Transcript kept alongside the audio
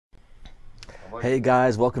Hey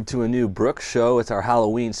guys, welcome to a new Brooks show. It's our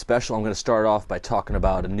Halloween special. I'm going to start off by talking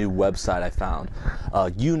about a new website I found,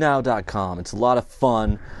 younow.com. It's a lot of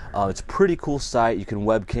fun. It's a pretty cool site. You can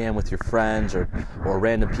webcam with your friends or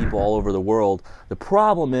random people all over the world. The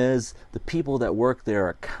problem is the people that work there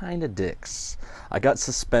are kind of dicks. I got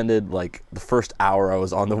suspended like the first hour I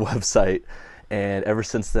was on the website, and ever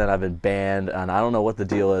since then I've been banned, and I don't know what the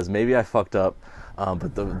deal is. Maybe I fucked up.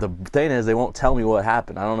 But the thing is, they won't tell me what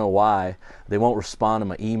happened. I don't know why. They won't respond to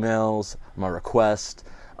my emails, my requests.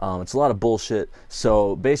 It's a lot of bullshit.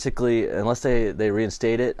 So basically, unless they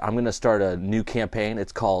reinstate it, I'm going to start a new campaign.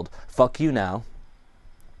 It's called Fuck You Now.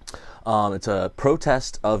 It's a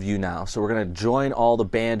protest of you now. So we're going to join all the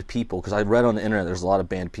banned people, because I read on the internet there's a lot of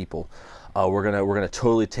banned people. We're gonna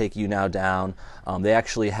totally take you now down. They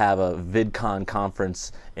actually have a VidCon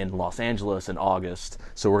conference in Los Angeles in August,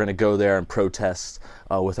 so we're gonna go there and protest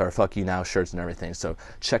with our Fuck You Now shirts and everything. So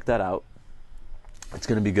check that out. It's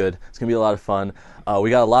gonna be good. It's gonna be a lot of fun.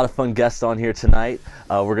 We got a lot of fun guests on here tonight.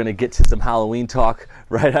 We're gonna get to some Halloween talk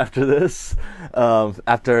right after this.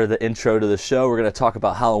 After the intro to the show, we're gonna talk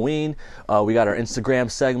about Halloween. We got our Instagram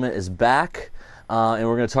segment is back, and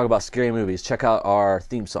we're gonna talk about scary movies. Check out our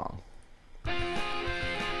theme song.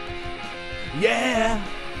 Yeah,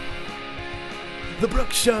 the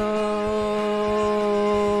Brooks Show.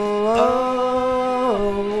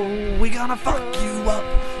 Oh, we gonna fuck you up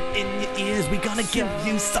in your ears. We gonna give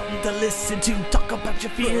you something to listen to. Talk about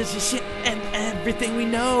your fears, your shit, and everything we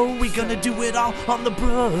know. We gonna do it all on the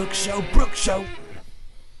Brooks Show. Brooks Show.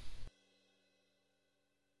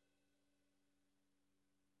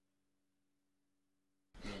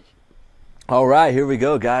 All right, here we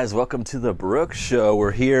go, guys. Welcome to the Brooks Show.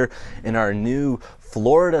 We're here in our new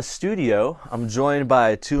Florida studio. I'm joined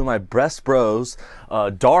by two of my best bros,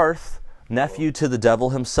 Darth, nephew to the devil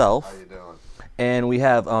himself. How you doing? And we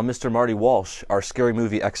have Mr. Marty Walsh, our scary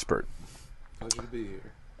movie expert. Pleasure to be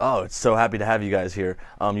here. Oh, it's so happy to have you guys here.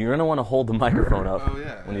 You're going to want to hold the microphone up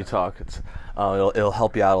when you talk. It'll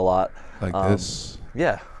help you out a lot. Like this?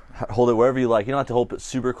 Yeah. Hold it wherever you like. You don't have to hold it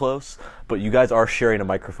super close, but you guys are sharing a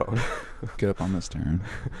microphone. Get up on this turn.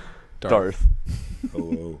 Darth.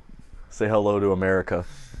 Hello. Say hello to America.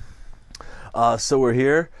 So we're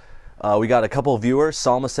here. We got a couple of viewers.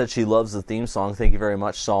 Salma said she loves the theme song. Thank you very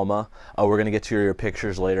much, Salma. We're going to get to your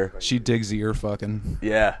pictures later. She digs the ear fucking.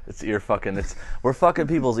 Yeah, it's ear fucking. We're fucking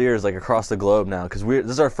people's ears like across the globe now, because this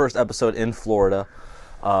is our first episode in Florida.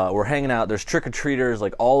 We're hanging out. There's trick-or-treaters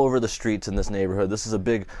like all over the streets in this neighborhood. This is a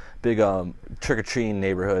big trick-or-treating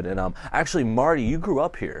neighborhood. And actually, Marty, you grew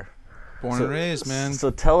up here. Born and raised, man.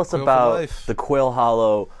 So tell us Quail for about life. the Quail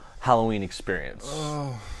Hollow Halloween experience.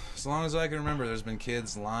 Oh, as long as I can remember, there's been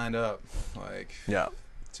kids lined up, like, Yeah.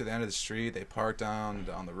 to the end of the street. They park down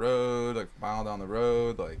the road, like a mile down the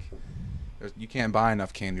road. Like, you can't buy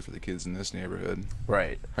enough candy for the kids in this neighborhood.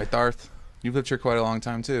 Right. Right, Darth? You've lived here quite a long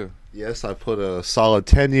time, too. Yes, I put a solid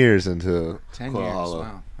 10 years into 10 Quail years. Hollow.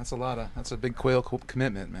 Wow. That's a big quail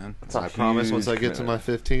commitment, man. That's a I promise huge once I get to my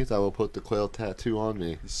commitment. 15th, I will put the quail tattoo on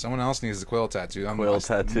me. Someone else needs the quail tattoo.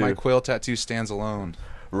 Tattoo. My quail tattoo stands alone.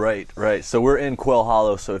 Right. So we're in Quail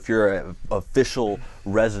Hollow. So if you're an official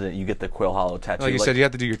resident, you get the Quail Hollow tattoo. Like you said, you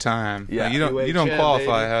have to do your time. Yeah. Like, you don't UHM,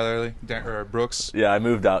 qualify, baby. Heather or Brooks. Yeah, I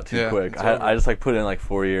moved out too Yeah, quick. it's over. I just put in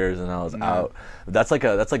 4 years and I was out. That's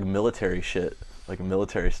like military shit, like a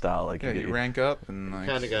military style. Like Yeah, you you get rank up and like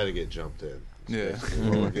Kind of got to get jumped in. Yeah. That's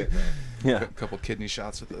what we're getting at. yeah. a couple kidney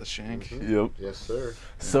shots with the shank. Yep. Yes, sir.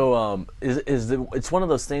 So it's one of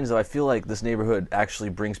those things that I feel like this neighborhood actually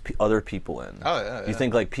brings other people in. Oh yeah. You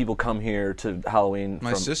think like people come here to Halloween?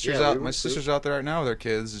 My sister's Yeah, out. we were My too. sister's out there right now with their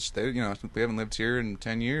kids. We haven't lived here in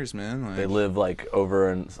 10 years, man. Like, They live like over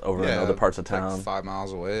in other parts of town. like 5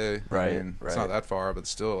 miles away. Right, I mean, right. It's not that far, but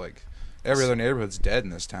still, like every other neighborhood's dead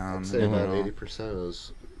in this town. I'd say you about know? 80% of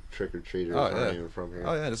those trick-or-treaters Oh, yeah. aren't even from here.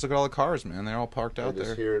 Oh yeah, just look at all the cars, man. They're all parked I out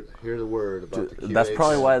just there. hear the word about the QH. That's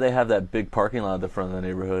probably why they have that big parking lot at the front of the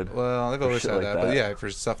neighborhood. Well, they've always shit had like that, that. but yeah,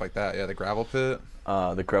 for stuff like that, yeah, the gravel pit,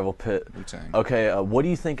 The gravel pit. Wu-Tang. Okay, what do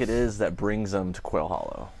you think it is that brings them to Quail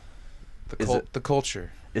Hollow? the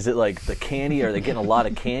culture. Is it like the candy? Are they getting a lot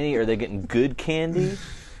of candy? Are they getting good candy?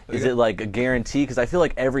 Is it like a guarantee? Because I feel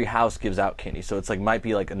like every house gives out candy, so it's like might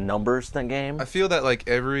be like a numbers thing game. I feel that like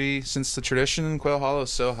since the tradition in Quail Hollow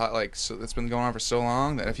is so hot, like so it's been going on for so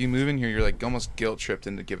long that if you move in here, you're like almost guilt tripped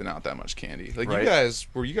into giving out that much candy. Like Right. you guys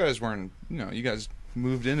weren't, you guys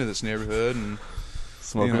moved into this neighborhood and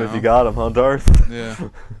Smoke you them if know. you got them, huh, Darth? yeah,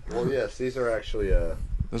 Well, yes, these are actually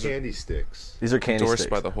Those are candy sticks. These are candy endorsed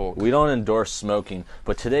sticks. by the Hulk. We don't endorse smoking,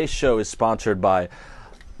 but today's show is sponsored by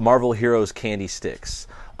Marvel Heroes Candy Sticks.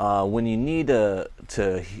 When you need to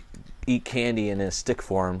eat candy in a stick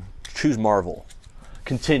form, choose Marvel.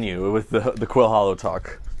 Continue with the Quill Hollow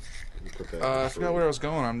talk. Put that I forgot where I was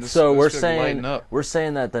going. I'm just So I we're just feel like lighting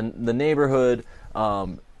saying up. that the neighborhood,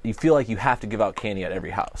 you feel like you have to give out candy at every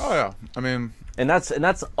house. Oh yeah, I mean, And that's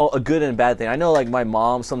a good and bad thing. I know, like, my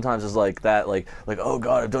mom sometimes is like that, like oh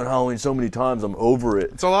god, I've done Halloween so many times, I'm over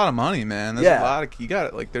it. it's a lot of money, man. There's Yeah. a lot of you got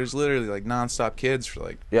it. Like, there's literally like nonstop kids for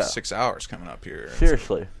like Yeah. 6 hours coming up here. It's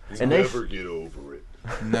Seriously, You and they never get over it.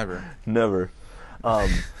 never. never.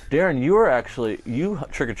 Darren, you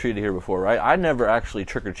trick or treated here before, right? I never actually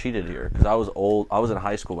trick or treated here because I was old. I was in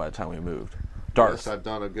high school by the time we moved. Darth. Yes, I've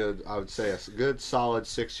done I would say, a good solid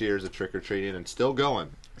 6 years of trick or treating, and still going.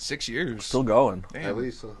 6 years. Still going. Damn. At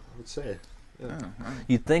least I would say. Oh, wow.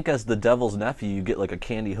 You'd think as the devil's nephew, you get like a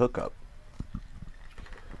candy hookup.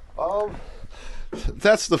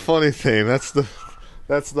 That's the funny thing. That's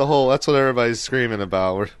what everybody's screaming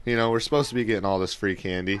about. We're supposed to be getting all this free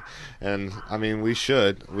candy, and I mean we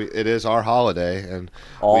should. It is our holiday, and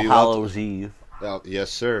All we love to- Hallows Eve. Yes,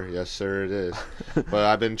 sir. Yes, sir. It is. But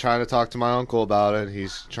I've been trying to talk to my uncle about it.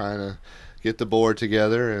 He's trying to get the board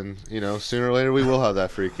together, and sooner or later we will have that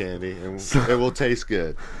free candy, and it will taste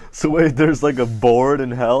good. So wait, there's like a board in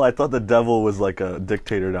hell? I thought the devil was like a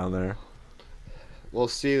dictator down there. Well,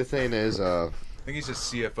 see, the thing is, I think he's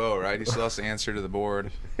just CFO, right? He still has to answer to the board.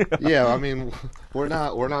 yeah. I mean, we're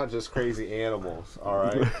not just crazy animals. All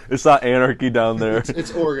right. It's not anarchy down there.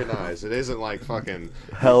 It's organized. It isn't like fucking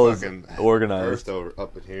Hell is fucking organized. Earth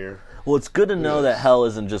up in here. Well, it's good to know that hell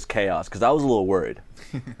isn't just chaos, because I was a little worried.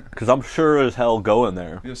 Because I'm sure as hell going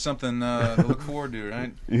there. You have something to look forward to,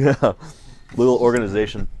 right? Yeah, little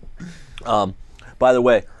organization. By the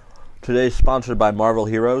way, today's sponsored by Marvel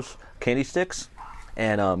Heroes candy sticks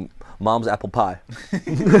and Mom's apple pie.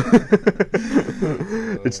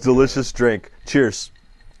 It's delicious drink. Cheers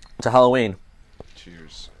to Halloween.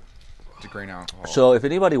 Cheers to grain alcohol. So if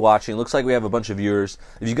anybody watching, looks like we have a bunch of viewers.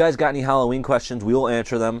 If you guys got any Halloween questions, we will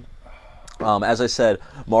answer them. As I said,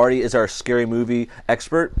 Marty is our scary movie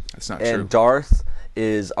expert. That's not and true. Darth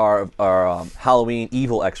is our Halloween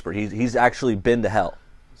evil expert. He's actually been to hell.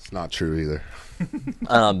 It's not true either.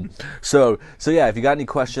 So yeah, if you got any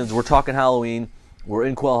questions, we're talking Halloween. We're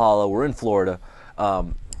in Quail Hollow. We're in Florida.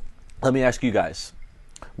 Let me ask you guys,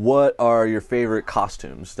 what are your favorite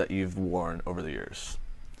costumes that you've worn over the years?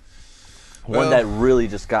 One Well- that really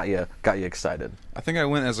just got you excited. I think I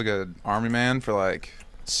went as like a army man for like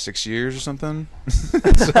 6 years or something.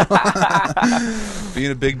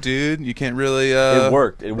 Being a big dude, you can't really. It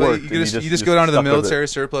worked. It well, worked. You and just go down to the stuck with it. military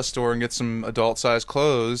surplus store and get some adult-sized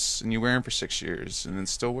clothes, and you wear them for 6 years, and it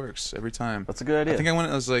still works every time. That's a good idea. I think I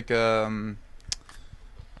went as like a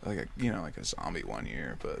zombie one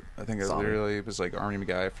year, but I think I Zombie. literally was like army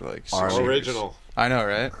guy for like 6 Army. years. Original. I know,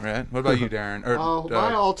 right? Right. What about you, Darren? Or,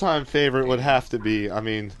 My all-time favorite would have to be,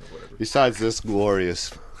 besides this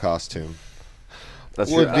glorious costume,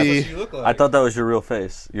 That's would your, be- That's what you look like. I thought that was your real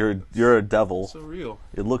face. You're a devil. so real.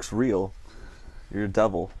 It looks real. You're a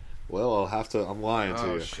devil. well, I'm lying to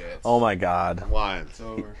Oh you. shit. Oh my God. I'm lying. It's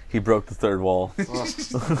over. He broke the third wall.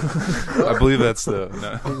 I believe that's the.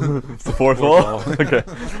 No. It's the fourth wall? Okay.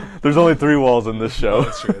 There's only 3 walls in this show.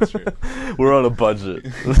 That's true. That's true. We're on a budget.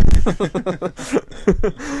 All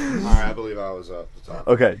right, I believe I was up the top.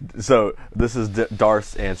 Okay, so this is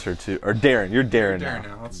Darth's answer to, or Darren. You're Darren, Darren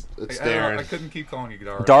now. now. It's I don't know, Darren. I couldn't keep calling you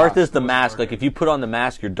Darth. Darth is the It wasn't mask. Like working. if you put on the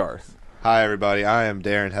mask, you're Darth. Hi, everybody. I am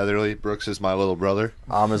Darren Heatherly. Brooks is my little brother.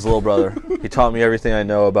 I'm his little brother. He taught me everything I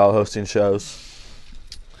know about hosting shows.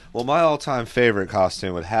 Well, my all-time favorite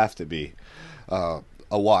costume would have to be a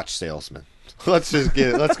watch salesman. Let's just get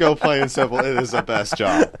it. Let's go plain and simple. It is the best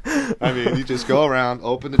job. I mean, you just go around,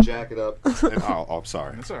 open the jacket up, and I'm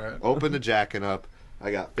sorry. That's all right. Open the jacket up.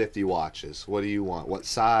 I got 50 watches. What do you want? What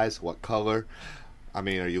size? What color? I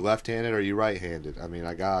mean, are you left-handed or are you right-handed? I mean,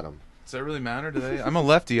 I got them. Does that really matter? Do they? I'm a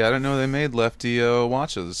lefty. I didn't know they made lefty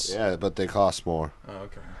watches. Yeah, but they cost more. Oh,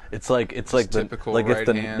 okay. It's like the typical like if right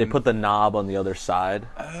they hand. put the knob on the other side,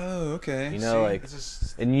 Oh, okay. You know, like- it's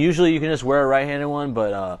just, and usually you can just wear a right-handed one,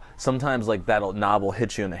 but sometimes like that knob will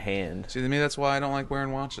hit you in the hand. see, to me, that's why I don't like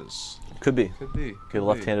wearing watches. Could be Could be. get a Could be.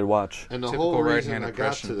 left-handed watch. And the Typical whole reason right-hand I got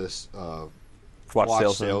impression. to this Watch watch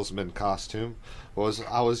salesman. salesman costume was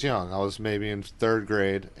I was young. I was maybe in 3rd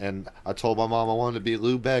grade, and I told my mom I wanted to be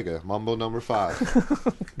Lou Bega, Mumbo number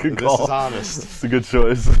 5. Good This call. is honest. It's a good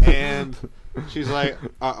choice. And she's like,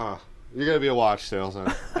 you're going to be a watch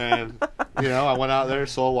salesman. And, I went out there,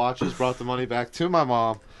 sold watches, brought the money back to my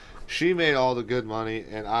mom. She made all the good money,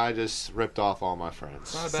 and I just ripped off all my friends.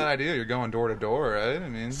 It's not a bad idea. You're going door to door, right? I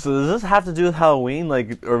mean, So does this have to do with Halloween?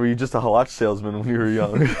 Like, or were you just a watch salesman when you were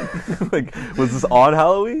young? Like, was this on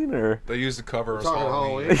Halloween or? they use the cover as Talking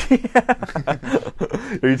Halloween.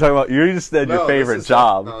 Are you talking about? You just said your favorite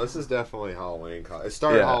job. No, this is definitely Halloween. It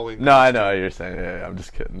started Halloween. No, I know what you're saying. Yeah, I'm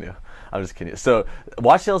just kidding. Yeah, I'm just kidding. So,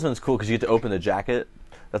 watch salesman is cool because you get to open the jacket.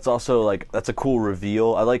 That's also like that's a cool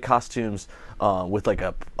reveal. I like costumes with like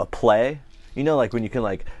a play. You know, like when you can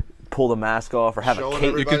like pull the mask off or have Showing a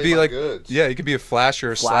cape. You could be my like, goods. yeah, you could be a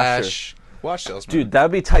flasher, Flasher. slash watch salesman. Dude, that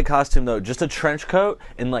would be a tight costume though. Just a trench coat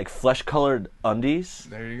and like flesh-colored undies.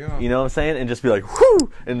 there you go. You know what I'm saying? And just be like, whoo!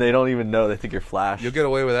 And they don't even know. They think you're Flash. You'll get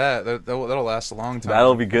away with that. That'll last a long time.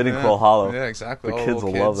 That'll be good in Quill Hollow. Yeah, exactly. The All kids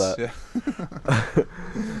little will love that. Yeah.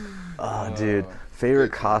 Oh, dude.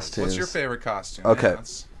 Favorite costumes. What's your favorite costume? Okay. Yeah,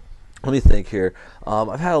 that's- Let me think here.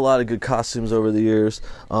 I've had a lot of good costumes over the years.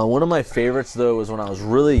 One of my favorites, though, was when I was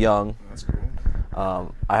really young. that's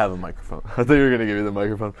cool. I have a microphone. I thought you were going to give me the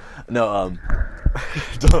microphone. No,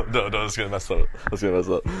 don't. It's going to mess up. It's going to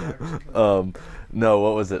mess up. No,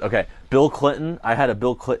 what was it? Okay, Bill Clinton. I had a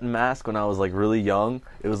Bill Clinton mask when I was, like, really young.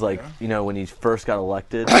 It was, like, you know, when he first got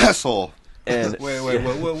elected. Asshole. And Wait,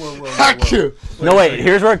 whoa. Fuck you. No, wait.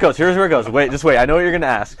 Here's where it goes. Wait, just wait. I know what you're gonna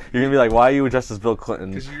ask. You're gonna be like, "Why are you dressed as Bill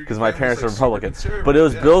Clinton?" 'Cause Because my parents are like super Republicans. conservative. But it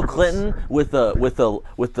was Yeah, Bill of course. Clinton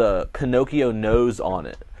with the Pinocchio nose on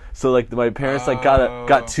it. So like my parents like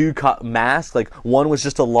got two masks. Like one was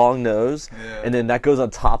just a long nose, Yeah. and then that goes on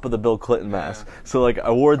top of the Bill Clinton mask. So like I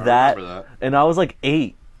wore that, remember that. and I was like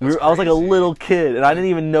 8. That's I was like a crazy. little kid, and I didn't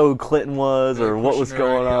even know who Clinton was They're or what was pushing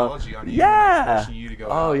their going on. ideology on you, Yeah. like, pushing you to go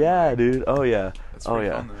Oh out, yeah, like- dude. Oh yeah. That's Oh pretty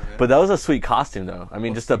yeah. fun, though, yeah. But that was a sweet costume though. I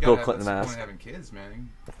mean, Well, just you a Bill gotta- Clinton that's mask. the point of having kids, man.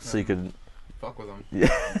 So you could, Fuck with them. yeah.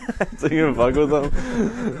 So you can fuck with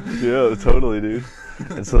them. Yeah, totally, dude.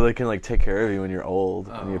 And so they can like take care of you when you're old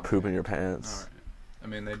and you Oh, poop in your All pants. right. I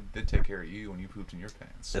mean, they did take care of you when you pooped in your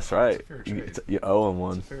pants. That's right. It's a fair You, trade. you owe them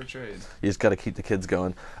one. Fair trade. You just got to keep the kids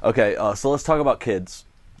going. Okay, so let's talk about kids.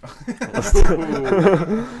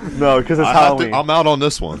 No, because it's Halloween. I'm out on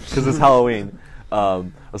this one. Because it's Halloween.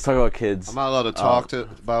 Let's talk about kids. I'm not allowed to talk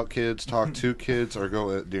about kids, talk to kids, or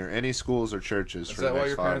go near any schools or churches Is for that the why next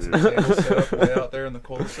your 5 parents years. have the table set up way out there in the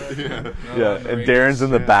cul-de-sac? Yeah. No, Yeah, on the and ranges? Darren's in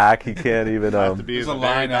the Yeah. back. He can't even. I have to be There's in a the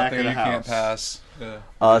very line out back there of the you can't house. pass. Yeah.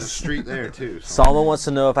 There's a street there too. So. Solomon wants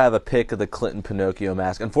to know if I have a pic of the Clinton Pinocchio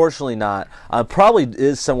mask. Unfortunately, not. Probably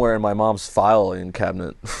is somewhere in my mom's filing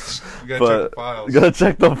cabinet. You gotta but check the files. gotta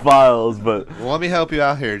check the files. But Well, let me help you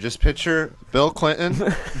out here. Just picture Bill Clinton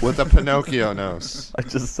with a Pinocchio nose. I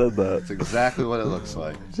just said that. That's exactly what it looks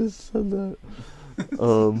like. Just said that.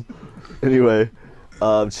 Anyway,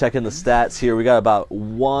 checking the stats here. We got about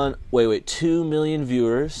 2 million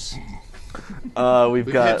viewers. We've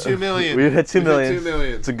got hit 2 million. We've hit 2 We've hit million. 2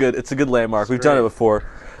 million. It's a good landmark. We've done it great. before.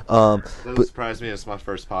 Doesn't surprise me. It's my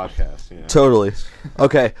first podcast. You know? Totally.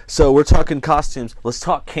 Okay, so we're talking costumes. Let's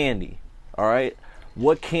talk candy. All right.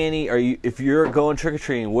 What candy are you? If you're going trick or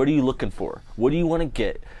treating, what are you looking for? What do you want to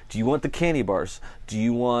get? Do you want the candy bars? Do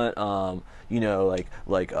you want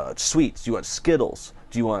sweets? Do you want Skittles?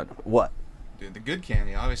 Do you want what? Dude, the good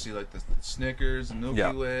candy, obviously, like the Snickers, the Milky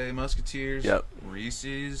Yep. Way, Musketeers, Yep.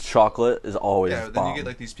 Reese's. Chocolate is always Yeah, but then bomb. you get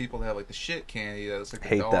like these people that have like the shit candy that's like the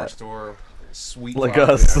Hate dollar that. store sweet. Like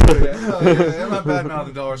flour. us. Yeah, I'm not bad mouth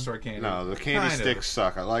the dollar store candy. No, the candy Kind of. sticks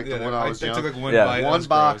suck. I liked Yeah, them when I was took young. like one Yeah. bite. that One was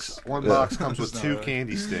box, gross. one Yeah. box comes with It's 2 not-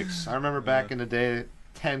 candy sticks. I remember back in the day,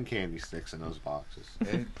 10 candy sticks in those boxes.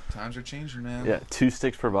 Hey, times are changing, man. Yeah, 2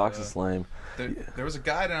 sticks per box Yeah. is lame. There was a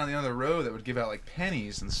guy down the other road that would give out like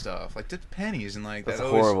pennies and stuff, like just pennies and like That's that.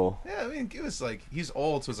 Always, horrible. Yeah, I mean it was like he's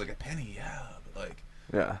old, so it's like a penny, yeah, but like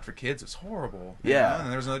Yeah. for kids it's horrible. you Yeah. know? And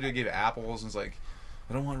there was another dude who gave apples and it's like,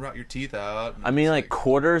 I don't want to rot your teeth out. And I mean, it's like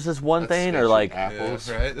quarters is one That's thing, or sketchy. like Apples.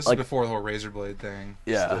 yeah, right. This like- is before the whole razor blade thing.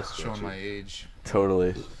 Yeah. Still showing my age. totally.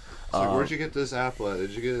 It's like, where'd you get this apple at?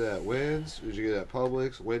 Did you get it at Wynn's? Did you get it at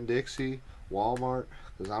Publix, Winn-Dixie, Walmart?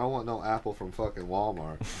 Because I don't want no apple from fucking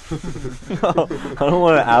Walmart. I don't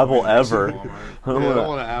want an apple ever. Walmart. I don't Yeah, I want don't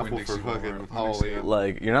want an apple Winn-Dixie for fucking Walmart. Halloween.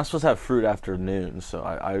 like you're not supposed to have fruit after noon, so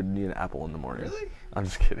I need an apple in the morning. Really? I'm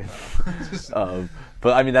just kidding.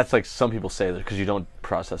 But I mean that's like some people say that because you don't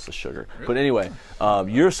process the sugar. But anyway,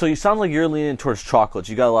 you sound like you're leaning towards chocolates.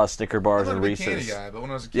 You got a lot of Snicker bars I'm and not a big Reese's. candy guy, but when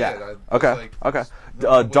I was a kid, Yeah. I was Okay. like, Okay.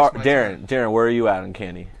 don't waste my time. Darren, where are you at in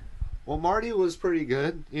candy? Well, Marty was pretty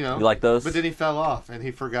good, you know. You like those? But then he fell off and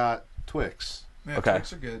he forgot Twix. Yeah, Okay.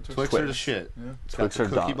 Twix are good. Twix are the shit. Yeah. It's Twix got are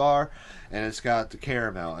the cookie dumb. bar, and it's got the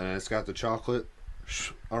caramel, and it's got the chocolate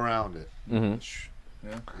around it. Mm-hmm.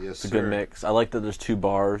 Yeah. Yes, It's a good mix. I like that there's 2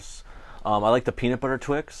 bars. I like the peanut butter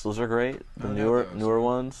Twix. Those are great. The I newer got those. newer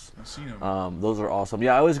ones. I've seen 'em. Those are awesome.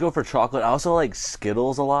 Yeah, I always go for chocolate. I also like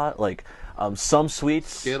Skittles a lot. Like some sweets.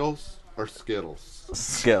 Skittles or Skittles?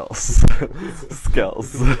 Skittles.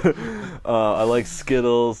 Skittles. I like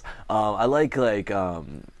Skittles. I like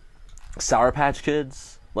Sour Patch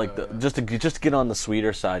Kids. Like Yeah. just to get on the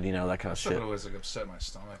sweeter side, you know, that kind of Stuff shit. would always like upset my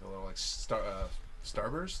stomach a little, like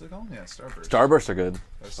Starburst. They call them, yeah, Starburst. Starbursts are good.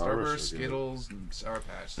 Starbursts Starburst, are good. Skittles, and Sour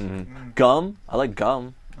Patch. Gum. I like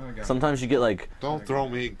gum. Okay. Sometimes you get like Don't throw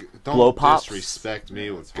me. Don't Blow pops? disrespect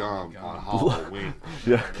me with gum Gum. on Halloween.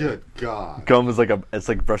 yeah. Good God. Gum is it's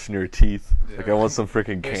like brushing your teeth. Like I Yeah. want some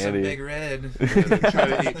freaking There's some candy. Big Red. Try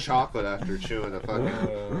to eat chocolate after chewing a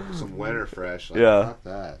fucking some Winter Fresh. Like, Yeah. Fuck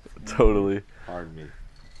that. Totally. Pardon me.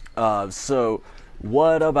 So,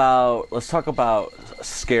 what about? Let's talk about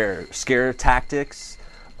scare tactics.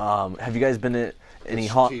 Have you guys been at any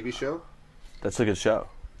This haunt? TV show? That's a good show.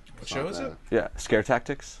 What show is it? Yeah, scare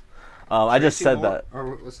tactics. I just Tracy said Mor- that.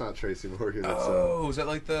 Or it's not Tracy Morgan. It's Oh, is that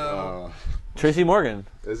like the? Tracy Morgan.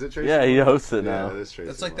 is it Tracy? Yeah, he Morgan? hosts it Yeah, now. it is Tracy.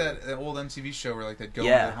 That's like Morgan. that old MTV show where like they'd go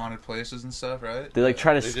Yeah. into haunted places and stuff, right? They like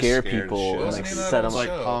try to They just scare scared the people shit and What's like the name of that set old them It's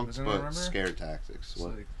up. like show? punked, Does anyone but remember? scare tactics. It's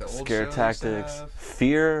What? like the old Scare show they used to tactics. have.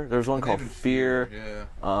 Fear. There's one Not called even Fear.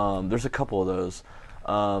 Yeah. There's a couple of those.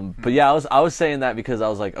 But yeah, I was saying that because I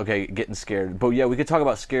was like, okay, getting scared. But yeah, we could talk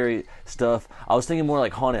about scary stuff. I was thinking more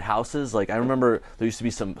like haunted houses. Like I remember there used to be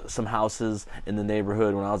some houses in the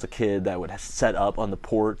neighborhood when I was a kid that would set up on the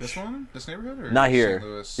porch. This one? This neighborhood? Or Not St. here.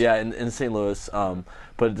 Louis? Yeah, in St. Louis.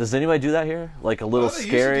 But does anybody do that here? Like a little Oh, they used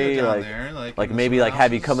to do it scary, down like there, like in maybe some like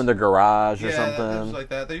have you houses. come in their garage or Yeah, that was something. like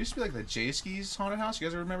that. There used to be like the J-Skis haunted house. You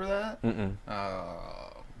guys remember that? Mm-mm.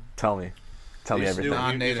 Uh, Tell me They everything. used to do it- you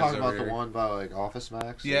Non-natives talking about over the here. one by like Office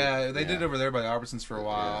Max? yeah, they did over there by Albertsons for a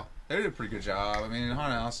while. They did a pretty good job. I mean,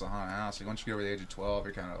 haunted house is a haunted house. Like once you get over the age of 12,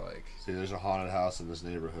 you're kind of like. See, there's a haunted house in this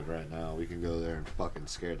neighborhood right now. We can go there and fucking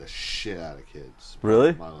scare the shit out of kids.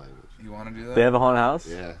 Really? My language. You want to do that? They have a haunted house?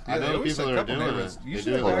 Yeah, Yeah, I they know the always people have that a are couple doing it. neighborhoods. They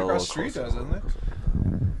Usually do the guy it. across the street does, doesn't it?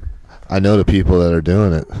 I know the people that are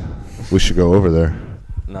doing it. We should go over there.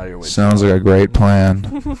 Now you're waiting. Sounds like a great plan.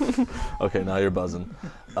 Okay, now you're buzzing.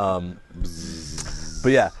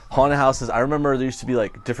 But yeah, haunted houses. I remember there used to be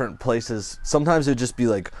like different places. Sometimes it would just be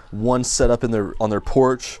like one set up on their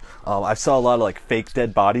porch. I saw a lot of like fake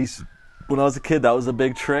dead bodies when I was a kid. That was a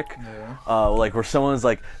big trick. Yeah. Like where someone's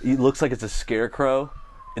like, it looks like it's a scarecrow,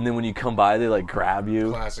 and then when you come by, they like grab you.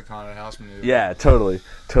 Classic haunted house maneuver. Yeah, totally.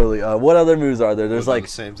 What other moves are there? There's Would've done like, the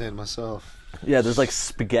same thing myself. yeah, there's like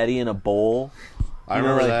spaghetti in a bowl. I You know,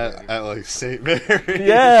 remember like- that at like St. Mary.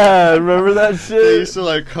 Yeah, remember that They shit? used to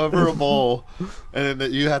like cover a bowl, and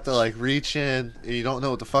then you have to like reach in, and you don't know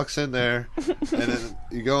what the fuck's in there, and then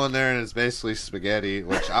you go in there and it's basically spaghetti.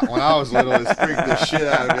 Which when I was little, it freaked the shit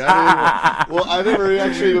out of me. I never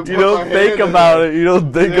actually even. You put my don't hand think in about there. it. You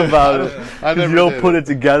don't think Yeah, about I it. don't- I 'Cause never you don't did put it. it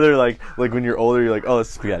together like when you're older. You're like, oh,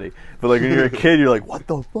 it's spaghetti. But like when you're a kid, you're like, what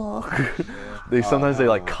the fuck? They sometimes they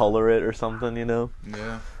like color it or something. You know.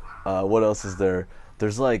 Yeah. What else is there?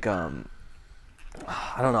 There's like I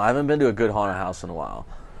don't know. I haven't been to a good haunted house in a while.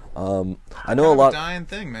 I know a Kind of lot. dying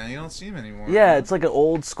thing, man. You don't see them anymore. Yeah, it's like an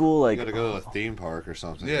old school You like. gotta go to a theme park or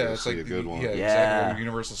something. Yeah, to it's see like a good one. Yeah, Yeah. exactly. Like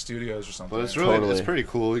Universal Studios or something. But it's really Totally. it's pretty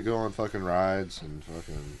cool. You go on fucking rides and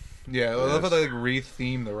fucking. Yeah, I love how they like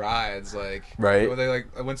re-theme the rides. Like, Right. They like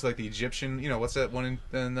I went to like the Egyptian. You know, what's that one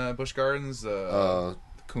in Busch Gardens?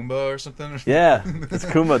 Kumba or something. Yeah, it's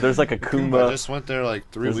Kumba. There's like a I Kumba. just went there like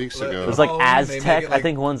 3 weeks ago. There's like Halloween, they make Aztec. it, like- I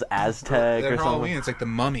think one's Aztec Their or Halloween, something. it's like the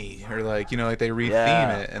Mummy, or like like they re-theme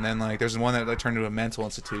Yeah. it, and then like there's one that like turned into a mental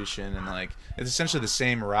institution, and like it's essentially the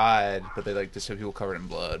same ride, but they like just have people covered in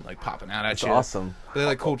blood, like popping out at It's you. awesome. They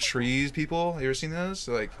like cool trees. People, you ever seen those?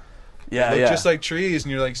 So, like, Yeah, look yeah. just like trees,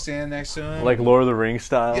 and you're like standing next to them. Like Lord of the Rings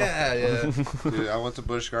style. yeah, yeah. Dude, I went to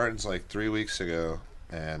Busch Gardens like 3 weeks ago,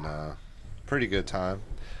 and pretty good time.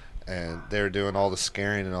 And they were doing all the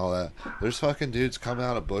scaring and all that. There's fucking dudes coming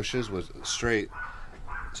out of bushes with straight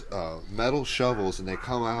metal shovels, and they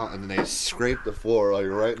come out and they scrape the floor like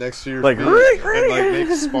right next to your Like, feet, "Rick, and like Rick."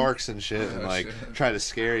 make sparks and shit, and Oh, like shit. try to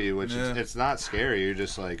scare you. Which Yeah. it's not scary. You're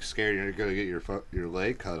just like scared you're gonna get your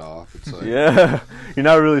leg cut off. It's like. Yeah, you're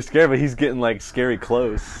not really scared, but he's getting like scary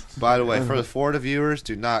close. By the way, for the Florida viewers,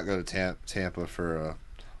 do not go to Tampa for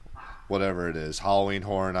whatever it is, Halloween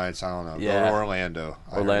Horror Nights. I don't know. Go Yeah. to Orlando.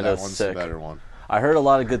 I heard Orlando's that one's sick. the better one. I heard a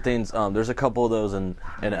lot of good things. There's a couple of those in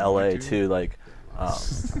LA too. Like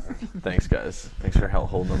Thanks, guys. Thanks for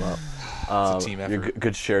holding them up. It's a team effort. Your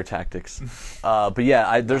good share tactics. But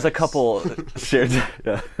yeah, there's a couple share.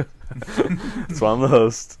 Yeah. That's why I'm the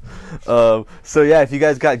host. So yeah, if you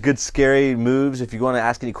guys got good scary moves, if you want to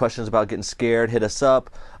ask any questions about getting scared, hit us up.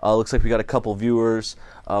 Looks like we got a couple viewers.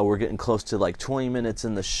 We're getting close to like 20 minutes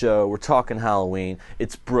in the show. We're talking Halloween.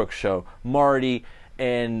 It's Brooke Show. Marty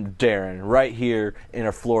and Darren right here in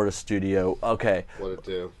our Florida studio. Okay. What it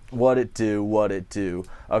do? What it do, what it do.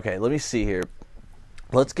 Okay, let me see here.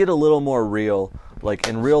 Let's get a little more real. Like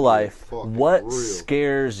in real life, what real.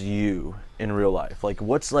 scares you in real life? Like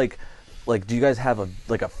what's like do you guys have a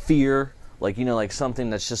fear? Like, you know, like something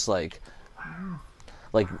that's just like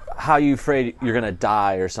how you afraid you're gonna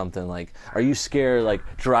die or something? Like, are you scared like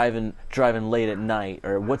driving late at night?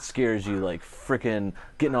 Or what scares you, like freaking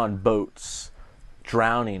getting on boats,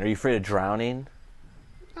 drowning? Are you afraid of drowning?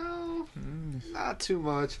 No, not too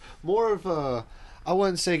much. More of a, I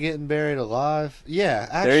wouldn't say getting buried alive. Yeah,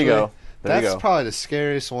 actually, There you go. There you that's go. probably the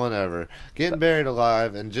scariest one ever. Getting buried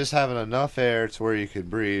alive and just having enough air to where you could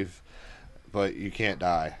breathe, but you can't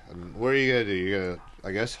die. And what are you gonna do? You're gonna,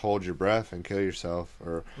 I guess, hold your breath and kill yourself,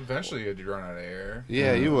 or Eventually, you'd run out of air.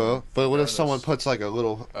 yeah, you will. But what if Regardless. someone puts like a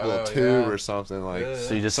little Oh, tube yeah. or something like? Yeah.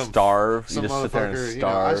 So you just Some- starve. You Some just sit there and motherfucker,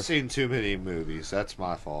 starve. I've seen too many movies. That's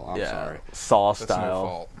my fault. I'm yeah, sorry. Saw That's style. no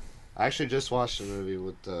fault. I actually just watched a movie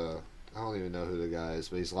with I don't even know who the guy is,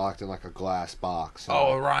 but he's locked in like a glass box.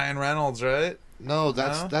 Oh, Ryan Reynolds, right? no,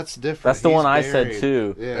 that's No? that's different. That's the He's one I said, buried.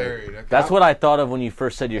 too. Yeah. Buried. Okay. That's what I thought of when you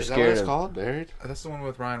first said you're Is that what scared it's of. called? Buried? That's the one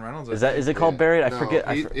with Ryan Reynolds. Is it called Yeah. Buried? I No, forget. it's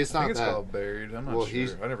I not think it's that. called Buried. I'm not Well, sure.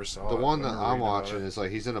 he's- I never saw The it. one I that remember I'm reading about watching it. is like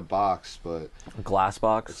he's in a box, but Glass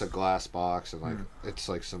box. it's a glass box, and like it's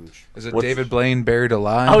like some. Is it What's- David Blaine buried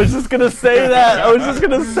alive? I was just gonna say that. I was just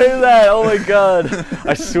gonna say that. Oh my god!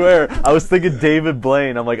 I swear, I was thinking David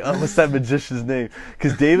Blaine. I'm like, oh, what's that magician's name?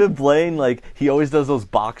 Because David Blaine, like, he always does those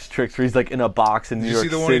box tricks where he's like in a box in New Did you York see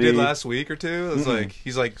the City. one he did last week or two? It was like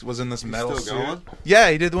he's like was in this metal still suit. going? Yeah,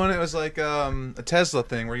 he did one. It was like a Tesla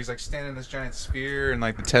thing where he's like standing in this giant sphere and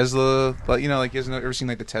like the Tesla, like, you know, like, you guys ever seen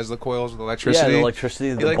like the Tesla coils with Yeah, electricity? the electricity,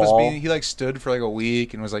 He the like ball. he like stood for like a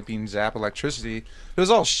week and was like being zapped electricity. It was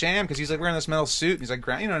all sham because he's like wearing this metal suit and he's like,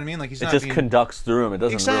 you know what I mean? Like he's It not just being, conducts through him. It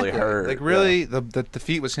doesn't exactly. really hurt. Like really, the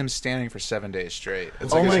feat was him standing for 7 days straight.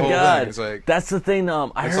 It's Oh like his my whole god! thing. It's like That's the thing. I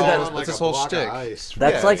It's heard all that. on, like, his whole shtick. That's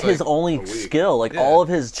Yeah, like it's his like only a week. skill. Like Yeah. all of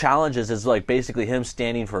his challenges is like basically him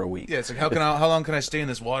standing for a week. yeah, it's like how long can I stay in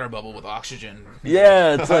this water bubble with oxygen?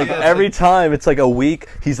 Yeah, it's like Yeah, it's every like- time it's like a week.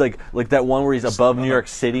 He's like that one where he's above New On York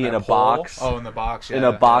the- City in that a hole? box. Oh, in the box. Yeah, in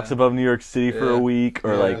a box yeah. above New York City for Yeah. a week,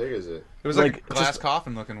 or Yeah. like How big is it? It was like, like, a glass just-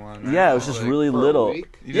 coffin looking one. Right? yeah, it was just Like, really for a little.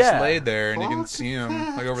 week? You just Yeah. laid there and you can Fuck see him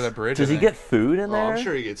that. like over that bridge. Does I he think. get food in Oh, there? I'm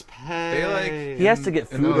sure he gets paid. They, like- He has to get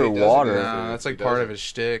food No, he or doesn't water, get No, that's like He part doesn't. of his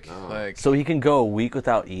shtick. Oh. Like, so he can go a week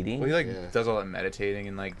without eating. well, he like Yeah. does all that meditating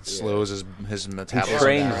and like slows his metabolism.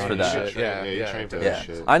 trains down for and that. shit. Yeah, Yeah, you yeah, train for yeah. that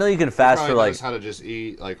yeah, shit. I know you can He fast probably for like knows how to just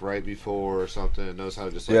eat like right before or something. And knows how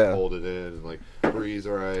to just like Yeah. hold it in and like breathe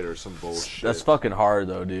right or some bullshit. that's fucking hard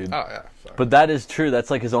though, dude. Oh yeah. Fuck. But that is true.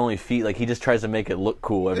 That's like his only feat. Like he just tries to make it look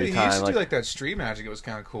cool every he time. used to Like, do like that street magic. It was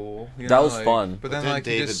kind of cool. You That know, was like- fun. But then then like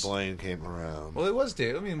he David just, Blaine came around. well, it was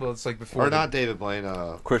David. I mean, well, it's like before. Or the- not David Blaine.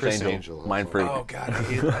 Chris Angel, That's Mind what- Freak. Oh god, I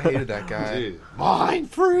hated that guy. Dude,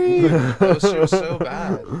 mind free. That shit was so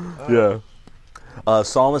bad. yeah.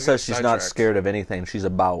 Salma says she's not sidetracked. scared of anything. She's a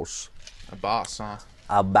boss. A boss, huh?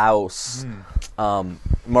 A boss.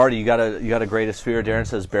 Marty, you got a greatest fear? Darren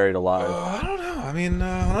says buried alive. I don't know. I mean, when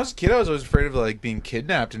I was a kid, I was always afraid of like being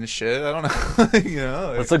kidnapped and shit. I don't know. You know,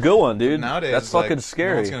 like, That's a good one, dude. nowadays That's it's like, fucking No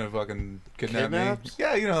scary. one's gonna fucking kidnap Kidnapped? me.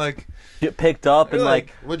 Yeah, you know, like Get picked up and Or, like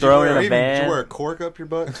like, Would you thrown wear? in a Did van. you wear a cork up your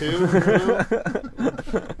butt too?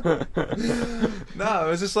 no, it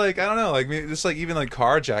was just like I don't know, like just like even like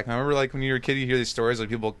carjacking. I remember like when you were a kid, you hear these stories like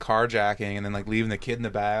people carjacking and then like leaving the kid in the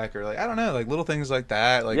back or like I don't know, like little things like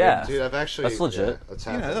that. Like Yeah. Dude, I've actually. That's legit. Yeah, that's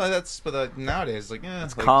you know, happened. that's but nowadays like yeah,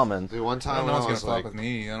 It's like, common. Dude, one I time don't when know I what's gonna was fuck like, with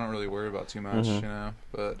me. I don't really worry about too much, you know.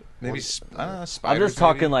 But maybe I don't know, I'm spiders. just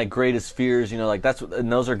talking maybe. like greatest fears, you know, like that's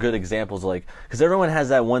and those are good examples, like because everyone has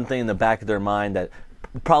that one thing in the back of their mind that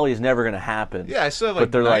probably is never going to happen. Yeah, I still have like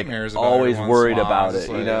but they're like nightmares about it always once in a worried while. about It's it,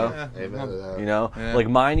 like, you know. yeah, Amen to that. You know, Yeah. like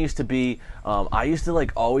mine used to be. I used to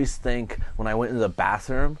like always think when I went into the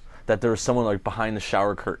bathroom that there was someone like behind the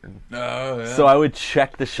shower curtain. Oh, yeah. So I would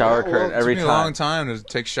check the shower Yeah, well, curtain it every It took me a long time. time to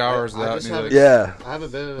take showers I without just any, haven't- like, Yeah. I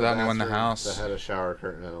haven't been in a Without anyone in the bathroom house. that had a shower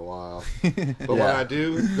curtain in a while. But when Yeah. I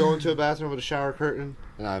do go into a bathroom with a shower curtain,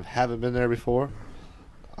 and I haven't been there before,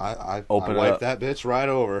 I Open it wipe up. that bitch right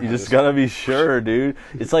over. You I just gotta be sure, dude.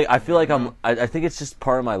 It's like I feel like I think it's just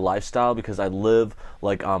part of my lifestyle because I live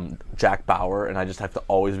like Jack Bauer, and I just have to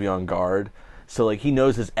always be on guard. So like he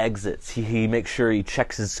knows his exits. He makes sure he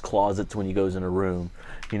checks his closets when he goes in a room.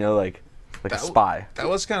 You know, like a spy. That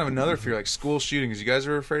was kind of another fear, like school shootings. You guys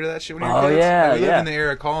were afraid of that shit when you Oh, were kids? yeah, Like, we lived yeah. in the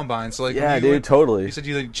era of Columbine, so like Yeah, when you dude, went- totally. You said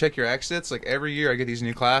you like, check your exits. Like every year, I get these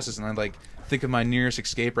new classes, and I'd like think of my nearest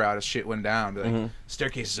escape route as shit went down. Be like,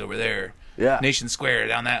 staircase is over there. Mm-hmm. Yeah. Nation Square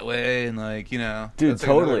down that way, and like Dude, that's like another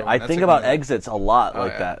totally. one. I That's think like about another- exits a lot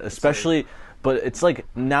like yeah. that, It's especially. But it's like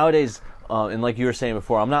nowadays, and like you were saying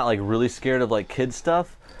before, I'm not like really scared of like kid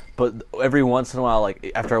stuff. But every once in a while,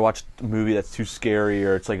 like after I watch a movie that's too scary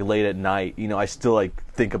or it's like late at night, you know, I still like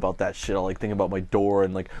think about that shit. I'll like think about my door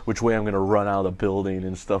and like which way I'm gonna run out of the building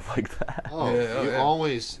and stuff like that. Oh, Yeah, you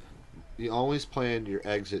yeah. always plan your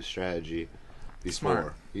exit strategy before.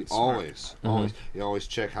 Smart. You Smart. always you always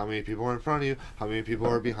check how many people are in front of you, how many people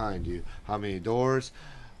are behind you, how many doors,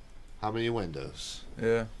 how many windows,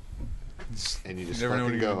 Yeah. and you just never know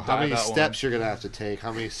fucking when you're go. gonna How die many that steps you're gonna have to take?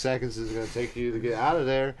 How many seconds is it gonna take you to get out of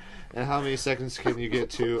there? And how many seconds can you get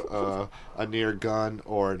to a near gun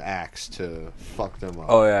or an axe to fuck them up?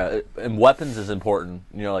 Oh yeah, and weapons is important.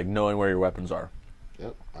 You know, like knowing where your weapons are.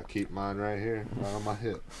 Yep, I keep mine right here, right on my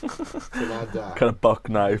hip, till I die. Kind of buck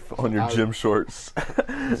knife on your I- gym shorts,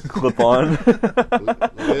 clip on.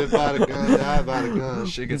 Live by the gun, die by the gun.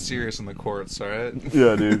 Shit gets serious in the courts, all right?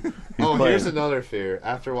 Yeah, dude. He's Oh, playing. here's another fear.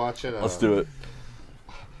 After watching, Let's do it.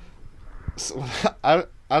 So,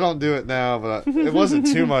 I don't do it now, but it wasn't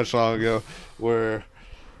too much long ago. Where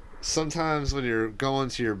sometimes when you're going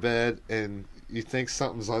to your bed and you think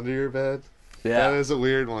something's under your bed, that Yeah. is a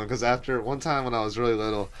weird one. Because after one time when I was really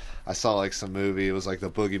little, I saw like some movie. It was like the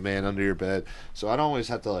boogeyman under your bed. So I'd always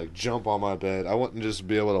have to like jump on my bed. I wouldn't just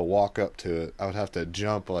be able to walk up to it. I would have to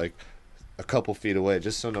jump like a couple feet away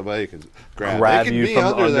just so nobody could grab Grab They can you be from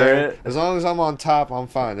under under there. it. As long as I'm on top, I'm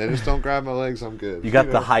fine. They just don't grab my legs, I'm good. You got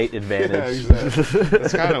know? the height Yeah, advantage. exactly.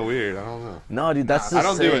 It's kind of weird. I don't know. No, dude, that's the I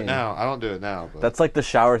don't do it same. now. I don't do it now. But That's like the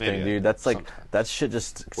shower Maybe thing, I- dude. That's like sometimes. that shit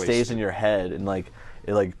just stays Wasted. in your head and like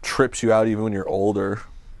it like trips you out even when you're older.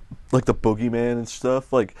 Like the boogeyman and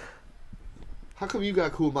stuff. Like how come you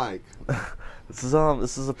got cool mic?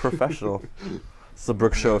 this is a professional. This is a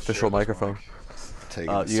Brooke Show official microphone. Taking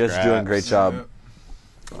You guys are doing a great Yeah.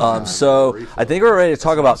 job. So I think we're ready to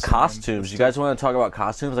talk about costumes. You guys want to talk about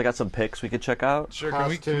costumes? I got some pics we could check out. Sure, can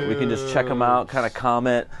we Costume. We can just check them out, kind of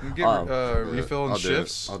comment. get refill and I'll do it.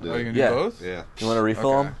 shifts? I'll do Oh, it. you can do Yeah. both? Yeah. You want to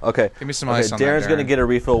refill Okay. them? Okay. Give me some Okay, ice on that, Darren's gonna Darren. get a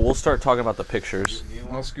refill. We'll start talking about the pictures.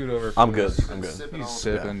 I'll scoot over. I'm please. good. I'm good. He's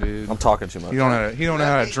sipping, dude. I'm talking too much. He don't know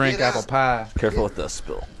how to drink apple pie. Careful with this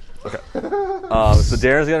spill. Okay. So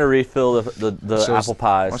Darren's gonna refill the those- apple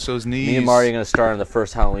pies. watch those Me knees. and Marty are gonna start on the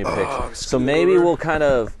first Halloween pick. So scoot maybe over. we'll kind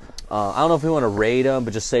of. I don't know if we want to rate them,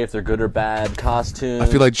 but just say if they're good or bad costumes. I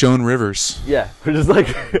feel like Joan Rivers. Yeah, we're just like.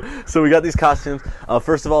 So we got these costumes.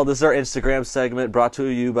 First of all, this is our Instagram segment brought to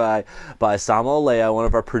you by Samuel Leia, one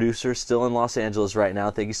of our producers, still in Los Angeles right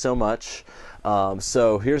now. Thank you so much.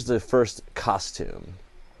 So here's the first costume.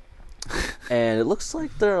 And it looks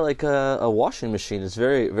like they're like a washing machine. It's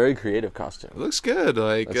very, very creative costume. It looks good.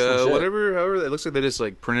 Like That's legit. however, it looks like they just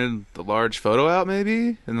like printed the large photo out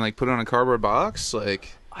maybe and like put it on a cardboard box.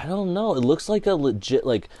 Like I don't know. It looks like a legit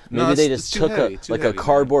like No, maybe they it's just too took heavy, a too like heavy, a man.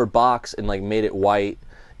 cardboard box and like made it white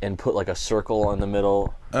and put like a circle in the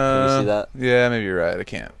middle. Can you see that? Yeah, maybe you're right. I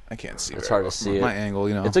can't see. It's very hard to well. see My it. angle,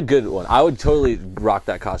 you know. It's a good one. I would totally rock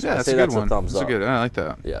that costume. yeah, I'd it's say a good that's one. a thumbs It's up. a good. I like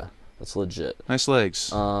that. Yeah, that's legit. Nice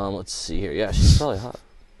legs. Let's see here. Yeah, she's probably hot.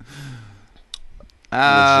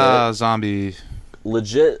 legit. Zombie.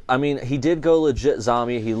 Legit. I mean, he did go legit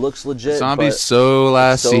zombie. He looks legit. Zombie's but so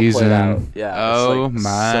last so played season. out. Yeah. Oh it's like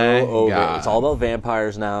my so over. god. It's all about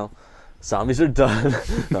vampires now. Zombies are done.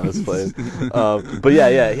 No, it's played. But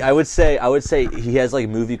yeah. I would say he has like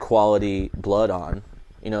movie quality blood on.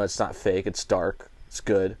 You know, it's not fake. It's dark. It's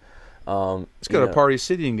good. Let's go to Party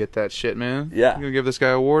City and get that shit, man. Yeah. You gonna give this guy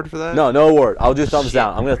an award for that? No award. I'll do thumbs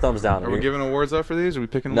down. I'm gonna thumbs down. Are we giving awards out for these? Are we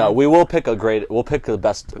picking No, one? we will pick a great. We'll pick the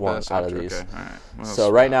best one Best out of actor, these. Okay. All right. What else So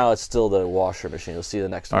we right got? now it's still the washer machine. We'll see the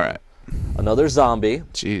next All one. right. Another zombie.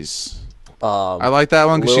 Jeez. I like that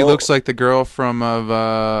one because she Little- looks like the girl from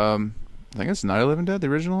I think it's Night of the Living Dead, the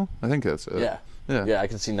original. I think that's it. Yeah. Yeah. Yeah, I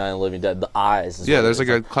can see Night of the Living Dead. The eyes. is Yeah, what it there's is,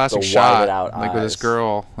 like a classic the shot, whited out like with this eyes.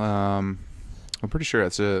 girl. I'm pretty sure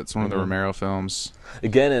that's it. It's one of the Romero films.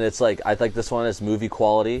 Again, and it's like I think this one is movie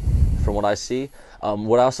quality from what I see.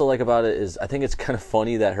 What I also like about it is I think it's kind of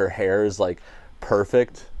funny that her hair is like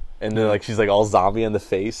perfect. And then like she's like all zombie in the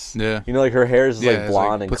face. Yeah. You know, like her hair is Yeah, like it's blonde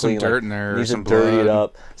like, and put some clean. dirt like, in there or needs some to dirty it blood.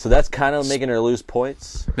 up. So that's kind of making her lose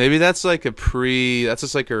points. Maybe that's like that's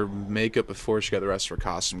just like her makeup before she got the rest of her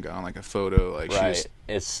costume going, like a photo, like Right.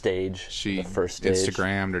 It's stage. she the first stage.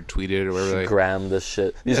 Instagrammed or tweeted or whatever. She They grammed this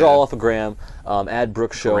shit. These Yeah. are all off of Gram. Add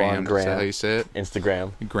Brooke Show on Grammed, is that how Gram. you say it?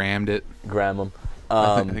 Instagram. You grammed it. Gram them.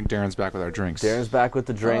 I think Darren's back with our drinks. Darren's back with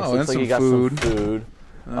the drinks. Oh, Looks and like he some got food. some food.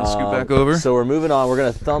 Scoot back over. So we're moving on. We're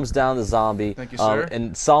gonna thumbs down the zombie. Thank you, sir.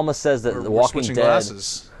 And Salma says that We're The Walking switching Dead,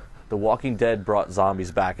 glasses. The Walking Dead brought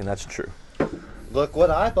zombies back, and that's true. Look what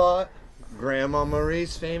I bought. Grandma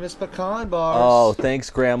Marie's famous pecan bars. Oh, thanks,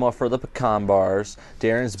 Grandma, for the pecan bars.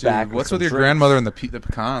 Darren's Dude, back. what's some with your drinks. grandmother and the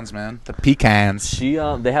pecans, man? The pecans. She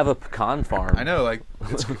they have a pecan farm. I know, like,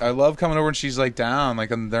 I love coming over and she's like down, like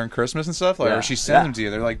during Christmas and stuff, like, Yeah. or she sends them to you.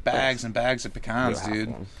 They're like bags and bags of pecans, We'll have dude.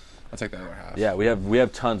 one. I'll take the other half. Yeah, we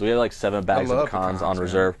have tons. We have like 7 bags I of love pecans on man.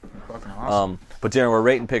 reserve. Fucking awesome. But Darren, we're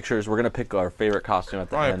rating pictures. We're gonna pick our favorite costume at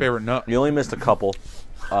the Probably end. my favorite nut. You only missed a couple.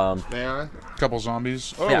 Man. Couple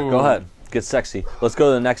zombies. Oh. Yeah, go ahead. Get sexy. Let's go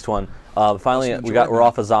to the next one. Finally, Let's we're enjoy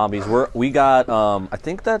off of zombies. We got I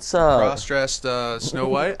think that's Cross-dressed Snow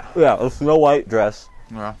White. yeah, a Snow White dress.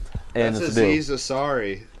 Yeah. And That's it's a Aziz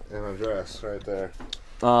Ansari in a dress right there.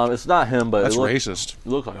 it's not him, but That's it racist.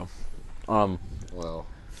 looks like him. Well,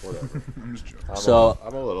 whatever. I'm just joking.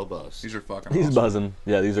 I'm a little buzzed. These are fucking He's awesome. buzzing.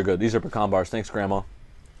 Yeah, these are good. These are pecan bars. Thanks, Grandma.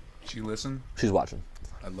 Did you listen? She's watching.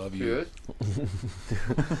 I love you. Good.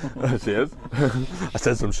 She is. I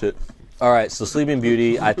said some shit. All right, so Sleeping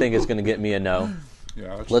Beauty, I think it's gonna get me a no.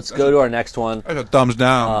 Yeah. Let's go to our next one. That's a thumbs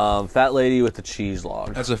down. Fat lady with the cheese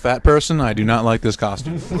log. As a fat person, I do not like this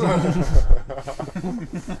costume.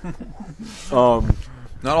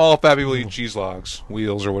 Not all fat people eat cheese logs,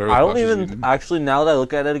 wheels, or whatever. I the don't fuck she's even eating. actually. Now that I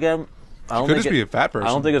look at it again, I don't Could think just be a fat person.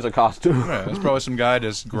 I don't think it's a costume. Yeah, it's probably some guy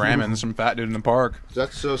just gramming some fat dude in the park.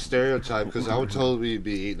 That's so stereotyped because I would totally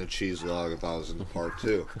be eating a cheese log if I was in the park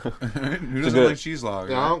too. Who doesn't good- like cheese log?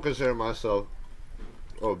 Now, I don't consider myself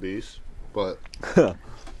obese, but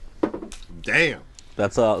damn.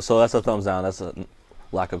 That's so that's a thumbs down. That's a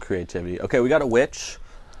lack of creativity. Okay, we got a witch.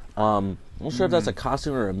 I'm not sure if that's a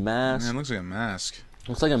costume or a mask. Man, it looks like a mask.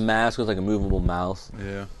 Looks like a mask with like a movable mouth.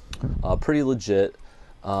 Yeah. Pretty legit.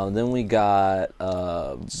 Then we got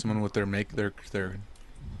Someone with their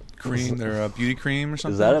cream, their beauty cream or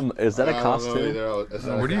something. is that a I don't know costume? either. Is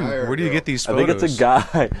that Where a do guy or you girl? get these I photos? think it's a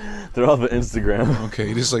guy. They're off of Instagram. Okay,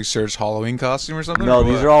 you just like search Halloween costume or something. No, or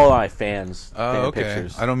these what? are all my fans. Oh, fan okay.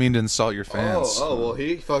 Pictures. I don't mean to insult your fans. Oh, well,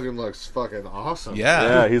 he fucking looks fucking awesome. Yeah.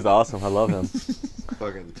 Yeah, he's awesome. I love him.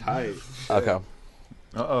 Fucking tight. Okay.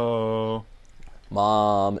 Uh-oh.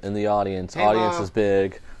 Mom in the audience. Hey, Audience Mom. is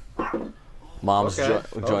big. Mom's Okay.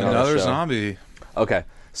 joining on Another the show. zombie. Okay,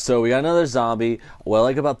 so we got another zombie. What I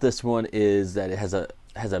like about this one is that it has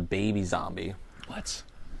a baby zombie. What?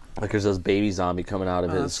 Like there's this baby zombie coming out of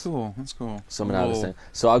Oh, his that's cool. That's cool. coming out of his Little- thing.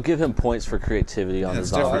 So I'll give him points for creativity on Yeah, the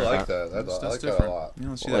it's Oh, I zombie. different. like that. I That's like that a different. lot. You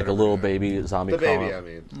don't see Like that a little every day. baby zombie. The baby, crawling. I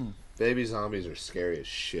mean. Baby zombies are scary as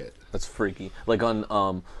shit. That's freaky. Like on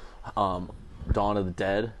Dawn of the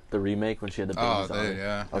Dead, the remake when she had the baby Oh, zombie.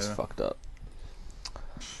 yeah. That's yeah. fucked up.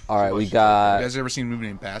 All right, we You got. guys ever seen a movie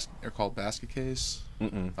named They're called Basket Case?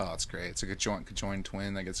 Mm-mm. Oh, it's great. It's like a conjoined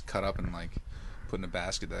twin that gets cut up and like put in a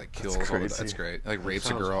basket that kills. crazy. That's great. Like rapes a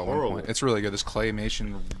sounds girl at one horrible. point. It's really good. This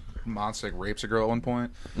claymation monster like rapes a girl at one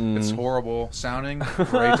point. It's horrible sounding.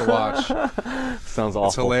 Great to watch. Sounds awful.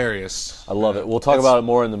 It's hilarious. I love it. We'll talk about it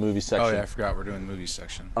more in the movie section. Oh yeah, I forgot we're doing the movie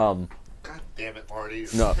section. God damn it, Marty.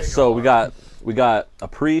 No, Hang so on. we got a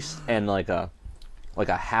priest and like a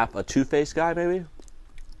two-faced guy maybe.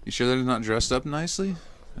 You sure they're not dressed up nicely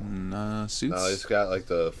in suits? No, he's got like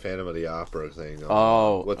the Phantom of the Opera thing.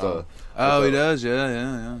 Oh, with oh. Oh, with he the- does.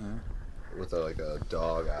 Yeah. with like a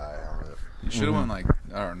dog eye on it. You should have went like,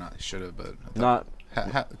 or not. You should have, but I thought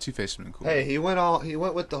Not Two-Face would have been cool. Hey, he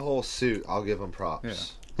went with the whole suit. I'll give him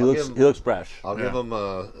props. Yeah. he looks fresh. I'll give him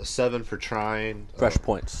a 7 for trying. Fresh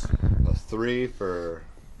points. A 3 for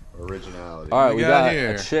originality. All right, we we got got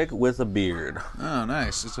here? a chick with a beard. Oh,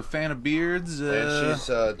 nice. It's a fan of beards. And she's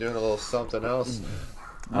doing a little something else.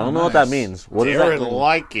 I don't know what that nice. means. What does that mean?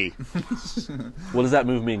 likey. What does that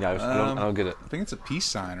move mean, guys? I don't get it. I think it's a peace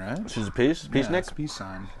sign, right? She's a peace Yeah, Nick. it's a peace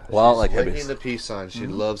sign. Well, I don't like Licking hippies. the peace sign. She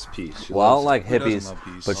loves peace. She Well, I don't loves like Who doesn't hippies, love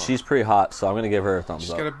peace? but she's pretty hot, so I'm gonna give her a thumbs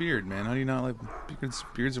She's up. got a beard, man. How do you not like beards?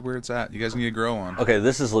 Beards are where it's at. You guys need to grow one. Okay,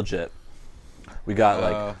 this is legit. We got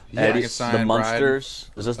like Eddie, Frankenstein, the Bride. Munsters.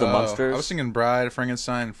 Is this the Munsters? I was thinking Bride,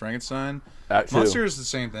 Frankenstein, and Frankenstein. That too. Munster is the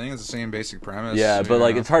same thing. It's the same basic premise. Yeah, you but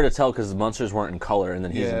like know. it's hard to tell because the Munsters weren't in color, and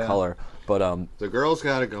then he's in Yeah. color. But The girl's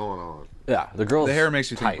got it going on. yeah, the girl. The hair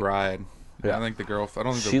makes me tight. think Bride. Yeah. I think the girl. I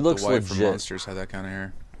don't think She the looks wife from legit. Monsters had that kind of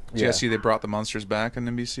hair. Did Yeah. you guys see they brought the Monsters back on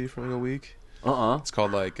NBC for like a week? It's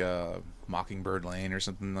called like Mockingbird Lane or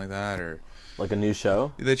something like that, or Like a new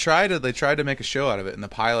show. they tried to make a show out of it, and the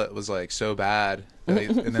pilot was like so bad. And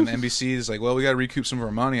then NBC is like, well, we got to recoup some of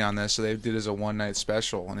our money on this, so they did it as a one night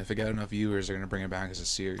special, and if it got enough viewers, they're gonna bring it back as a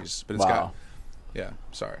series. But it's Wow.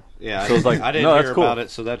 sorry. Yeah, So it's like- I didn't no, hear that's cool. about it,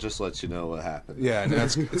 so that just lets you know what happened. Yeah, no,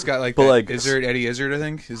 it's got like, But, that like, Izzard, Eddie Izzard, I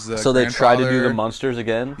think, is the So they tried to do the grandfather. monsters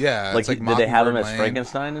again. Yeah, Like, it's like did they have him as Mockingbird Lane.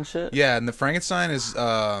 Frankenstein and shit? Yeah, and the Frankenstein is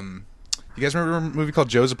you guys remember a movie called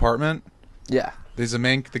Joe's Apartment? Yeah. There's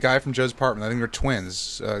the guy from Joe's Apartment. I think they're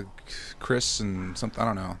twins, Chris and something. I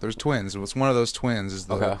don't know. There's twins. It's one of those twins is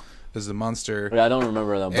the Okay. monster. Yeah, I don't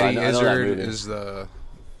remember them, but Eddie I know that Izzard movie. is the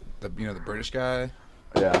the British guy.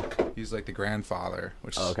 Yeah. He's like the grandfather,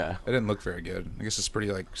 which is, Okay. it didn't look very good. I guess it's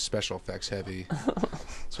pretty like special effects heavy.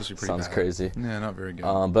 It's supposed to be pretty Sounds bad. crazy. Yeah, not very good.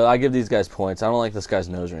 But I give these guys points. I don't like this guy's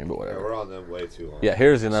nose ring, but Yeah, whatever. we're on them way too long. Yeah,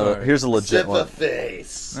 here's another. Sorry. Here's a legit one.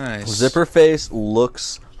 face. Nice. Zipper face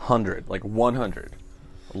looks 100, like 100.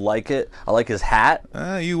 Like it. I like his hat.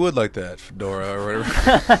 You would like that, Fedora or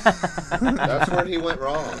whatever. That's where he went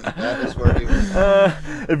wrong. That is where he went wrong.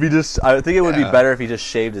 If he just, I think it would be Yeah. better if he just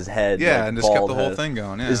shaved his head. Yeah, like, and just kept bald the whole head. thing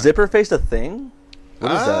going. Yeah. Is Zipper face a thing?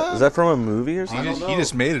 What is that? Is that from a movie or He something? just, he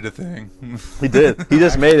just made it a thing. He did. He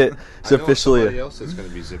just made it. It's I know officially. somebody else is going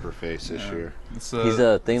to be Zipper Face this year. It's, He's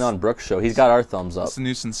a thing on Brooks' show. He's got our thumbs up. It's the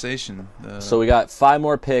new sensation. So we got 5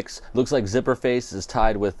 more picks. Looks like Zipper face is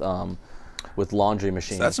tied with Laundry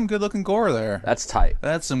Machine. that's some good looking gore there. That's tight.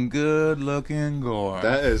 That's some good looking gore.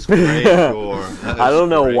 That is great gore. That I is don't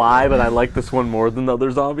know great why, gore. but I like this one more than the other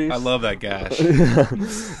zombies. I love that gash.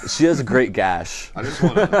 She has a great gash. I just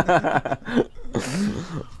want to.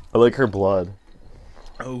 I like her blood.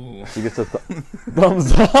 Oh, She gets a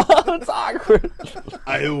thumbs up. It's awkward.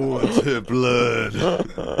 I want her blood.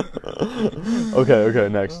 Okay,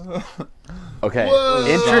 next. Okay, Whoa.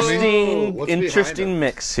 interesting, What's behind interesting him?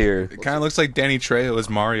 mix here. it kind of looks like Danny Trejo as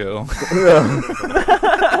Mario.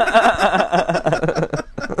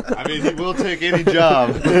 I mean, he will take any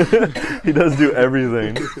job. He does do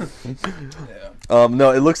everything.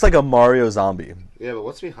 No, it looks like a Mario zombie. Yeah, but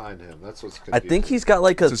what's behind him? That's what's confusing. I think he's got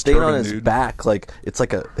like a his thing on turban, his dude. back. Like it's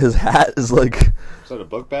like his hat is like Is that a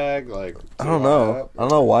book bag? Like I don't know. I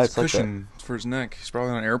don't know why it's like that. Cushion for his neck. He's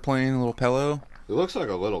probably on an airplane, a little pillow. It looks like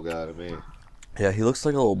a little guy to me. Yeah, he looks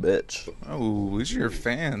like a little bitch. Oh, these are your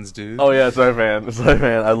fans, dude. Oh yeah, it's my fan. It's my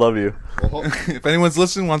fan. I love you. Well, If anyone's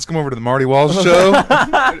listening, wants to come over to the Marty Walsh show,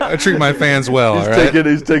 I treat my fans well. He's all right.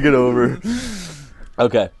 he's taking over.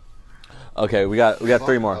 Okay, we got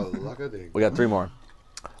 3 more. We got 3 more.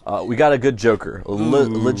 We got a good Joker,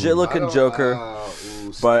 legit looking Joker.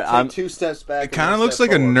 But I'm- 2 steps back. It kind of looks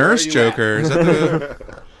like a nurse Joker. Is that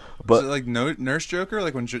the? But is it like Nurse Joker?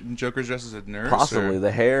 Like when Joker dresses as a nurse? possibly or-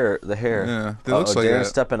 the hair. Yeah, it looks like Darren's that.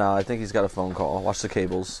 stepping out. I think he's got a phone call. Watch the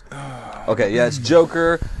cables. Okay, yeah, it's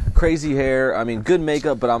Joker. Crazy hair. I mean, good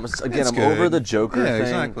makeup, but I'm It's over good. the Joker Yeah, thing.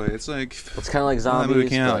 exactly. It's like It's kind of like that movie zombies.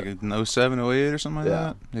 came out but- like in 07, 08 or something like Yeah.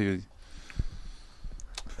 that. Maybe.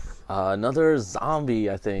 Another zombie,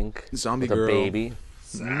 I think. Zombie with girl. a baby.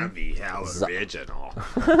 Zombie, how original.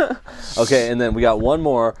 Okay, and then we got one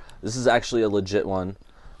more. This is actually a legit one.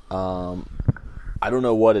 I don't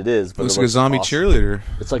know what it is, but Looks it like a zombie awesome. cheerleader.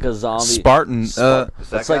 It's like a zombie. Spartan. It's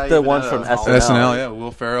like the one from SNL. SNL, yeah.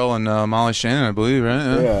 Will Ferrell and Molly Shannon, I believe,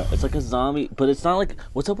 right? Yeah, it's like a zombie, but it's not like.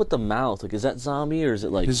 What's up with the mouth? Like, is that zombie or is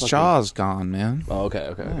it like His fucking- jaw's gone, man. Oh,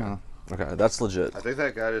 okay, Yeah. okay. That's legit. I think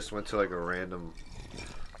that guy just went to like a random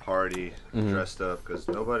party dressed up because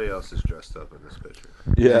nobody else is dressed up in this picture.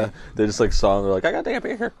 Yeah, they just like saw him. They're like, I got to take a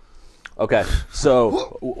picture. Okay,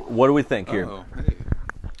 so what do we think here? Oh, hey.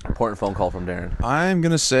 Important phone call from Darren. I'm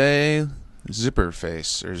gonna say Zipper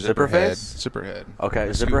Face or Zipper Zipperhead. face? Zipperhead.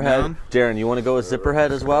 Okay, Scoot Zipperhead. down. Darren, you want to go with Zipperhead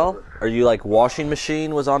as well? Or you like Washing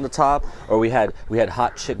Machine was on the top, or we had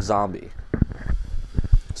Hot Chick Zombie.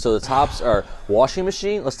 So the tops are Washing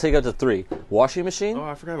Machine. Let's take it up to 3. Washing Machine. Oh,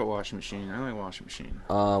 I forgot about washing machine. I like washing machine.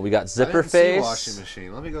 We got Zipper I didn't see Face. washing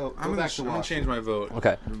machine. Let me go. I'm gonna change my vote.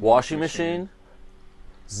 Okay, Washing Machine,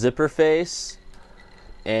 Zipper Face,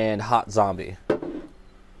 and Hot Zombie.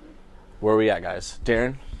 Where are we at, guys?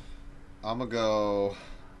 Darren, I'm gonna go.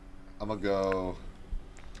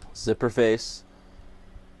 Zipper Face,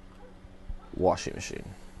 Washing Machine.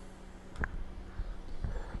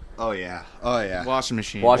 Oh yeah. Washing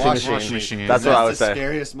machine. Washing machine. That's what I would That's the say.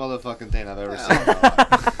 scariest motherfucking thing I've ever seen. in my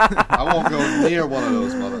life. I won't go near one of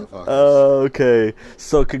those motherfuckers. Okay,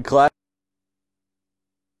 so could class.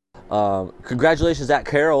 Congratulations at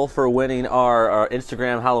Carol for winning our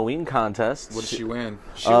Instagram Halloween contest. What did she win?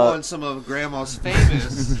 She won some of Grandma's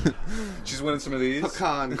famous She's winning some of these.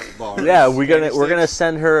 pecan bars. Yeah, we're Candy gonna sticks?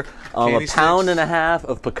 send her a Candy pound sticks? and a half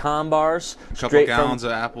of pecan bars, A couple straight gallons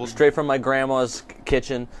from of apples. straight from my grandma's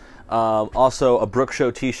kitchen. Also, a Brook Show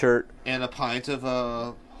T-shirt, And a pint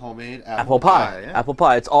of homemade apple pie. yeah. Apple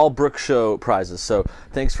pie. It's all Brook Show prizes. So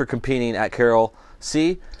thanks for competing at Carol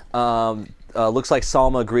C. Looks like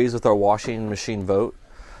Salma agrees with our washing machine vote.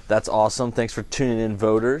 That's awesome. Thanks for tuning in,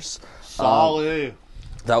 voters. Solid.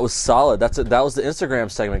 That was solid. That was the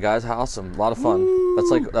Instagram segment, guys. How awesome! A lot of fun.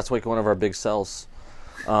 That's like one of our big sells.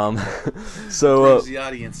 So Brings the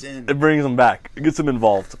audience in. it brings them back. It gets them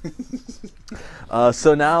involved.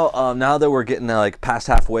 So now that we're getting like past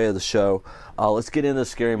halfway of the show, let's get into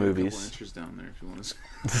scary movies. Inches down there if you want to.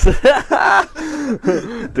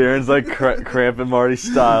 Darren's like cramping Marty's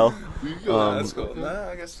style. That's cool. Nah,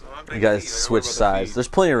 I guess You guys switch sides. There's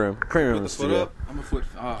plenty of room. Plenty of room in the Foot studio. up. I'm a foot.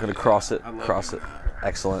 Oh, Gonna cross it. I love Cross doing it. that.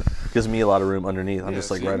 Excellent. Gives me a lot of room underneath. I'm Yeah, just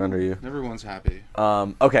like see? right under you. Everyone's happy.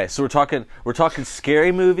 Okay, so we're talking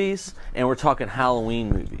scary movies and we're talking Halloween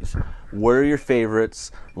movies. What are your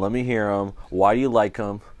favorites? Let me hear them. Why do you like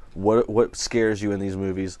them? What scares you in these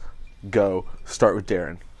movies? Go. Start with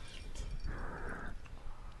Darren.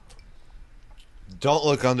 Don't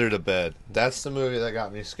Look Under the Bed. That's the movie that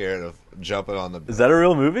got me scared of jumping on the bed. Is that a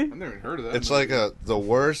real movie? I've never even heard of that. It's movie. like the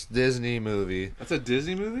worst Disney movie. That's a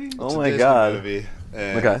Disney movie. It's Oh a my Disney God. movie,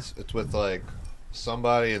 and Okay. it's with like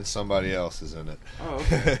somebody and somebody else is in it. Oh,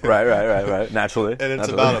 okay. Right. Naturally. And it's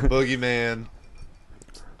Naturally. about a boogeyman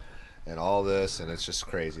and all this, and it's just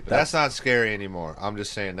crazy. But that's not scary anymore. I'm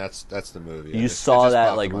just saying that's the movie. You It saw just that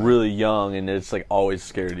popped like in my head. really young, and it's like always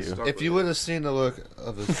scared you. If you would have seen the look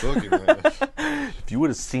of this boogeyman, If you would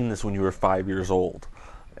have seen this when you were 5 years old,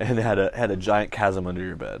 and had a giant chasm under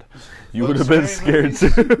your bed, you would have been scared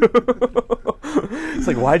too. It's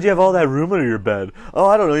like, why'd you have all that room under your bed? Oh,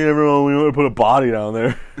 I don't know. You never know when you want to put a body down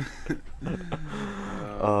there.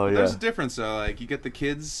 Oh yeah. There's a difference though. Like you get the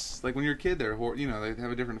kids. Like when you're a kid, they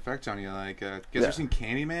have a different effect on you. Like, you guys Yeah. ever seen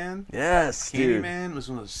Candyman? Yes, dude. Candyman was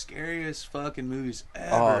one of the scariest fucking movies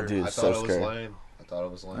ever. Oh, dude, I so thought it was scary. lame. I thought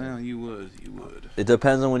it was lame. Well, you would. It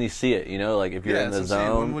depends on when you see it. You know, like if you're in the that's what I'm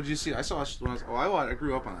saying. When zone. would you see? I saw it when I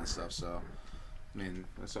grew up on that stuff. So, I mean,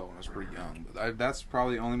 I saw it when I was pretty young. But that's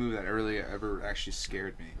probably the only movie that really ever actually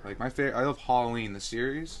scared me. Like my favorite. I love Halloween, the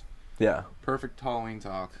series. Yeah, Perfect Halloween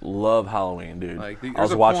talk. love Halloween, dude. Like, I was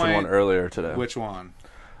there's a watching point- one earlier today. Which one?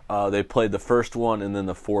 They played the first one and then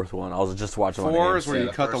the fourth one. I was just watching one. 4 is where you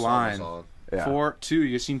cut the first one was line. on. Yeah. 4, 2.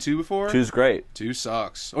 You seen 2 before? Two's great. 2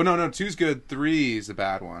 sucks. Oh no, 2's good. 3 is the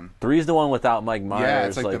bad one. Three's the one without Mike Myers. Yeah,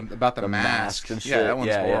 it's like about the mask and shit. Yeah, that one's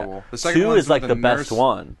yeah, horrible. Yeah. The second Two one's is like with the the best nurse.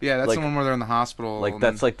 one. Yeah, that's like, the one where they're in the hospital. Like and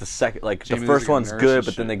that's like the second. Like Jamie the Lee's first like a one's nurse good, and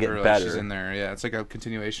but then they shit, get or, like, better. She's in there. Yeah, it's like a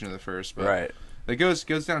continuation of the first. But Right. It goes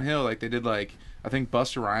downhill. Like they did like I think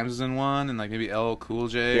Busta Rhymes is in one, and like maybe LL Cool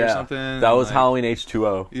J Yeah. or something. That was like, Halloween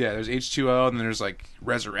H2O. Yeah, there's H2O, and then there's like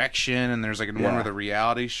Resurrection, and there's like one Yeah. with a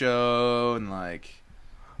reality show, and like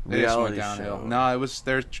they just went Reality downhill. show. No, it was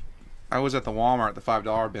there. I was at the Walmart, the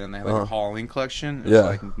 $5 bin, and they had like Uh-huh. a Halloween collection. It was Yeah.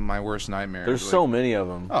 like my worst nightmare. There's It was, so like, many of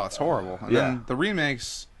them. Oh, it's horrible. And Yeah. then the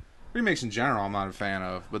remakes in general, I'm not a fan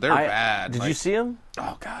of, but they're I- bad. Did Like, you see them?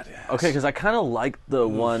 Oh God, yes. Okay, because I kind of liked the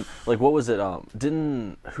one. Like, what was it?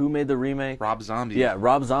 Who made the remake? Rob Zombie. Yeah,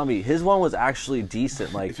 Rob Zombie. His one was actually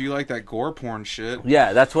decent. Like, If you like that gore porn shit,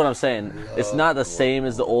 yeah, that's what I'm saying. It's not the same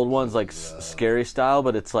as the old ones, like scary style,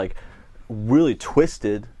 but it's like really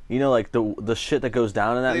twisted. You know, like the shit that goes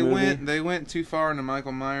down in that movie. they went too far into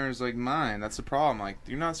Michael Myers like mind. That's the problem. Like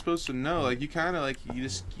you're not supposed to know. Like you kind of like you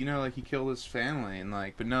just like he killed his family and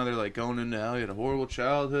like, but no, they're like going into hell. He had a horrible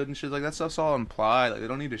childhood and shit. Like that stuff's all implied. Like they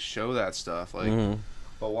don't need to show that stuff. Like Mhm.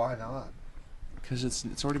 But why not? because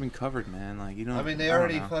it's already been covered, man. Like you don't. I mean, they don't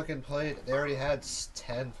already know. fucking played. They already had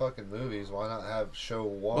 10 fucking movies. Why not have show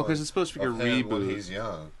one? Well, because it's supposed to be a of him when reboot. he's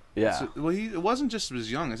young. Yeah. So, well, it wasn't just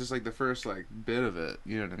as young. It's just like the first like bit of it.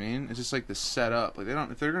 You know what I mean? It's just like the setup. Like they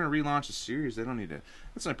don't. If they're gonna relaunch a series, they don't need to.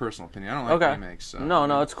 That's my personal opinion. I don't like Okay. remakes. So,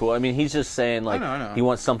 No, it's cool. I mean, he's just saying like I know. he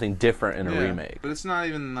wants something different in a Yeah, remake. But it's not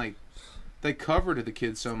even like they covered it the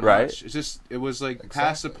kids so much. Right. It's just it was like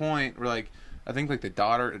past the Exactly. point where like I think like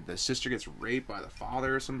the sister gets raped by the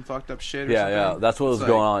father or some fucked up shit. Or Yeah, something. yeah, that's what was It's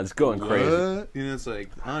going like, on. It's going crazy. what? You know, it's like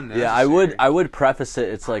unnecessary. Yeah, I would preface it.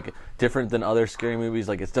 It's like different than other scary movies.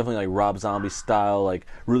 Like it's definitely like Rob Zombie style, like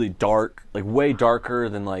really dark, like way darker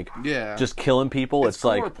than like Yeah. just killing people. It's,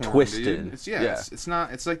 gore like porn, twisted. dude. It's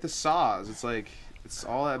not. It's like the Saws. It's like It's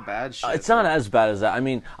all that bad shit. It's not as bad as that. I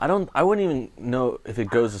mean, I wouldn't even know if it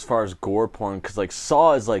goes as far as gore porn, because like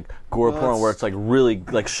Saw is like gore porn where it's like really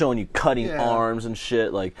like showing you cutting arms and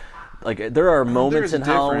shit. Like there are moments in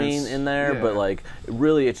Halloween in there, but like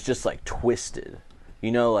really it's just like twisted.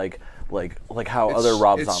 You know, like how other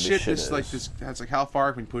Rob Zombie shit is. Like this, it's like how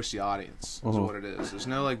far can we push the audience is what it is. There's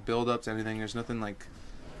no like build up to anything. There's nothing like.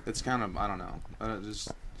 It's kind of, I don't know.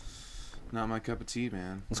 Just not my cup of tea,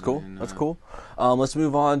 man. That's cool. That's cool. Let's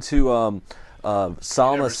move on to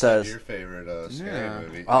Salma says your favorite scary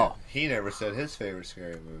movie. Oh, he never said his favorite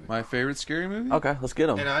scary movie. My favorite scary movie? Okay, let's get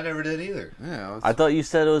him. And I never did either. Yeah. I thought you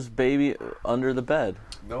said it was Baby Under the Bed.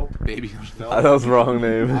 Nope. Baby. Nope. That was the wrong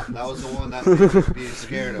name. That was the one that made me being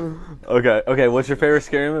scared of. Okay. What's your favorite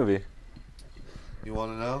scary movie? You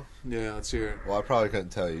want to know? Yeah, let's hear it. Well, I probably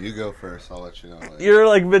couldn't tell you. You go first. I'll let you know later. You're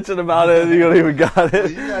like bitching about it, and you don't even got it. Well,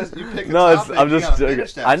 you guys, you pick a No, topic, I'm you just gotta joking.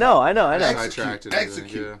 finish that I know. Sidetracked it, I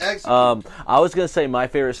think, yeah. Execute. I was gonna say my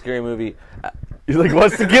favorite scary movie. He like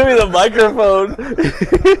wants to give me the microphone.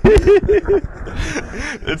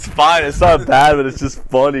 It's fine. It's not bad, but it's just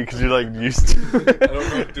funny because you're like used to it. I don't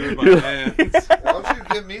know what to do with my hands. Why don't you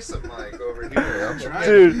give me some mic over here? I'm trying.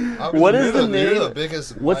 Dude, what is the You're name? the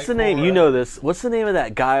biggest What's the mic name? whore You know this. What's the name of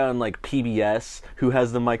that guy on like PBS who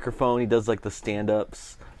has the microphone? He does like the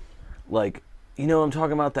stand-ups. Like, you know what I'm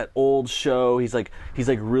talking about? That old show. He's like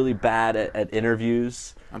really bad at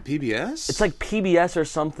interviews. On PBS? It's like PBS or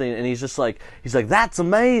something, and he's like that's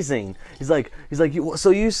amazing. He's like so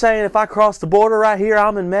you saying if I cross the border right here,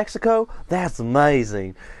 I'm in Mexico? That's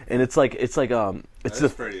amazing. And it's like it's Pretty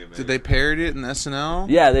amazing. Did they parody it in SNL?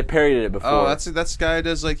 Yeah, they parodied it before. Oh, that's the guy who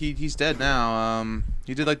does like he's dead now.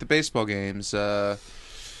 He did like the baseball games. It's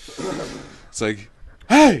like,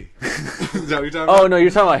 hey. Is that what you're talking about? Oh no, you're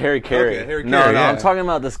talking about Harry Carey. Okay, Harry No, Carey, yeah. I'm talking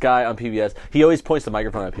about this guy on PBS. He always points the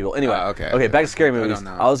microphone at people. Anyway, okay. back to scary movies. don't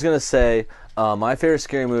know. I was gonna say my favorite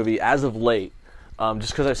scary movie as of late,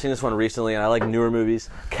 just because I've seen this one recently and I like newer movies.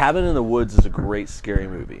 Cabin in the Woods is a great scary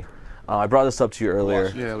movie. I brought this up to you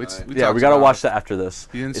earlier. Yeah, we We talked gotta about watch it. that after this.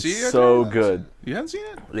 You didn't it's see it? so good. You haven't seen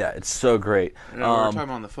it? Yeah, it's so great. No, we were talking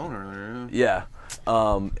on the phone earlier. Yeah.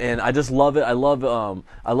 And I just love it. I love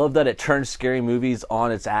that it turns scary movies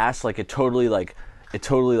on its ass. Like it totally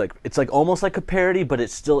it's like almost like a parody, but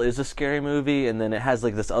it still is a scary movie. And then it has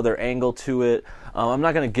like this other angle to it. I'm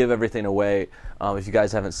not gonna give everything away if you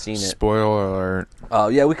guys haven't seen it. Spoiler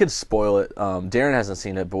alert. Yeah, we could spoil it. Darren hasn't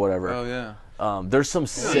seen it, but whatever. Oh yeah. There's some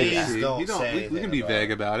sick. Please don't we say can be anything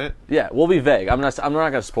vague about it. Yeah, we'll be vague. I'm not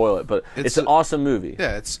gonna spoil it, but it's an awesome movie.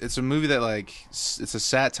 Yeah, it's a movie that like it's a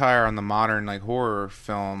satire on the modern like horror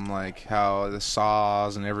film, like how the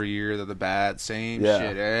Saws and every year they're the bad same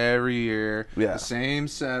shit every year. Yeah. The same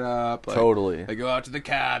setup. Like, Totally. They go out to the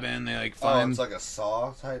cabin. They like Oh, find. it's like a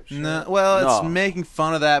Saw type shit. No, well, it's No. making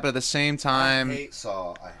fun of that, but at the same time, I hate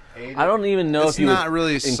Saw. I hate it. I don't even know It's if you not would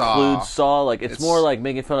really include Saw. Saw. Like it's more like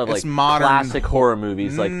making fun of it's like modern classic horror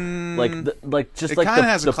movies, like just it like kinda the,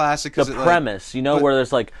 has a the, classic the 'cause it, like- premise, you know, but- where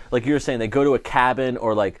there's like you were saying, they go to a cabin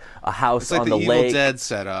or like a house it's like on the the Evil lake. Dead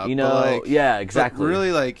setup. You but, know, like, yeah, but exactly.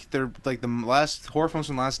 really, like they're like the last horror films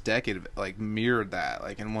from the last decade, like mirrored that,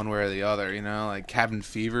 like in one way or the other. You know, like Cabin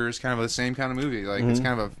Fever is kind of the same kind of movie. Like it's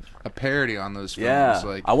kind of a parody on those films. yeah,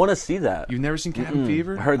 Like I want to see that. you've never seen Cabin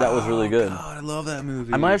Fever? I heard that was really good. God, I love that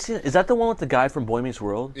movie. I might have seen it. Is that the one with the guy from Boy Meets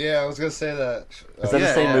World? Yeah, I was gonna say that. Is that Yeah,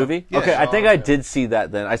 the same yeah. movie? Yeah. Okay, I think Yeah. I did see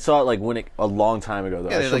that then. I saw it like a long time ago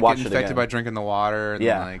though. Yeah, I they should like watch get it infected again. by drinking the water. And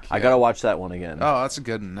Yeah, then, like, I gotta watch that one again. Oh, that's a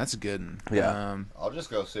good one. That's a good one. Yeah. I'll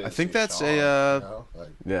just go see. I think see that's Shaun, a, you know? Like,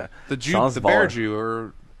 Yeah, the Jew, Sean's the Bear baller. Jew,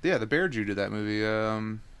 or the Bear Jew did that movie.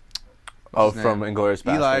 Oh, his from name? Inglourious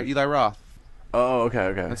Basterds. Eli Roth. Oh,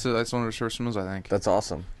 okay. That's one of the first films, I think. That's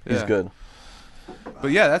awesome. He's Yeah. good.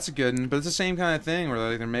 But yeah, that's a good one. But it's the same kind of thing where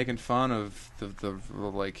like they're making fun of the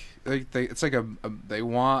like it's like they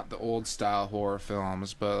want the old style horror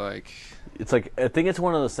films, but like It's like, I think it's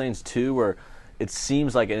one of those things too where it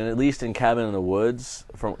seems like, and at least in Cabin in the Woods,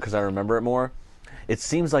 because I remember it more, it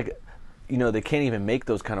seems like, you know, they can't even make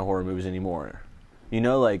those kind of horror movies anymore. You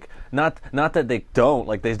know, like not that they don't,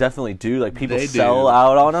 like they definitely do. Like people They sell do.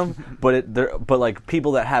 out on them, but like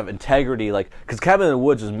people that have integrity, like because Cabin in the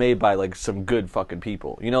Woods was made by like some good fucking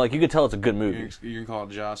people. You know, like you could tell it's a good movie. you can call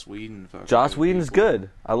it Joss Whedon. fucking Joss good Whedon's people. good.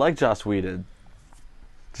 I like Joss Whedon.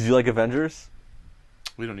 Did you like Avengers?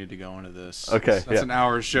 We don't need to go into this. Okay, that's yeah. an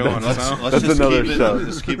hour show on its own. Let's That's just another keep show. It,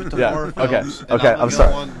 let's keep it to Yeah, horror okay, films. And okay, I'm I'm gonna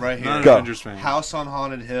sorry. go one right Not here. an Go. Avengers fan. House on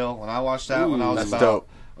Haunted Hill. When I watched that when I was that's about dope.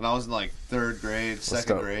 when I was in like 3rd grade, 2nd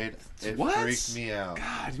go. grade. It What? freaked me out.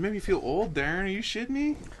 God, you made me feel old, Darren. Are you shitting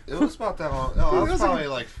me? It was about that long. No, I was probably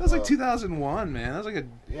like. That was like 2001, man. That was like a.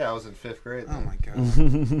 Yeah, I was in 5th grade. Oh Then. my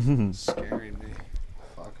god. Scaring me.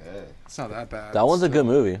 Fuck hey. It's not that bad. That one's a good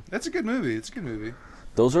movie. That's a good movie. It's a good movie.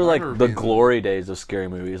 Those are I like remember the being glory days of scary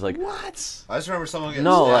movies. Like What? I just remember someone getting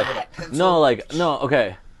no, stabbed like with a pencil. no, like no.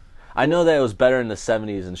 Okay, I know that it was better in the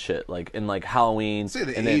 70s and shit. Like in like Halloween. Say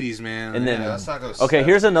the and then- 80s, man. and then- Yeah, let's not go. Okay,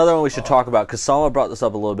 here's 70s. another one we should talk about because Salma brought this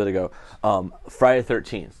up a little bit ago. Friday the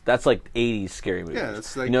 13th. That's like 80s scary movies. Yeah,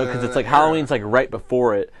 that's like you know, because the it's like era. Halloween's like right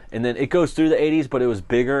before it, and then it goes through the 80s, but it was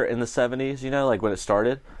bigger in the 70s. You know, like when it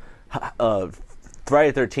started.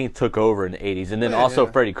 Friday the 13th took over in the 80s, and then Yeah, also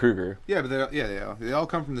yeah. Freddy Krueger. Yeah, but they all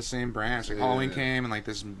come from the same branch. Like Halloween came and like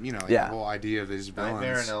this, you know, like Yeah. the whole idea of these villains.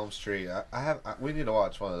 Nightmare on Elm Street. We need to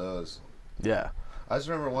watch one of those. Yeah. I just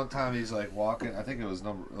remember one time he's like walking. I think it was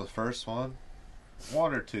the first one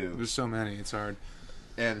or two, There's so many, it's hard.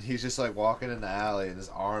 and he's just like walking in the alley, and his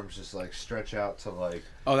arms just like stretch out to like.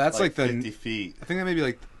 Oh, that's like the. 50 feet. I think that may be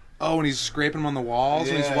like. Oh, when he's scraping them on the walls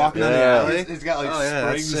when he's Yeah. walking down the Yeah. alley. He's got like Oh, yeah, that's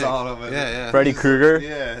springs sick. on him. And Yeah, yeah. Freddy Krueger?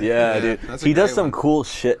 Yeah. Yeah, Yeah, dude. that's a He does great some one. cool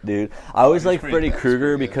shit, dude. I always he's like pretty Freddy good. He's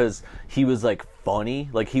Krueger pretty good. because he was like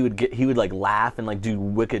funny. Like he would like laugh and like do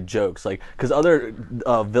wicked jokes. Like because other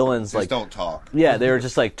villains Just like don't talk. yeah, they were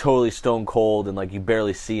just like totally stone cold and like you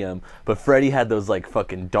barely see them. But Freddy had those like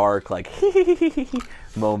fucking dark like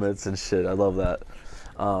moments and shit. I love that.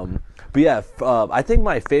 But yeah, I think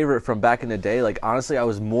my favorite from back in the day, like honestly, I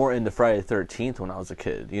was more into Friday the 13th when I was a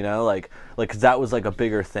kid. You know, like 'cause that was like a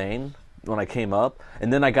bigger thing when I came up,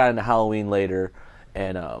 and then I got into Halloween later,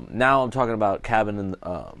 and now I'm talking about Cabin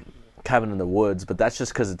in the Woods, but that's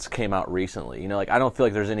just because it's came out recently. You know, like I don't feel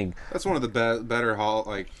like there's any. That's one of the better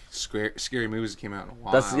scary movies that came out in a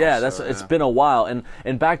while. It's been a while,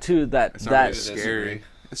 and back to that It's not that really scary.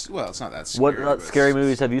 It's not that scary. what but scary it's-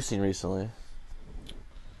 movies have you seen recently?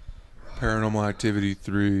 Paranormal Activity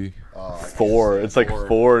 3. Oh, I can't 4. stand It's like horror.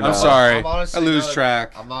 4 now. I'm sorry. I'm honestly I lose not a-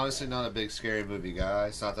 track. I'm honestly not a big scary movie guy.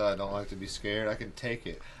 It's not that I don't like to be scared. I can take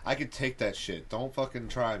it. I can take that shit. Don't fucking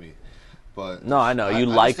try me. But No, I know you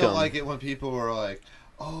I like just don't them. like it when people were like,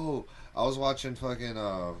 "Oh, I was watching fucking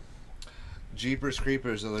Jeepers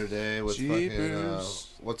Creepers the other day with fucking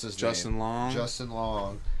Jeepers. what's his Justin name? Long. Justin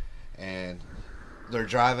Long, and they're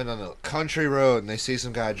driving on a country road and they see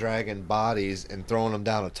some guy dragging bodies and throwing them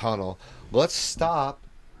down a tunnel. Let's stop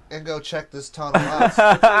and go check this tunnel out.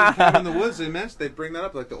 Cabin in the Woods, they bring that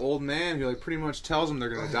up, like the old man who like pretty much tells them they're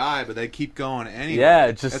gonna die, but they keep going anyway. Yeah,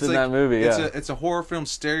 it's just It's in like- that movie. It's Yeah, it's a horror film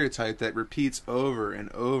stereotype that repeats over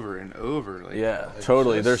and over and over. Like, yeah,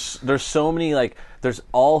 totally. There's so many like there's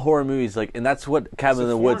all horror movies like, and that's what Cabin in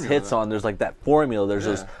the the Woods formula. hits on. There's like that formula.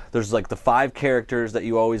 Yeah. There's like the 5 characters that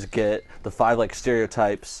you always get, the 5 like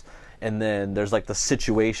stereotypes. And then there's like the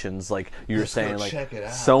situations, like you were Let's go saying, like check it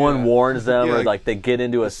out. someone Yeah. warns them, Yeah, or like, like they get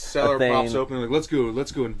into a cellar thing. pops open, like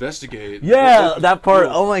let's go investigate. Yeah, We'll- that part.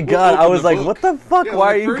 we'll- Oh my we'll god! I open was the like, book. "What the fuck? Yeah, Why when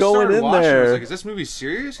are I you first going started in watching, I was there?" like, is this movie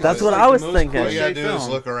serious? 'Cause That's it's, what like, I the was most thinking. All you gotta cliche do is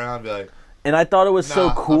film. look around and be like, And I thought it was so Nah,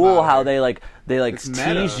 I'm cool outta how here. they It's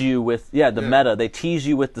meta. tease you with the Yeah. meta. They tease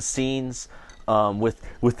you with the scenes,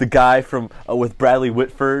 with the guy from with Bradley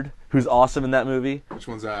Whitford, who's awesome in that movie. Which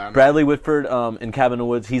one's that? I don't know. Bradley Whitford in Cabin in the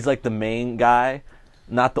Woods. He's like the main guy,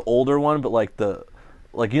 not the older one, but like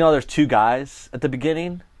you know, there's 2 guys at the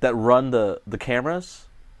beginning that run the cameras.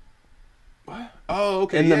 Oh,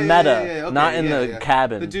 okay. In the yeah, meta, yeah, yeah, okay, not in yeah, the yeah.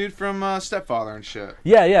 cabin. The dude from Stepfather and shit.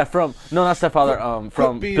 Yeah, from not Stepfather,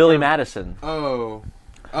 from Beaver. Billy Madison. Oh.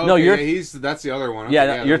 No, Okay, you're- yeah, that's the other one. Okay,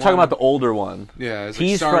 Yeah, you're the talking one- about the older one. Yeah, it's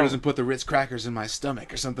He's like Star from- doesn't put the Ritz crackers in my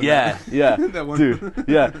stomach or something. Yeah, yeah, That one. dude.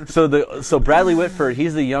 Yeah. So Bradley Whitford,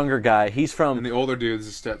 he's the younger guy. He's And from the older dude's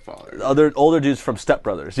a stepfather. other older dudes from Step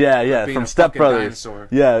Brothers. Yeah, being from a Step fucking Brothers. dinosaur.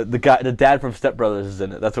 Yeah, the dad from Step Brothers is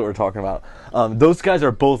in it. That's what we're talking about. Those guys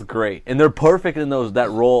are both great, and they're perfect in that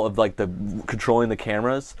role of like the controlling the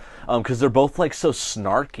cameras, because they're both like so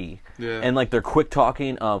snarky. Yeah. And like they're quick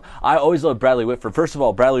talking. I always love Bradley Whitford. First of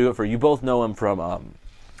all, Bradley Whitford, you both know him from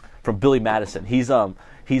Billy Madison. He's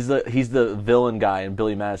the villain guy in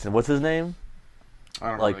Billy Madison. What's his name? I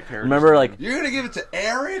don't know Like the character's remember name. like "You're gonna give it to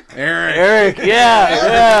Eric? Eric?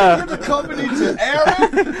 Yeah, Give the company to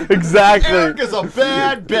Eric? yeah. Exactly. Eric is a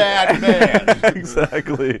bad man."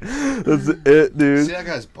 Exactly. That's it, dude. See that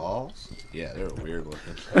guy's balls? Yeah, they're weird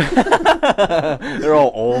looking. They're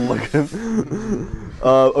all old looking.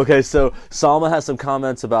 Okay, so Salma has some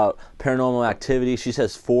comments about Paranormal Activity. She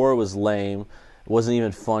says 4 was lame, wasn't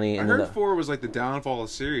even funny. I And then heard 4 was like the downfall of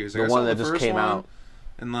the series. Like, the I one saw that the just first came one, out.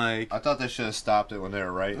 And like, I thought they should have stopped it when they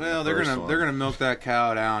were right. well, they're gonna milk that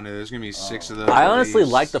cow down. Dude. There's gonna be 6 of those. I honestly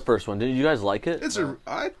like like the first one. Did you guys like it? It's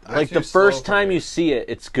I like too the slow first for time me. you see it,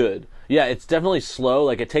 it's good. Yeah, it's definitely slow.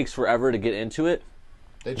 Like it takes forever to get into it.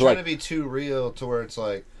 They try like- to be too real to where it's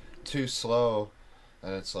like too slow,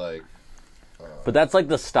 and it's like. But that's like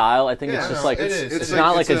the style. I think Yeah, it's I just know, like it it's, is. It's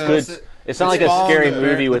not like- like it's a a- good. it's- It's not like a following scary the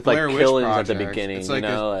movie with like Blair Witch killings at the Project. beginning. It's like you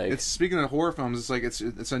know, like it's speaking of horror films. It's like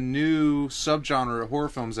it's a new subgenre of horror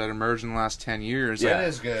films that emerged in the last 10 years. Yeah. like, It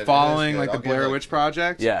is good. Following It is like good. the I'll give, Blair like- Witch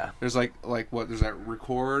Project. Yeah. There's like what there's that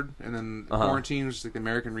Record, and then Quarantine, which is like the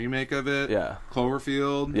American remake of it. Yeah.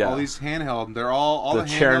 Cloverfield. Yeah. All these handheld. They're all the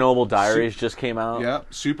handheld- Chernobyl Diaries just came out.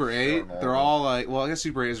 Yep, Super 8. Chernobyl. They're all like, well, I guess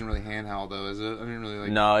Super 8 isn't really handheld though, is it? I didn't really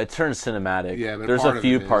like. No, it turns cinematic. Yeah, but there's part a of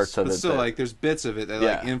few it is. parts of but it. still, that- like, there's bits of it that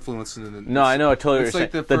like Yeah. influence in the. no, I know. I totally It's understand.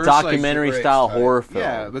 like the the first, like, documentary Super style 8 type. horror film.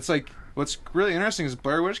 Yeah, but it's like what's really interesting is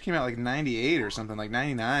Blair Witch came out like '98 or something, like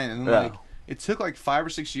 '99, and then Yeah. like it took like 5 or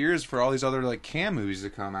 6 years for all these other like cam movies to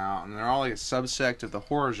come out, and they're all like a subsect of the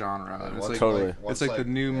horror genre. And it's like Totally. it's like the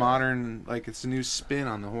new modern, like it's a new spin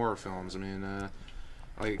on the horror films. I mean,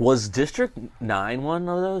 like Was District 9 one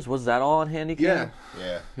of those? Was that all on Handycam? yeah,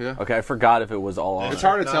 Yeah. yeah. Okay, I forgot if it was all on. It's it.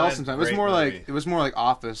 hard to tell Nine, sometimes. It was great more movie. like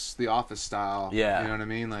the Office style. Yeah. you know what I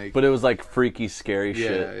mean. Like, But it was like freaky, scary yeah,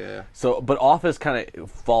 shit. yeah. So, but Office kind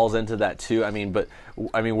of falls into that too. I mean, we're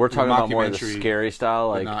talking about more of the mockumentary, scary style,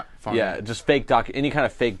 like not funny. yeah, just any kind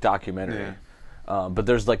of fake documentary. Yeah. But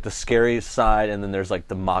there's like the scary side, and then there's like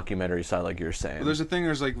the mockumentary side, like you're saying. Well, there's a thing.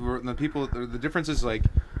 There's like the difference is like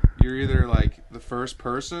you're either like the first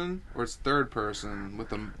person or it's third person with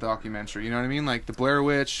the documentary. You know what I mean? Like the Blair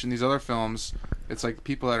Witch and these other films, it's like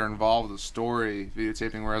people that are involved with the story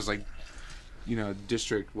videotaping. Whereas like, you know,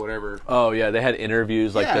 District whatever. Oh yeah, they had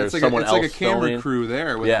interviews like yeah, there's it's like someone it's else like a camera filming. crew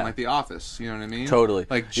there with Yeah. like The Office. You know what I mean? Totally.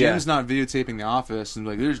 Like Yeah. Jim's not videotaping The Office and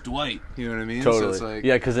like there's Dwight. You know what I mean? Totally. So it's like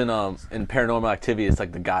Yeah, because in Paranormal Activity, it's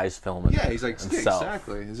like the guy's filming. yeah, he's like yeah, himself.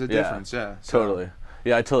 exactly. There's a Yeah. difference. Yeah, So- Totally.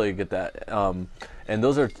 Yeah, I totally get that. And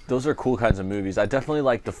those are cool kinds of movies. I definitely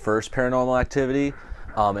like the first Paranormal Activity,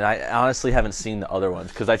 and I honestly haven't seen the other ones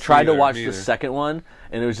because I tried to Neither, watch me the either. second one,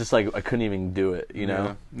 and it was just like I couldn't even do it. You know.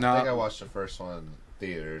 Yeah. No, I think I watched the first one in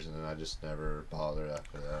theaters, and then I just never bothered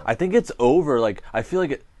after that. I think it's over. Like I feel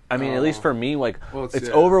like it. I mean, at least for me, like Well, it's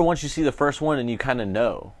yeah. over once you see the first one and you kind of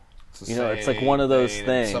know. It's the You know, it's same like one of those thing in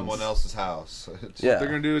things. someone else's house. It's- Yeah. what they're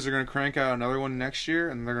gonna do is they're gonna crank out another one next year,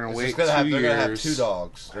 and they're gonna It's wait just gonna 2 have, years. they're gonna have 2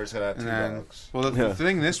 dogs. They're just gonna have 2 And then, dogs. well, the Yeah.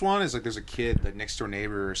 thing this one is like there's a kid, like next door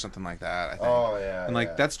neighbor or something like that. I think. Oh yeah. and like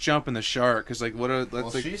yeah. that's jumping the shark because like what a that's Well,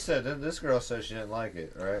 like she said this girl said she didn't like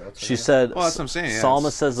it, right? What's her She name? said. Well, that's what I'm saying, yeah, Salma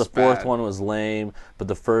it's- says the it's fourth bad. one was lame, but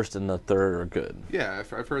the first and the third are good. yeah,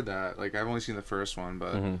 I've heard that. Like I've only seen the first one,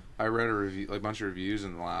 but Mm-hmm. I read a review, like a bunch of reviews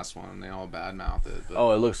in the last one. And they all badmouthed it. But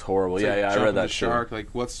Oh, it looks horrible. it's Yeah, like yeah, I jumping read that the shark. too. Like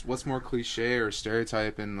what's more cliche or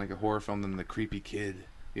stereotype in like a horror film than the creepy kid?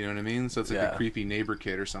 You know what I mean? So it's like Yeah. the creepy neighbor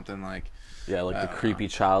kid or something like. Yeah, like I the don't creepy know.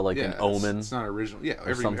 child, like Yeah, an it's- Omen. It's not original. Yeah,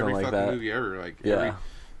 every something like fucking that. movie ever. Like Yeah.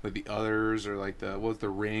 like the Others or like the The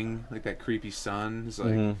Ring, like that creepy son. It's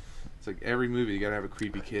like Mhm. it's like every movie you gotta have a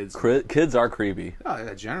creepy kid. Kids are creepy. Oh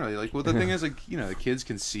yeah, generally. Like well, the thing is like you know the kids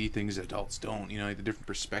can see things adults don't. You know, like the different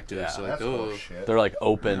perspectives. Yeah. So like That's oh bullshit. They're like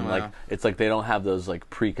open, Yeah, like wow. it's like they don't have those like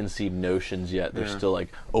preconceived notions yet. They're Yeah. still like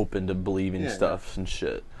open to believing Yeah. stuff and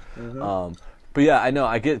shit. But yeah, I know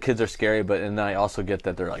I get kids are scary, but and then I also get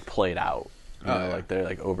that they're like played out. You Oh, know, yeah. like they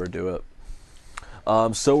like overdo it.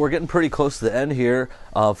 So we're getting pretty close to the end here.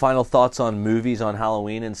 Final thoughts on movies on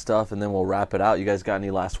Halloween and stuff, and then we'll wrap it out. You guys got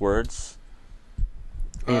any last words?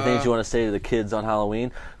 Anything that you want to say to the kids on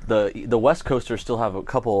Halloween? The West Coasters still have a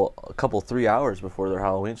couple 3 hours before their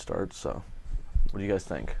Halloween starts. So, what do you guys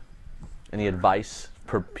think? Any advice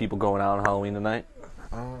for people going out on Halloween tonight?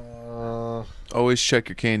 always check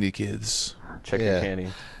your candy, kids. Check your Yeah. candy.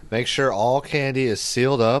 Make sure all candy is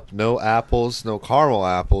sealed up. No apples, no caramel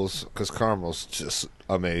apples, because caramel's just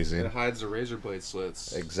amazing. It hides the razor blade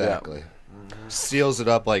slits. Exactly. Seals it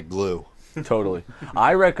up like glue. Totally.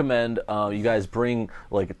 I recommend you guys bring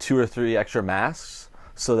like 2 or 3 extra masks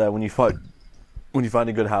so that when you find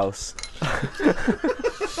a good house.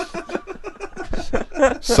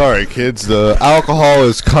 Sorry, kids. The alcohol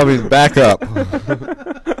is coming back up.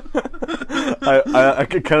 I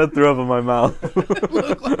kind of threw up in my mouth.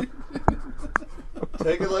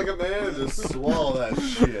 Take it like a man and just swallow that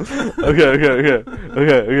shit. Okay.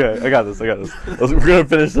 I got this. We're gonna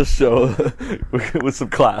finish this show with some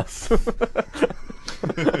class. You just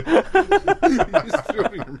threw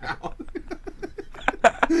it in your mouth.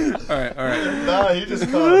 all right. Nah, he just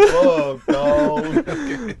caught a bug, dog.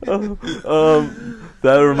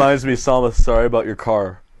 That reminds me, Salma. Sorry about your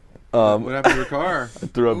car. What happened to your car? I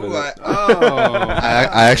threw up in it.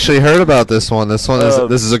 I actually heard about this one. This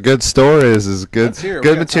is a good story. This is good Let's hear it. We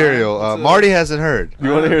good got material. time. Marty hasn't heard.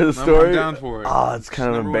 You want to hear the story? I'm down for it. Oh, it's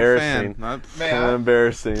kind of Number one embarrassing. fan. Kind of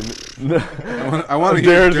embarrassing. I want to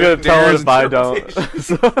hear Darren's gonna tell it if I don't. interpretation.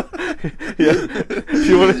 So, yeah.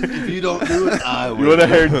 You want If you don't do it, I will. You want to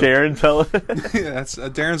hear Darren tell it? Yeah, that's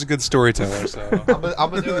Darren's a good storyteller. So I'm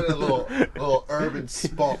gonna do it in a little urban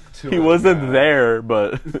spunk to He it. wasn't there,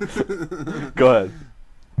 but go ahead.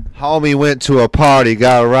 Homie went to a party,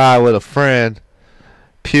 got a ride with a friend,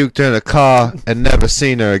 puked in a car, and never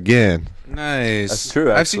seen her again. nice. That's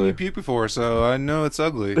true, I've seen actually. you puke before, so I know it's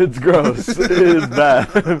ugly. It's gross. It is bad.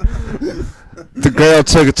 The girl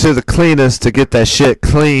took it to the cleaners to get that shit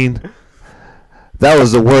clean. That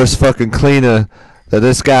was the worst fucking cleaner that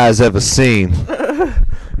this guy's ever seen.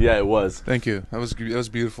 Yeah, it was. Thank you. That was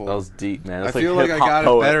beautiful. That was deep, man. I It's feel like I hip-hop got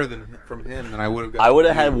poet. it better from him than I would have got. I would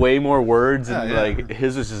have from had you. way more words, and Yeah, yeah. like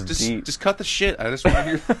his was just deep. Just cut the shit. I just want to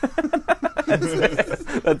hear.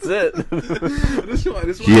 That's it. I just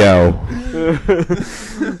want Yo.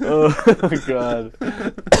 Oh my god.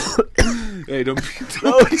 Hey, don't.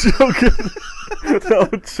 No joking. No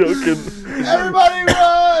joking. Everybody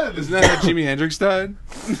run! Isn't that how Jimi Hendrix died?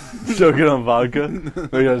 Joking on vodka.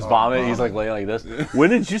 He just vomit. He's like laying like this. When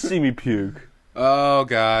did you see me puke? Oh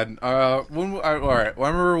God. All right. Well, I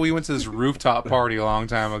remember we went to this rooftop party a long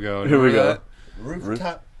time ago. Here we Remember go. that?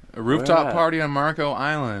 Rooftop. A rooftop Where? party on Marco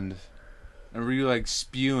Island. And we were like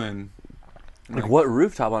spewing. Like what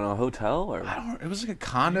rooftop on a hotel or? It was like a I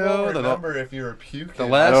condo. don't The- remember if you were puking. The I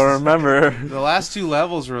last- don't remember. The last two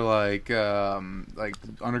levels were like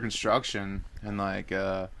under construction, and like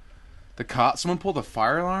someone pulled a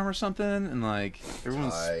fire alarm or something, and like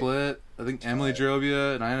everyone Tight. split. I think Emily drove you,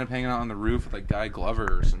 and I ended up hanging out on the roof with like Guy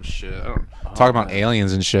Glover or some shit. I don't talking about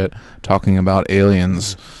aliens and shit. Talking about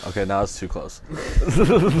aliens. Okay, now it's too close.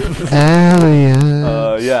 Alien.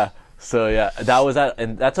 Yeah. So yeah, that was that,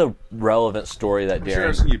 and that's a relevant story that sure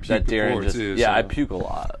I've seen you puke Darren before, just too, yeah, so- I puke a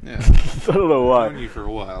lot. Yeah, I don't know I've known why. you for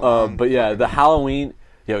a while. But yeah, the Halloween.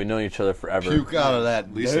 Yeah, we've known each other forever. Puke out of that.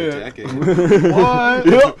 at least dick. a decade. What?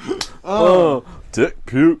 Yep. Oh, dick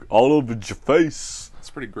puke all over your face. It's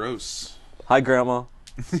pretty gross. Hi, Grandma.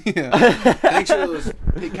 Yeah. Thanks for those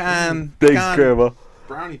pecan Thanks, Grandma.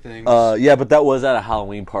 brownie things. Yeah, but that was at a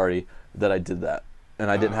Halloween party that I did that, and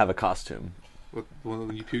I didn't have a costume.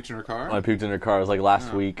 When you puked in her car? When I puked in her car. It was like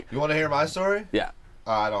last Oh. week. You want to hear my story? Yeah.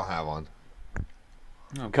 I don't have one.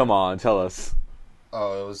 Come on, tell us.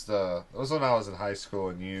 Oh, it was when I was in high school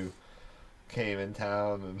and you came in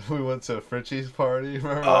town and we went to a Frenchie's party.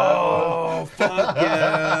 Remember Oh, fuck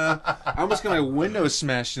yeah. I almost got my window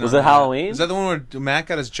smashed in. Was on it that. Halloween? Is that the one where Matt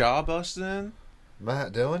got his jaw busted in? that?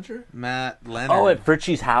 Matt Dillinger? Matt Leonard. Oh, at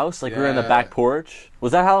Fritchie's house, like we were in the Yeah. back porch.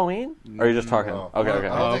 Was that Halloween? Or are you just talking? No. Okay, I okay.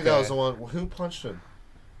 don't think that Okay. was the one. Who punched him?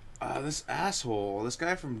 This asshole, this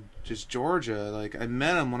guy from just Georgia. Like I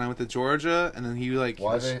met him when I went to Georgia, and then he like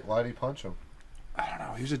Why'd he punch him? I don't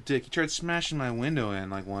know. He was a dick. He tried smashing my window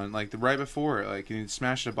in right before it. Like he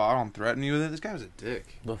smashed a bottle and threatened me with it. This guy was a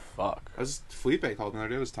dick. The fuck? I was Felipe called me the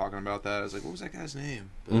other day. Was talking about that. I was like, what was that guy's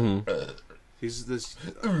name? But Mm-hmm. he's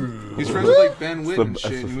friends with like Ben Witt and the-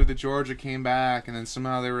 shit. He moved to Georgia, came back, and then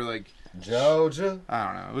somehow they were like, Georgia. I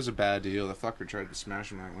don't know. It was a bad deal. The fucker tried to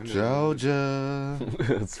smash my window. Georgia.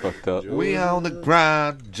 It's fucked up. We on the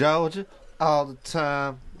grind, Georgia, all the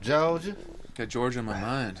time, Georgia. Got Georgia in my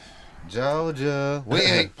mind. Georgia. We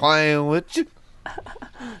ain't playing with you.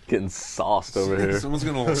 Getting sauced over here. Someone's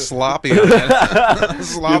gonna sloppy on that.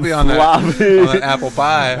 sloppy on that. Sloppy. On that apple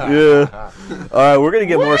pie. Yeah. All right, we're gonna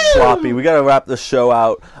get more sloppy. We gotta wrap the show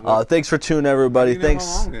out. Thanks for tuning, everybody. You know Thanks.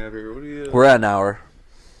 how long we have here? What do you? We're at an hour.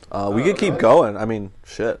 We could keep going. I mean,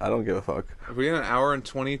 shit. I don't give a fuck. Are we in an hour and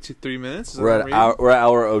 23 minutes? Is that We're what at hour. We're at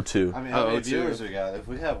hour 02. I mean, how how many many viewers viewers we got? If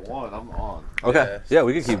we have one, I'm on. Okay. Yeah,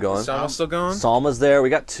 we could keep going. Salma's still going? Salma's there. We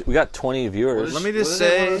got 20 viewers. Let me just What do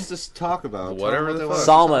they say- want us to just talk about? Whatever Tell them the what they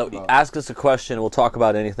fuck. want us to talk Salma, about. ask us a question. We'll talk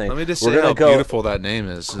about anything. Let me just We're say gonna how go. beautiful that name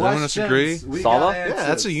is. Does everyone else agree? Questions. We Salma? got Yeah, answers.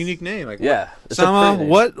 that's a unique name. Like, Yeah. It's a Salma, pretty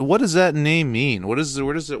name. what does that name mean? Where does the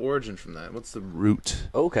origin from that? What's the root?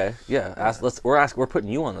 Okay. Yeah. We're putting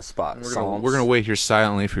you on the spot. We're gonna wait here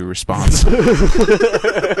silently for your response.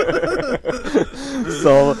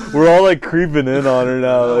 So we're all like creeping in on her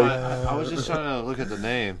now. No, Like, I was just trying to look at the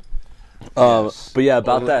name. But yeah,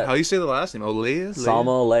 about that. How you say the last name? Olea?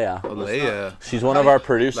 Salma Leia. Olea. She's one of our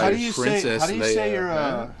producers. How do you Princess say Leia,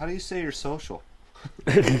 man. how do you say your social?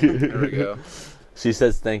 There we go. She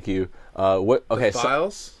says thank you. What? Okay.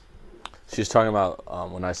 Files? She's talking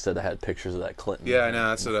about when I said I had pictures of that Clinton. Yeah, I know.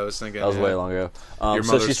 That's what I was thinking. That was way long ago. Your So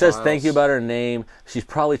she mother's says files. thank you about her name. She's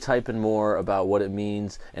probably typing more about what it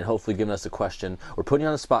means and hopefully giving us a question. We're putting you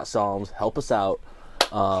on the spot, Psalms. Help us out.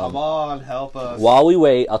 Come on, help us. While we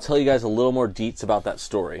wait, I'll tell you guys a little more deets about that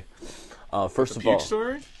story. First of all, Puke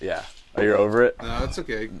story? yeah. Are you over it? No, it's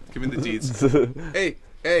okay. Give me the deeds.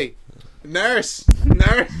 Hey, nurse.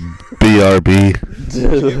 BRB.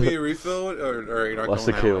 Did you give me a refill, or you're not Watch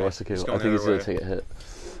going the cue. that way? Watch the cue. Just I going think he's the gonna other take a hit. way.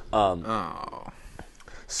 Oh.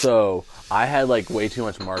 So I had like way too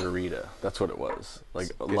much margarita. That's what it was.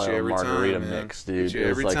 Like a you every margarita time, man. mix, dude. Get you It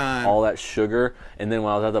was every like time. all that sugar, and then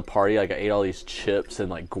when I was at the party, like I ate all these chips and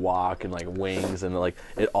like guac and like wings, and like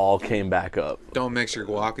it all came back up. Don't mix your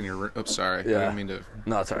guac in your. Oops, sorry. Yeah. I didn't mean to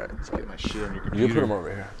No, it's alright. get my shit on your You computer. can put them over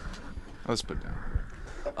here. Let's put it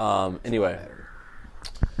down. Anyway,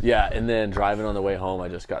 yeah, and then driving on the way home, I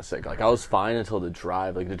just got sick. Like I was fine until the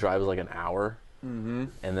drive. Like the drive was like an hour, and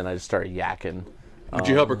then I just started yakking. Did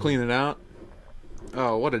you help her clean it out?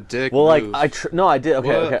 Oh, what a dick. Well, like move. no, I did. Okay,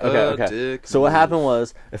 What okay. a dick So what move. happened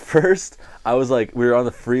was, at first, I was like, we were on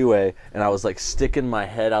the freeway, and I was like sticking my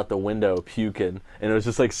head out the window, puking, and it was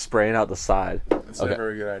just like spraying out the side. That's okay.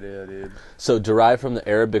 never a good idea, dude. So derived from the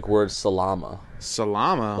Arabic word salama,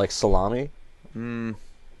 Salama. like salami,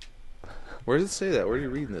 Where does it say that? Where are you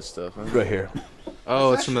reading this stuff? Huh? right here.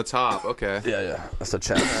 Oh, it's from the top. Okay. Yeah. That's the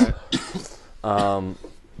chest.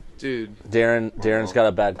 Dude, Darren's got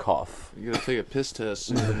a bad cough. you gotta take a piss test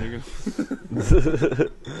soon. You're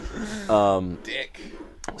gonna... Dick.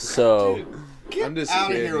 So I'm just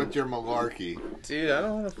out of kidding. here with your malarkey. Dude, I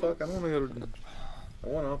don't want to fuck. I don't want to go to... I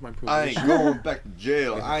want off my I ain't probation. going back to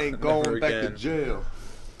jail. I ain't going Never back to again. jail.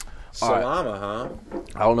 Salama, huh?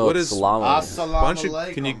 I don't know What what is- salama is. Why Assalamu don't you...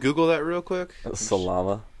 alaikum. Can you Google that real quick?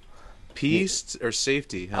 Salama. Peace or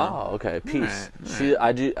safety, huh? Oh, okay. Peace. Alright, She,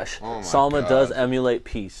 I do. Oh my Salma God. does emulate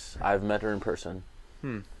peace. I've met her in person.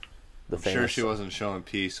 The I'm sure famous. she wasn't showing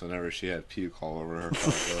peace whenever she had puke all over her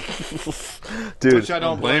car. Dude, Which I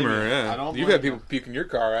don't Blame you. her, yeah. I don't You've blame had people puke in your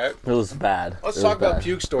car, right? it was bad. Let's It talk was about bad.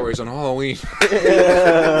 puke stories on Halloween. All right,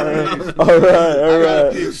 I all got a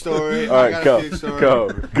right. puke story. All I right, got go, a puke story.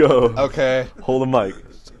 go. Okay. Hold the mic.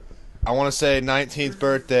 I want to say 19th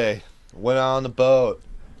birthday. Went out on the boat.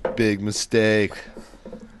 Big mistake.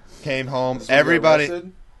 Came home.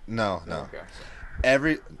 Everybody. No.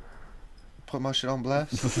 Okay. Put my shit on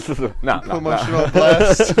blast. Nah, Put my shit on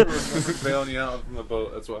blast. Bailing you out from the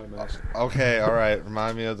boat. That's what I meant. Okay, all right.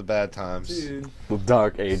 Remind me of the bad times. the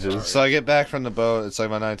dark ages. So I get back from the boat. It's like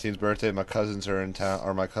my 19th birthday. My cousins are in town,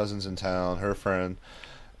 or my cousin's in town. Her friend.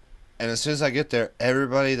 And as soon as I get there,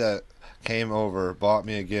 everybody that came over bought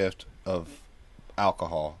me a gift of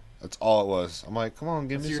alcohol. That's all it was. I'm like, come on,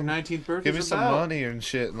 give It's me your some, 19th birthday. give me some money and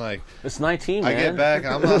shit. And like, It's 19, man. I get back,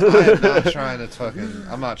 and I am not trying to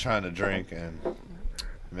I'm not trying to drink, and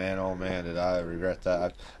man, oh man, did I regret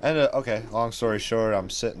that. Okay, long story short,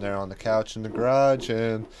 I'm sitting there on the couch in the garage,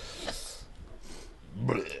 and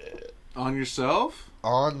On yourself?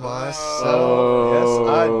 on myself. Oh, Yes,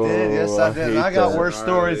 I did. Yes, I I did. hate And I got that. worse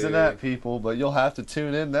stories than Alright. that, people, but you'll have to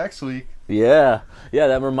tune in next week. Yeah,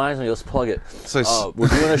 that reminds me. Let's plug it. So We're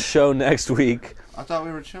doing a show next week. I thought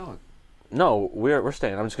we were chilling. No, we're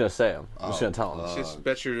staying. I'm just gonna say them. I'm just gonna tell them. just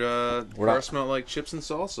bet your We're car not- smelled like chips and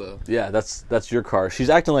salsa. Yeah, that's your car. She's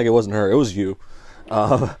acting like it wasn't her. It was you.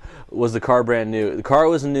 Was the car brand new? The car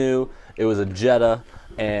was new. It was a Jetta.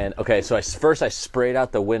 And okay, so first I sprayed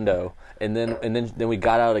out the window, and then we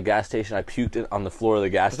got out of the gas station. I puked it on the floor of the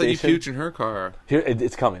gas I thought you station. puked in her car. Here,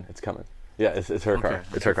 it's coming. It's coming. Yeah, it's her car. Okay.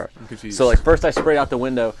 It's her car. I'm confused. So like first I sprayed out the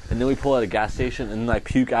window, and then we pull out a gas station, and then I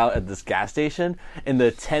puke out at this gas station, and the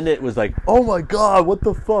attendant was like, "Oh my god, what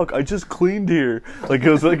the fuck? I just cleaned here." Like it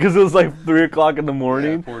was like because it was like 3:00 in the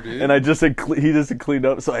morning, poor dude. and I just had he just had cleaned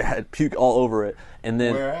up, so I had puke all over it, and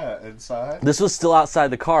then Where at? Inside? this was still outside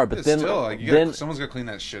the car, but It's then still like someone's gotta clean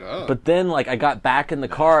that shit up. But then, like, I got back in the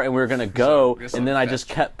car and we were gonna go, guess and I'll then I fetch just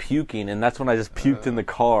kept puking, and that's when I just puked in the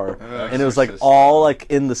car, and it was exorcist like all like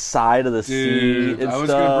in the side of the dude, seat and I was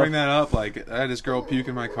stuff. gonna bring that up. Like I had this girl puke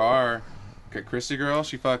in my car. Okay, Christy girl,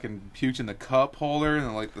 she fucking puked in the cup holder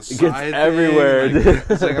and like the It side gets thing, everywhere, like, dude.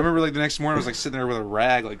 It's like I remember like the next morning I was like sitting there with a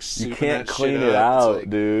rag like You souping can't that clean shit it up. It's out, like,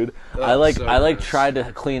 dude. oh, I so gross. tried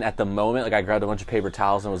to clean at the moment. Like I grabbed a bunch of paper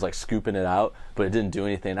towels and was like scooping it out, but it didn't do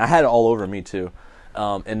anything. I had it all over me too.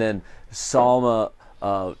 And then Salma,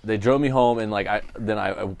 they drove me home, and like I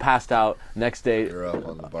passed out. Next day, You're up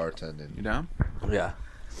on the bartending. You down? yeah,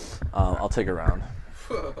 I'll take it around.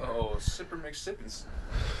 Oh, sipper McSippins.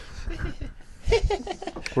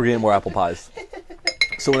 We're getting more apple pies.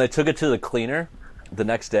 So when I took it to the cleaner the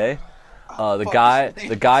next day,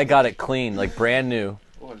 The guy got it clean, like brand new.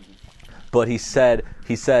 But he said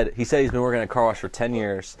he's been working at a car wash for 10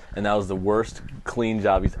 years, and that was the worst clean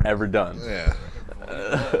job he's ever done. Yeah.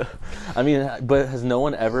 I mean, but has no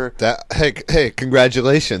one ever? Hey,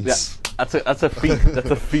 congratulations. Yeah, that's a feat. That's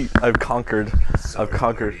a feat. I've conquered.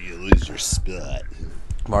 You lose your spot.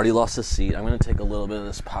 Marty lost his seat. I'm gonna take a little bit of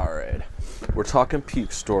this Powerade. We're talking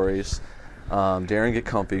puke stories. Darren, get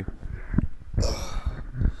comfy.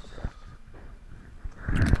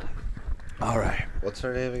 All right. What's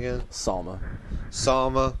her name again? Salma.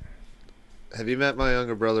 Salma. Have you met my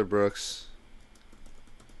younger brother Brooks?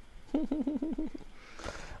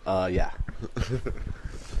 Yeah.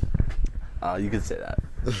 You could say that.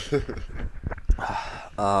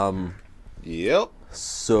 Yep.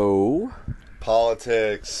 So.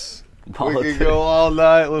 Politics. We Politics. could go all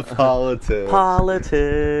night with politics.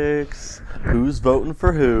 Politics. Who's voting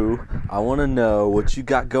for who? I want to know what you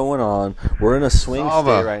got going on. We're in a swing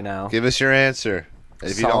state right now. Give us your answer.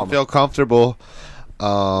 If you Salma. don't feel comfortable,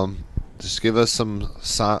 just give us some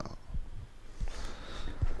sign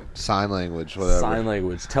language, whatever. Sign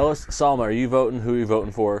language. Tell us, Salma, are you voting? Who are you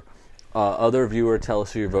voting for? Other viewer, tell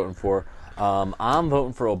us who you're voting for. I'm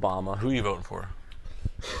voting for Obama. Who are you voting for?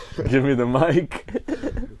 Give me the mic.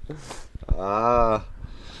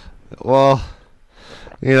 Well,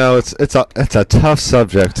 it's a tough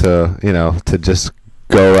subject to just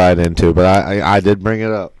go right into, but I did bring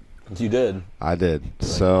it up. You did. I did. What are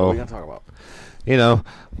So we gonna talk about?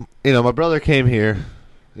 my brother came here,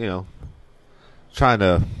 trying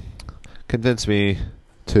to convince me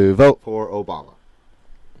to vote for Obama,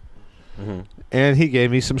 and he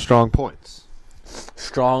gave me some strong points.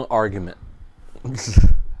 Strong argument.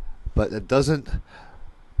 But it doesn't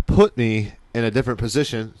put me in a different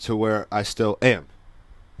position to where I still am.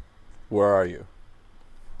 Where are you?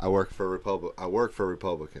 I work for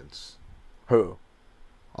Republicans. Who?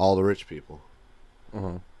 All the rich people.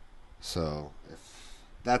 Mm-hmm. So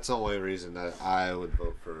that's the only reason that I would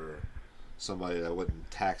vote for somebody that wouldn't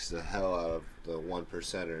tax the hell out of the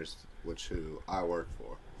 1%ers, who I work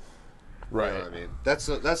for. Right. You know what I mean? That's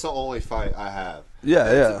the only fight I have. Yeah,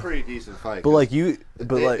 It's a pretty decent fight. But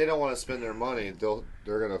they don't want to spend their money.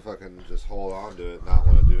 They're gonna fucking just hold on to it, not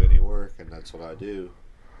want to do any work, and that's what I do.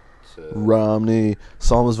 So, Romney.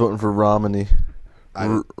 Salma's voting for Romney.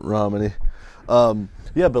 Romney.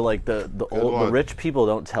 Yeah, but like the rich people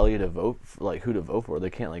don't tell you to vote who to vote for. They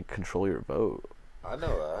can't control your vote. I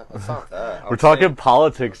know that. It's not that. We're talking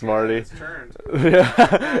politics, Marty. It's turned.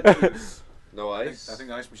 Yeah. No ice. I think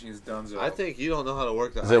the ice machine's done. I think you don't know how to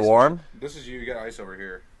work the ice. Is it warm? This is you. You got ice over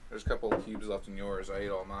here. There's a couple of cubes left in yours. I ate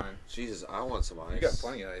all mine. Jesus, I want some ice. You got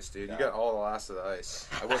plenty of ice, dude. You got all the last of the ice.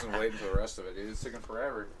 I wasn't waiting for the rest of it, dude. It's taking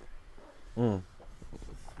forever. Mm.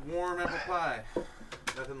 Warm apple pie.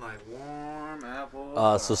 Nothing like warm apple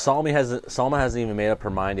pie. So Salma hasn't even made up her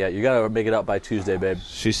mind yet. You gotta make it up by Tuesday, babe.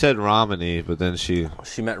 She said Romney, but then she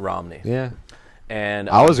meant Romney. Yeah. And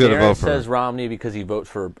I was gonna Darren vote for says her. Romney because he works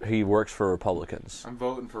for Republicans. I'm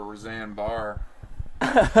voting for Roseanne Barr.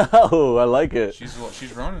 Oh, I like it. She's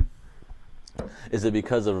running. Is it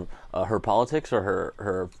because of her politics or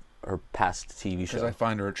her past TV Because show? I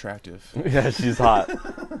find her attractive. Yeah, she's hot.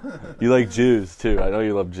 You like Jews too. I know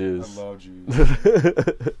you love Jews. I love Jews.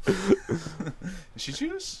 Is she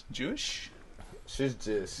Jewish? she's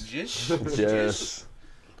just Yes.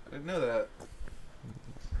 I didn't know that.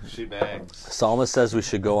 she bangs. Salma says we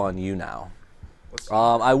should go on You Now. What's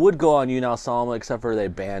I would go on You Now, Salma, except for they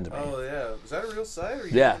banned me. Oh yeah, is that a real site or are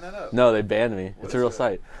you Yeah. making that up? No, they banned me. What It's a is real it?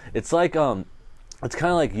 site. It's like it's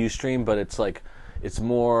kind of like Ustream, but it's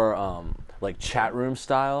more like chat room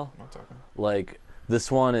style. I'm talking. Like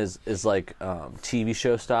this one is like TV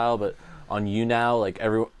show style, but on You Now, like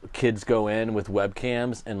kids go in with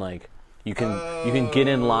webcams and like you can get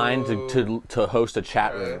in line to host a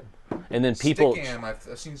chat room, and then people. Stickam,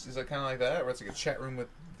 I've seen. Is that kind of like that, where it's like a chat room with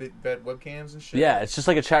bed webcams and shit? Yeah, it's just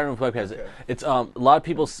like a chat room with webcams. Okay. It's a lot of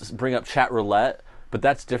people bring up chat roulette, but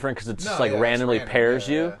that's different because it's just like randomly random. pairs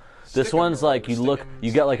Yeah, you. yeah. This Stick'em one's like or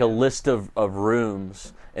you get like a list of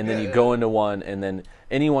rooms, and then Yeah, you go yeah. into one, and then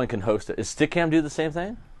anyone can host it. Is Stickam do the same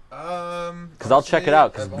thing? Because I'll check it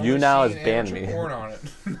out, 'cause You Now has banned me. Porn on it.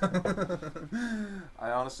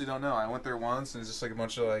 I honestly don't know. I went there once and it's just like a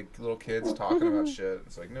bunch of like little kids talking about shit.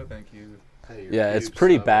 It's like, no, thank you. Yeah, it's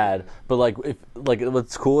pretty bad. But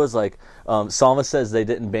what's cool is Salma says they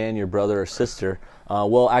didn't ban your brother or sister.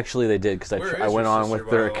 Well, actually they did because Where I is went your on sister,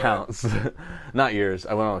 with their by the way? accounts. Not yours.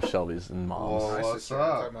 I went on with Shelby's and Mom's. Oh, My what's sister, up?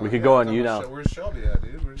 I'm talking about- We could yeah, go I'm on talking You about Now. Where's Shelby at,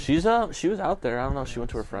 dude? She was out there. I don't know. She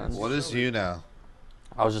went to her friends. What is you now?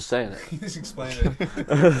 I was just saying You it. just explained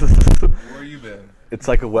it. Where you been? It's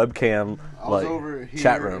like a webcam I was like over here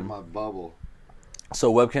chat in room. my bubble.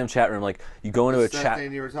 So webcam chat room, like you go into Is a that chat.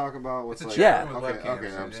 thing you were talking about? What's It's a like, chat room with okay, webcams,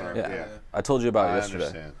 okay, I'm yeah. sorry. Yeah. Yeah, I told you about it I yesterday.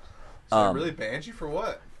 understand. So they really banned you for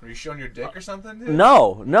what? Are you showing your dick or something, dude?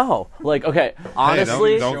 No. Like, okay,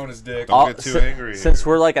 honestly, He's showing his dick. Don't get too angry since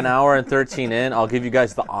here. we're like an hour and 13 in, I'll give you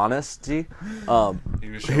guys the honesty. He was showing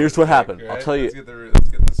Here's his what dick, happened. right? I'll tell you. Let's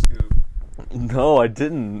get the scoop. No, I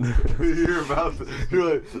didn't. You're about to.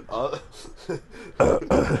 You're like.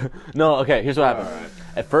 No, okay, here's what happened. All right.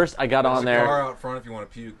 At first, I got There's on a there. car out front if you want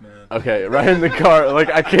to puke, man. Okay, right in the car. Like,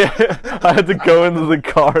 I can't. I had to go into the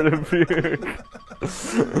car to puke.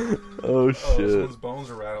 Oh, Oh, shit. someone's bones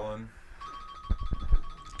are rattling.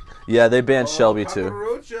 Yeah, they banned Shelby, too.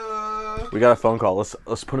 Cockroacha. We got a phone call. Let's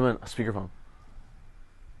put him in a speakerphone.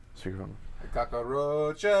 Speakerphone. A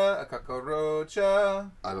cockroacha, a cockroacha.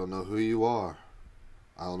 I don't know who you are.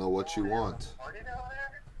 I don't know what you want.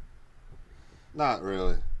 Not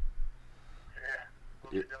really.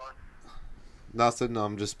 What you doing? Nothing.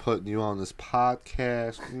 I'm just putting you on this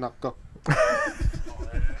podcast. No, go.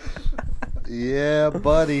 Yeah,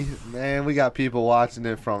 buddy. Man, we got people watching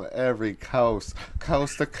it from every coast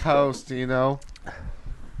to coast, you know?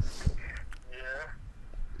 Yeah.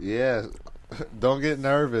 Yeah. Don't get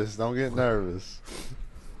nervous. Don't get nervous.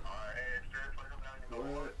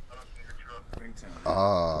 Ringtone.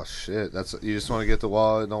 Oh, shit. That's you just want to get the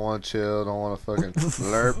wallet, don't want to chill, don't want to fucking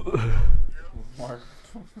lurp. Mark.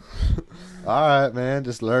 All right, man.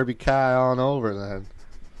 Just lurby Kai on over then.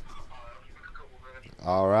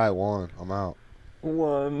 All right, one. I'm out.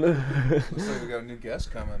 One. Looks like we got a new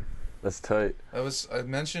guest coming. That's tight. I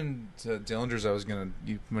mentioned to Dillinger's I was gonna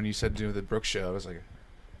when you said do the Brooks show, I was like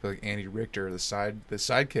Andy Richter, the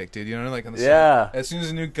sidekick, dude. You know, like on the Yeah. side. As soon as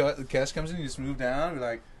a new guest comes in, you just move down and be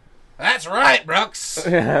like, "That's right, Brooks."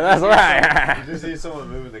 Yeah, that's right. You just need someone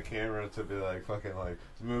moving the camera to be like fucking like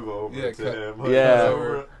move over Yeah, to cut- him. Like,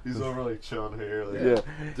 Yeah. he's over like chilling here. Like,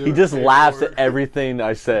 Yeah. doing He just laughs at paperwork. everything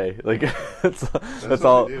I say. Like that's That's what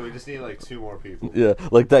all. we do. We just need like 2 more people. Yeah,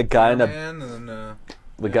 like that guy in the Man, and then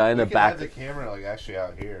guy in We the could back. have the camera like actually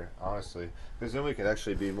out here, honestly, because then we could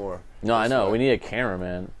actually be more. No, I this know. way. We need a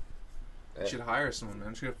cameraman. you should hire someone,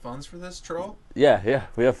 man. Should we have funds for this troll? Yeah,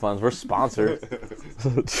 we have funds. We're sponsored.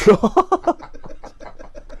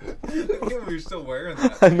 You're still wearing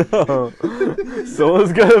that. I know.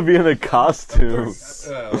 Someone's gotta be in a costume.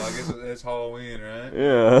 Well, I guess it's Halloween, right?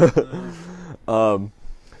 Yeah.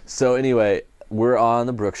 So anyway, we're on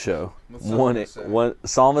the Brooks show. What's Salma say?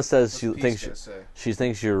 Salma says What's she Peach thinks gotta say? she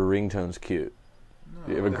thinks your ringtone's cute.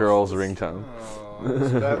 No, You have a girl's ringtone. Oh,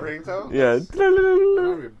 That ringtone? Yeah.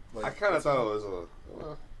 like, I kind of thought it was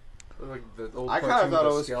like the old I kind cartoon of thought it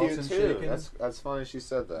with was the cute skeleton too. shaking. That's funny she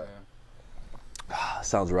said that.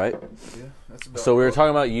 Sounds right. Yeah, that's about So we were it.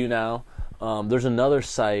 talking about You Now. There's another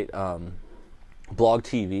site, Blog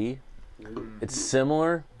TV. It's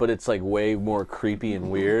similar, but it's like way more creepy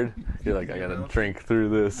and weird. You're like, I gotta drink through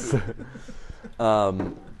this. I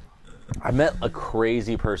met a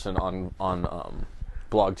crazy person on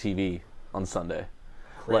Blog TV on Sunday.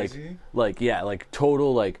 Crazy? Like yeah, like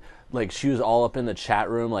total like she was all up in the chat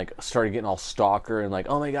room, like started getting all stalker and like,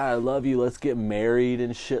 oh my god, I love you, let's get married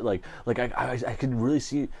and shit. Like I could really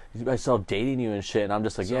see myself dating you and shit. And I'm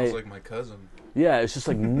just like, Sounds yeah, like my cousin. yeah, it's just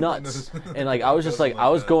like nuts. And like I was just like, I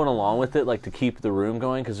was going along with it, like to keep the room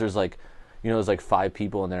going, because there's like, you know, there's like 5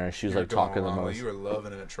 people in there, and she was You were like talking the going along, most. You were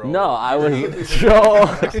loving it, troll. No, I was troll.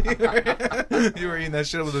 You were eating that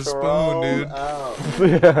shit with a spoon, dude.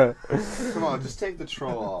 Yeah. Come on, just take the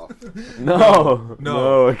troll off.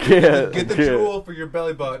 No, I can't. Get the I can't. jewel for your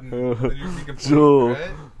belly button. Then you're complete, Jewel, right?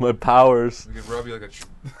 my powers. We could rub you like a.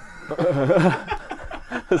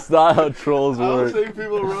 That's not how trolls I don't work. think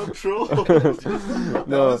people rub trolls. That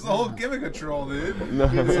No, was the whole gimmick of troll, dude. no.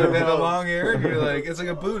 It's like they have the long hair, and you're like, it's like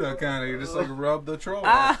a Buddha kind of. You just like rub the troll. You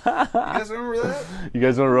guys remember that? You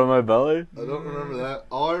guys want to rub my belly? I don't remember that.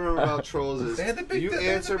 All I remember about trolls is They had the big- you they had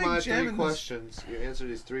the answer big my gem 3 in this- questions. You answer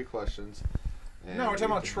these 3 questions. and No, we're talking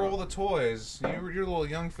you about can Troll rub. the Toys. You're a little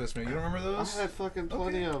young fist, man. You don't remember I those? had fucking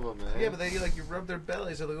plenty Okay. of them, man. Yeah, but they like you rub their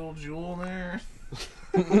bellies, have like a little jewel in there.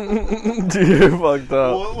 Dude, you're fucked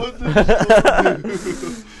up. What would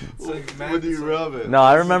the It's like when do you rub it? No,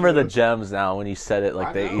 I remember the gems now when you said it. Like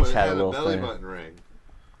I they know, each it had a a little belly thing. button ring.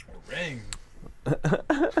 Ring. A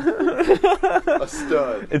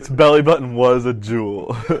stud. Its belly button was a jewel.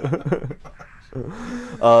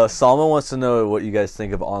 Salma wants to know what you guys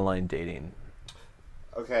think of online dating.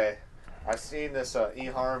 Okay, I've seen this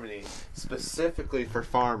eHarmony specifically for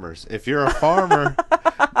farmers. If you're a farmer,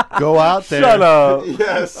 Go out there. Shut up.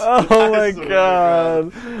 Yes. Oh my I swear to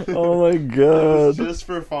god. Oh my It god. was just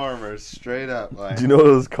for farmers, straight up. Like, Do you know what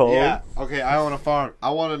it was called? yeah. Okay, I own a farm.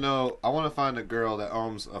 I want to know. I want to find a girl that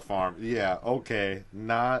owns a farm. Yeah. Okay.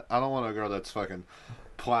 Not. I don't want a girl that's fucking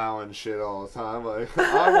plowing shit all the time. Like,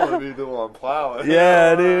 I want to be the one plowing.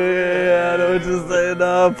 Yeah, dude. Yeah, I know what you're saying.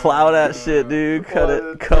 No, plow that shit, dude. Cut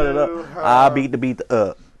it up. I beat the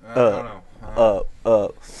up. I don't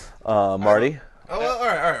know. Marty. Oh, well, all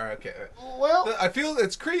right, okay. Well, I feel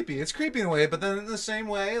it's creepy. It's creepy in a way, but then in the same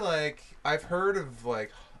way, like I've heard of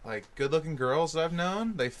like good-looking girls that I've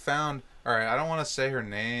known. They found. All right, I don't want to say her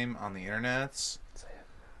name on the internets. Say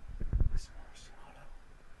it.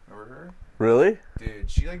 Remember her? Really? Dude,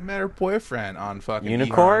 she like met her boyfriend on fucking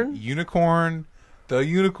Unicorn? Unicorn. The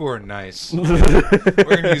unicorn, nice. We're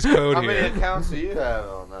gonna use code how many here. accounts do you have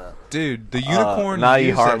on that? Dude, the unicorn. Not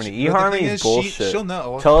uses eHarmony. that- but the eHarmony thing is bullshit. She'll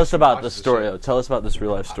know. Tell us She about watches the story. shit. Though. Tell us about this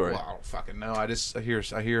real life story. Well, I don't fucking know. I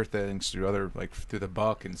hear things through other through the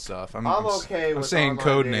buck and stuff. I'm okay I'm with saying online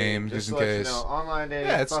code dating, names just in to let you case. know, online dating,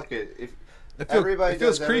 Yeah, it's- fuck it. If It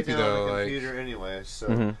feels does creepy everything though. on the Like computer anyway, so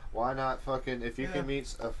Mhm. why not fucking if you can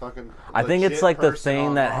meet a fucking I think it's legit like the person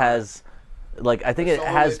thing that online, has, like, I think it's it the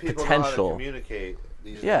only way has people know how to potential. communicate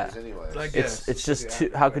these Yeah. days anyways. Like- It's Yes. just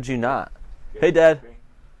too. How could you not? Hey, Dad.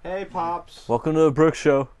 Hey, pops. Welcome to the Brooks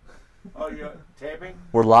Show. Oh, you're taping?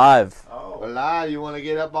 We're live. Oh. Hola, you want to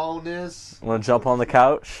get up on this? Want to jump on the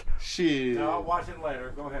couch? Shit. No, I'll watch it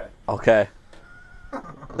later. Go ahead. Okay.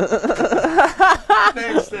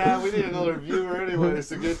 Thanks, Dad. We need another viewer anyways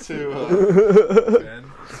to get to.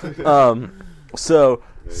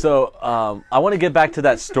 So, I want to get back to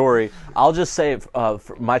that story. I'll just say, for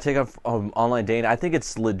my take on online dating, I think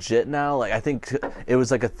it's legit now. Like, I think it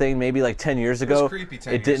was like a thing maybe like 10 years it was ago. creepy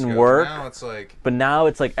 10 It years didn't ago. work. Now it's like. But now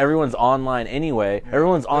it's like everyone's online anyway.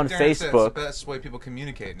 Everyone's on Like Darren said, Facebook. it's the best way people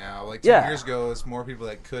communicate now. Like 10 Yeah. years ago, it's more people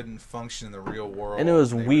that couldn't function in the real world. And it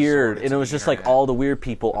was They weird. resorted And to it was the just like internet. all the weird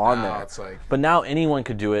people on now there. it's like- But now anyone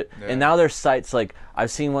could do it. Yeah. And now there's sites like,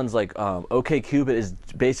 I've seen ones like OkCupid is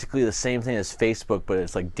basically the same thing as Facebook, but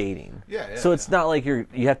it's like dating. Yeah, yeah, so it's not like you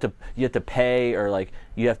have to pay or like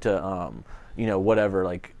you have to whatever,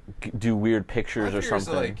 like do weird pictures My or fear is,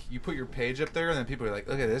 something. like you put your page up there, and then people are like,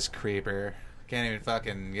 "Look at this creeper! Can't even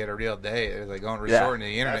fucking get a real date." They're like going resorting to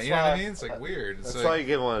the internet. That's You know what I why- mean? It's like weird. It's That's like, why you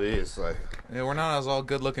get one of these. Like, yeah, we're not as all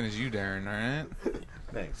good looking as you, Darren. All right?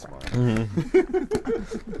 thanks,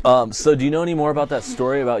 Mark. So do you know any more about that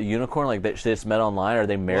story about Unicorn? Like they just met online? Are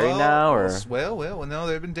they married now? Or well, no,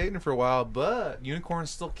 they've been dating for a while, but Unicorn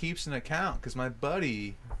still keeps an account because my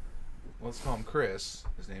buddy, let's call him Chris.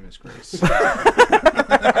 His name is Chris.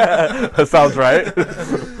 that sounds right.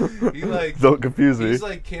 He like Don't confuse me. he's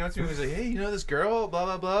like came up to me and was like, "Hey, you know this girl? Blah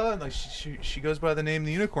blah blah." And like she goes by the name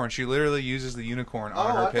the Unicorn. She literally uses the Unicorn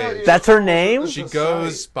on her page. That's her name? She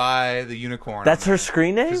goes by the Unicorn. That's her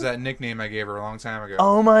screen name? Because that nickname I gave her a long time ago.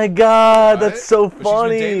 Oh my god, Right? that's so But she's been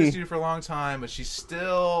dating funny. this dude for a long time, but she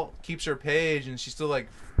still keeps her page, and she still like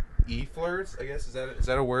flirts. I guess is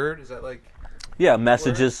that a word? Is that like Yeah,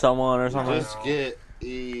 messages someone or something. Just get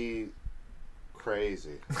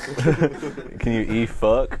crazy. Can you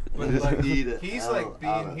fuck? But, like, Eat it he's out like of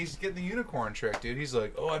being it. he's getting the unicorn trick, dude. He's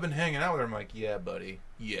like, "Oh, I've been hanging out with her." I'm like, "Yeah, buddy.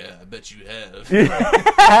 Yeah, I bet you have."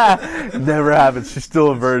 Never happened. She's still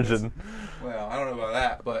a virgin. Well, I don't know about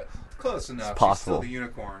that, but close enough. possible. She's still the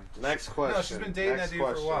unicorn. Next question. No, she's been dating Next that dude for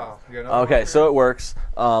a question. while. You got another Okay, one so here? it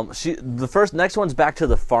works. Next one's back to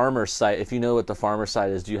the farmer site. If you know what the farmer site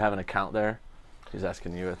is, do you have an account there? He's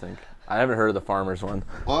asking you, I think. I haven't heard of the farmers one.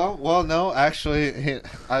 Well, no, actually,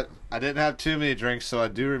 I didn't have too many drinks, so I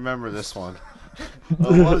do remember this one.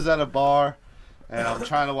 I was at a bar, and I'm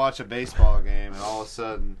trying to watch a baseball game, and all of a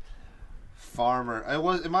sudden, farmer.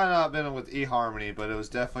 It might not have been with eHarmony, but it was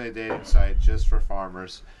definitely a dating site just for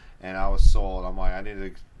farmers, and I was sold. I'm like, I need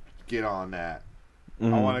to get on that. I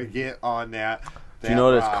want to get on that. Do you know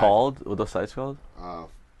what it's called? What the site's called?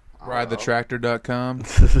 RideTheTractor.com.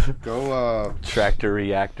 Go Tractor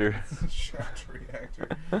Reactor. Tractor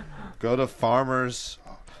reactor. go to farmers.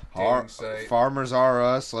 Dating site. Farmers are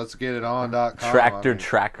us. Let's get it on.com. Tractor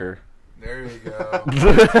Tracker. There you go.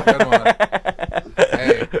 Good one.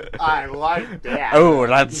 Hey, I like that. Oh,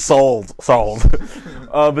 that's sold.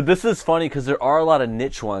 But this is funny because there are a lot of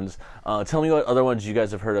niche ones. Tell me what other ones you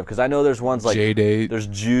guys have heard of, because I know there's ones like J-Date. there's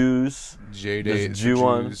Jews. J-Date. There's it's Jew for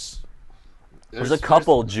ones. Jews. There's a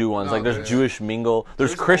couple Jew ones. no, Like there's yeah. Jewish Mingle.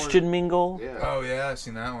 There's There's the Christian one- Mingle. Yeah. Oh yeah, I've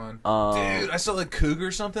seen that one. Um, Dude, I saw like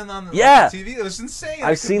Cougar something on the, Yeah. on the TV. It was insane.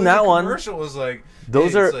 I've The seen that one. Commercial was like,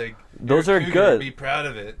 Those hey, are- it's like, those you're a are cougar, good. Be proud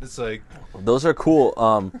of it. It's like, Those are cool.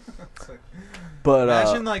 it's like But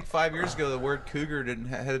Imagine like 5 years ago, the word cougar didn't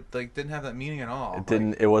have that meaning at all. it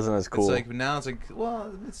didn't. It wasn't as cool. It's like now it's like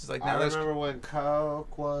it's like now I there's remember when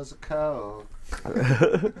Coke was a Coke.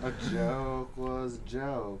 A joke was a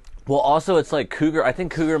joke. Well, also it's like cougar. I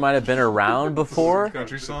think cougar might have been around before.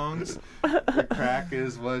 country songs. The crack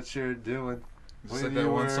is what you're doing. Just When like that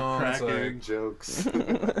you one were song, it's cracking like- jokes.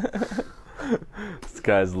 This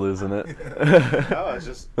guy's losing it. No, it's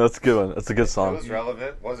just That's a good one. That's a good it song. was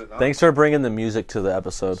relevant, was it not? Thanks for bringing the music to the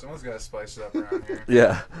episode. Someone's got to spice it up around here.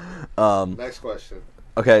 Yeah. Next question.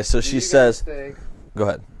 Okay, so Do she you guys says, think... go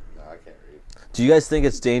ahead. No, I can't read. Do you guys think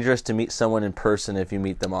it's dangerous to meet someone in person if you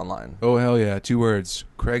meet them online? Oh hell yeah! 2 words: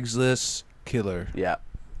 Craigslist killer. Yeah.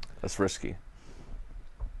 That's risky.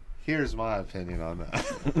 Here's my opinion on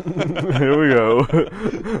that. Here we go.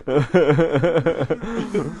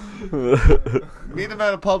 Meet him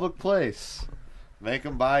at a public place. Make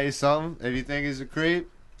him buy you something. If you think he's a creep,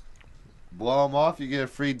 blow him off. You get a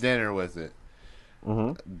free dinner with it.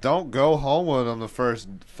 Mm-hmm. Don't go home with him the first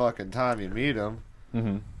fucking time you meet him.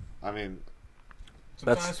 Mm-hmm. I mean,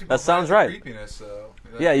 Sometimes people that sounds hide right. the Creepiness, though.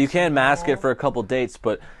 Yeah, you can mask it for a couple dates,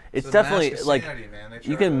 but it's definitely like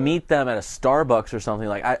you can meet them at a Starbucks or something.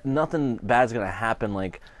 Like nothing bad's gonna happen.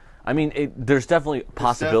 Like, I mean, there's definitely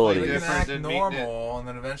possibilities. They can different act than meeting normal, and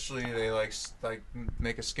then eventually they like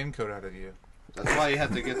make a skin coat out of you. that's why you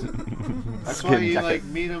have to get to. That's Skin why you jacket. like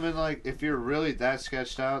meet them in like if you're really that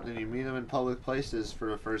sketched out, then you meet them in public places for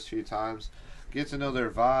the first few times. Get to know their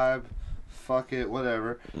vibe. Fuck it,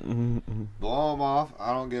 whatever. Blow them off.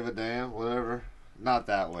 I don't give a damn. Whatever. Not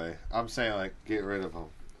that way. I'm saying like get rid of them.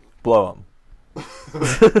 Blow them.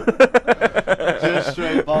 Just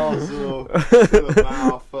straight balls to the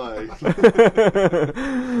mouth. Like.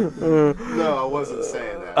 No, I wasn't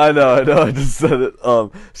saying that. I know. I just said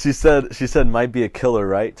it. She said might be a killer,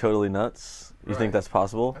 right? Totally nuts. You think Right. that's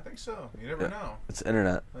possible? I think so. You never know. It's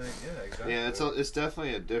internet. Like, yeah, exactly. Yeah, it's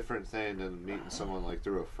definitely a different thing than meeting someone like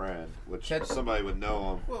through a friend, which Ted- somebody would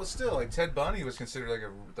know him. Well, still, like Ted Bundy was considered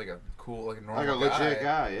like a cool, like a normal Like a legit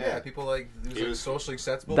guy, yeah. people like he He was was- socially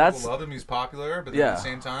acceptable. That's- People loved him. He was popular, but then Yeah. at the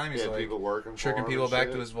same time, he's Yeah, like people working for tricking him people and back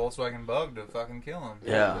shit. to his Volkswagen Bug to fucking kill him.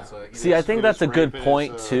 Yeah. It's like, See, I was- think he that's was a good raping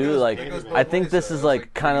point his, too. It Like, goes both I think ways, this though. is It's like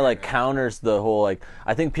like kind of like weird. counters the whole like.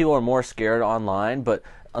 I think people are more scared online, but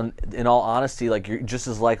in all honesty, like you're just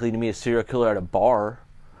as likely to meet a serial killer at a bar.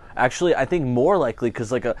 Actually, I think more likely because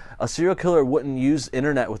like a serial killer wouldn't use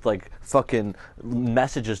internet with like fucking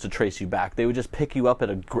messages to trace you back. They would just pick you up at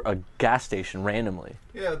a gas station randomly.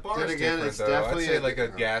 Yeah, the bar Then is again, different it's though. definitely I'd say a- like a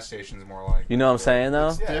gas station's more like. You know what I'm saying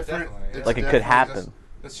though? Yeah, different. definitely. It's Like it could definitely- happen.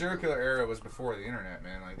 The serial killer era was before the internet,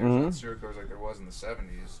 man. Like there's not serial killers like there was in the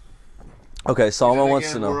 70s. Okay, Then Salma wants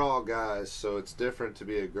to again, know. we're all guys, so it's different to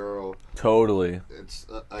be a girl. Totally. It's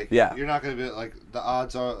like Yeah. you're not gonna be like the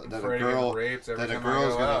odds are that Afraid a of getting girl raped every that a time I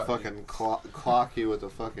girl's go gonna out. fucking clock you with a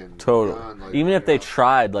fucking Totally. gun, like, Even if they you know.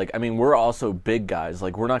 tried, like I mean, we're also big guys.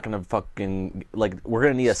 Like we're not gonna fucking like we're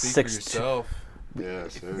gonna need a Speak for 6'2". yourself. Yeah,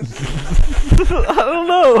 seriously. I don't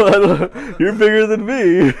know. You're bigger than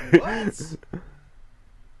me. What?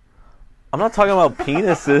 I'm not talking about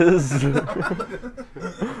penises.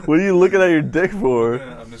 What are you looking at your dick for?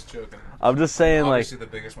 Yeah, I'm just joking. I'm just saying, like, Obviously the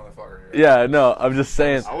biggest motherfucker here. yeah, no, I'm just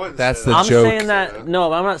saying. I wouldn't That's say the that. I'm joke. saying that.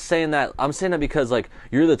 No, I'm not saying that. I'm saying that because like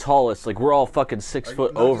you're the tallest. Like we're all fucking 6 Are you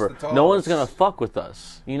foot not just over. the No one's tallest? gonna fuck with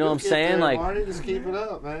us. You know what I'm Get saying? there, Like, Marty, just keep it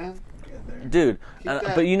up, man. dude. Keep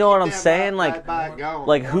that- But you know what keep I'm that saying? vibe Like, going.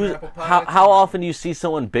 like More who's apple pie, how too. often do you see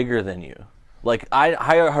someone bigger than you? Like I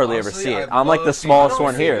hardly ever Honestly, see it. I I'm like the love seeing- smallest I don't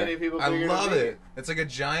one see here. many people I bigger than love me. it. It's like a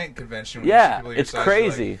giant convention. When you see Yeah, people your it's size, you're like,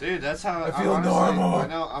 crazy. Dude, that's how I feel honestly, normal. I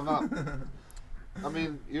know I'm not. I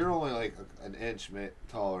mean, you're only like an inch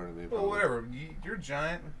taller than me. Well, probably. whatever. You're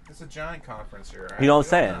giant. It's a giant conference here. Right? You know what I'm We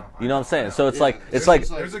saying? don't know. You know what I'm saying? I So it's Yeah. like it's There's like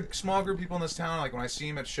just, There's a small group of people in this town. Like when I see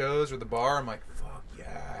them at shows or the bar, I'm like, fuck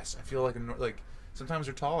yes. I feel like sometimes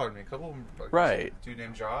they're taller than me. A couple of them, like, Right. Dude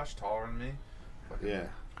named Josh, taller than me. Fucking- Yeah.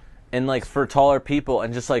 and like for taller people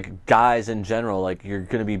and just like guys in general, like you're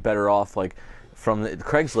gonna be better off like from the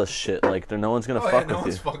Craigslist shit. Like there, no one's gonna Oh, yeah, fuck no with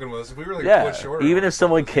one's you. fucking with us. If we were like Yeah, a foot shorter, even no if one's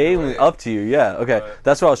someone fucking with us. came up to you, yeah, okay, But-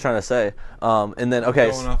 that's what I was trying to say. And then okay,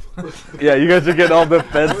 Going up. yeah, you guys are getting all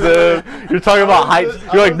defensive. You're talking about height.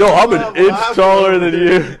 You're like, no, I'm an inch taller than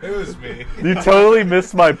you. It was me. You totally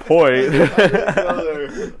missed my point.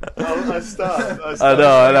 I stopped. I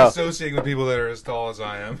know. Associating with people that are as tall as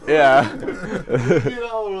I am. Yeah. You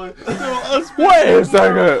know, we're like, us Wait a we are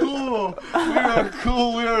second. cool. We are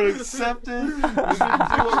cool. We are accepted. We can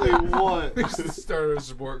do what we want. We should start a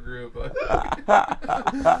support group.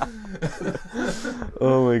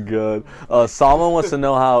 Oh my god. Salman wants to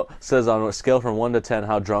know says on a scale from 1 to 10,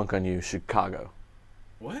 how drunk are you, Chicago?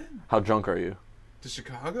 What? How drunk are you? To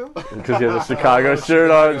Chicago? Because you have the Chicago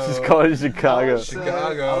shirt on, it's just calling you Chicago.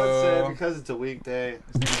 Chicago. I would say because it's a weekday,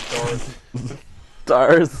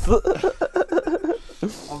 Stars.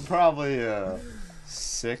 I'm probably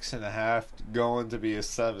 6.5, going to be a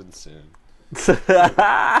 7 soon. So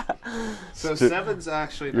 7's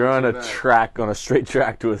actually not You're on too a bad. on a straight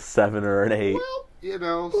track to a 7 or an 8. Well, you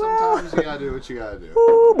know, sometimes you gotta do what you gotta do.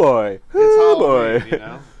 Oh boy. It's Oh Halloween, boy. you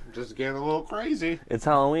know? Just getting a little crazy. It's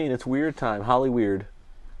Halloween. It's weird time. Holly weird.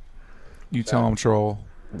 You tell him, troll.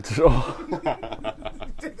 Oh,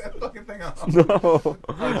 Take that fucking thing off. no.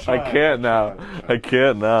 I can't now. I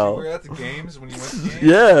can't We're now. at the games when you went to games.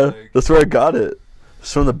 Yeah. Like, That's where I got it.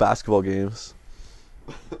 It's from the basketball games.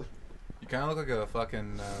 you kind of look like a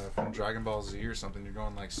fucking from Dragon Ball Z or something. You're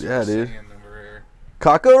going like Super Yeah, dude. Saiyan over here.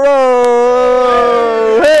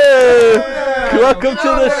 Cockaro! Hey! Welcome to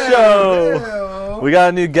the show. We got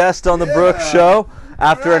a new guest on the Brooks Show.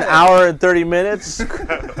 After an hour and 30 minutes,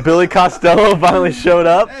 Billy Costello finally showed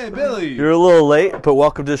up. Hey, Billy. You're a little late, but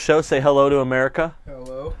welcome to the show. Say hello to America.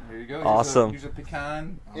 Hello. Here you go. Awesome. Here's a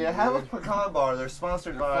pecan. Yeah, have a pecan bar. They're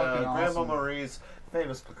sponsored They're by fucking Grandma awesome. Marie's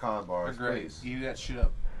famous pecan bars. They're great. Please. Eat that shit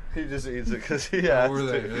up. He just eats it because he has were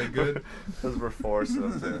they? to. Are they good? Because we're forced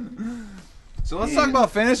to. So let's talk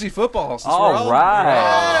about fantasy football. Since All we're all right.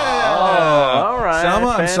 Yeah. Oh, all right. Selma,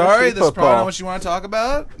 I'm Fantasy sorry. This is football. probably not what you want to talk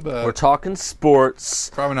about, but We're talking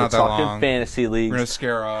sports. Probably not We're that talking long. fantasy we're leagues. gonna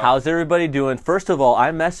scare off. How's everybody doing? First of all,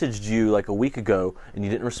 I messaged you like a week ago, and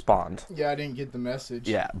you didn't respond. Yeah, I didn't get the message.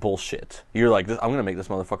 Yeah, bullshit. You're like, I'm going to make this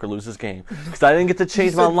motherfucker lose his game. Because I didn't get to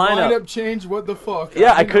change You my said lineup. change. What the fuck?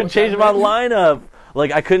 Yeah, I didn't know couldn't what change that my meant. lineup.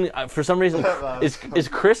 Like, I couldn't, for some reason, is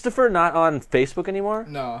Christopher not on Facebook anymore?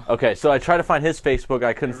 No. Okay, so I tried to find his Facebook.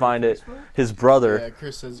 I couldn't find it. His brother. Yeah,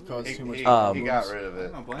 Chris says it caused too much. He problems. got rid of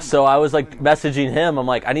it. I don't blame So I was like messaging him. I'm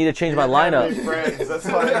like, I need to change my lineup. Friends, that's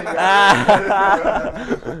why he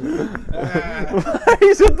got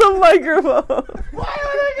He's with the microphone.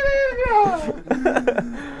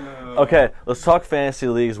 Okay, let's talk fantasy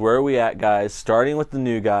leagues. Where are we at, guys? Starting with the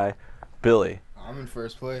new guy, Billy. I'm in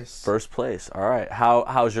first place. First place. All right.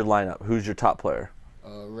 How's your lineup? Who's your top player?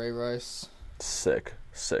 Ray Rice. Sick.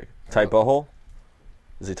 Tight butthole?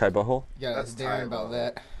 Is he tight butthole? Yeah, That's that's Darren tight, about bro.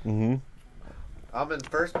 that. Mm-hmm. I'm in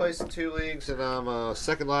first place in 2 leagues, and I'm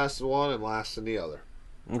second last in one and last in the other.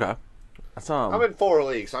 Okay. That's I'm in 4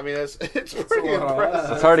 leagues. I mean, it's pretty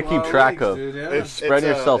impressive. It's hard to keep track of. It's, Spread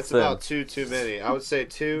yourself it's thin. about too many. I would say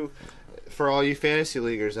 2. For all you fantasy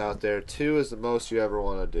leaguers out there, 2 is the most you ever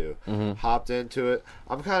want to do. Mm-hmm. Hopped into it.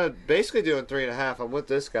 I'm kind of basically doing 3.5. I'm with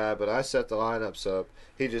this guy, but I set the lineups up.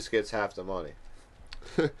 He just gets half the money.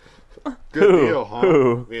 Good Who? deal, huh?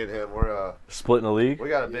 Who? Me and him, Splitting the league? we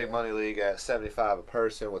got a big money league at 75 a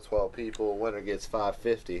person with 12 people. Winner gets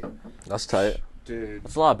 550. That's tight. Dude,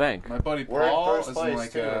 That's a lot of bank. my buddy We're in Paul first is place in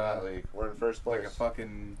like too in that a league. We're in first like place. a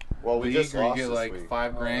fucking Well, we league just where you lost get this like week.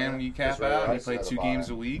 $5,000 when you cap Ray out and you Rice play had a 2 bye. games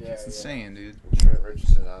a week. Yeah, It's yeah. insane, dude. Trent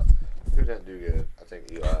Richardson up. Who didn't do good? I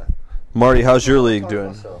think Eli. Marty, how's your league Talk doing?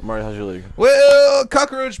 myself. Marty, how's your league? Well,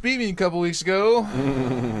 Cockroach beat me a couple weeks ago,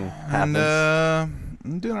 and Happens.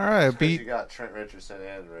 I'm doing all right. I Because you beat got Trent Richardson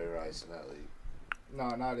and Ray Rice in that league. No,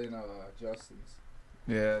 not in Justin's.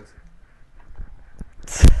 yeah.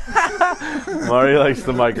 Marty likes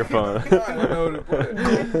the microphone. I don't know to put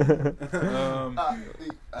it.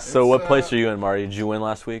 So It's, what place are you in, Marty? Did you win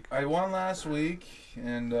last week? I won last week,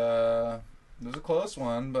 and it was a close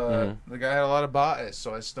one, but Mhm. the guy had a lot of bias,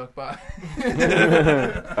 so I stuck by.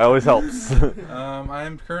 That always helps. I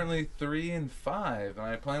am currently 3-5, and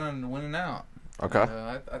I plan on winning out. Okay.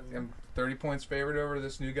 I'm 30 points favored over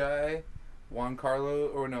this new guy, Juan Carlo.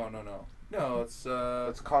 Or no, it's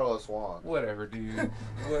It's Carlos Juan. whatever, dude. I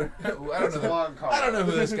It's don't know. Juan Carlos. I don't know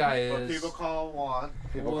who this guy But is. people call him Juan.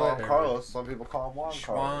 People call Whatever. him Carlos. Some people call him Juan Carlos.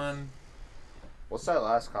 Juan. What's that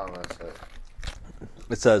last comment say?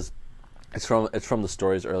 It says, it's from the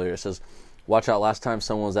stories earlier. It says, watch out, last time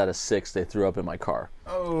someone was at a 6, they threw up in my car.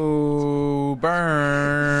 Oh, burn.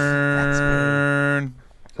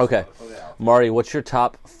 Okay. Marty, what's your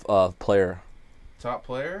top player? Top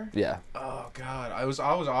player? Yeah. Oh God, I was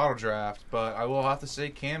auto draft, but I will have to say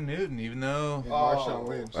Cam Newton, even though Marshawn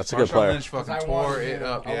Lynch. That's a good Marshawn player. Lynch fucking I tore wanted it him.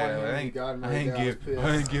 up. I Yeah, wanted him, I he ain't, got him, I I ain't was give, pissed.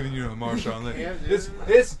 I ain't giving you a Marshawn Lynch. Cam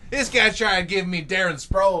This guy tried to give me Darren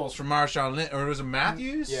Sproles from Marshawn Lynch, or was it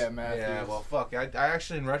Matthews? Yeah, Matthews. Yeah, well, fuck. I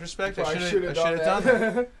actually, in retrospect, I Probably should have should've done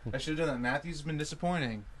done that. I should have done that. Matthews has been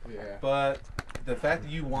disappointing, Yeah. but the fact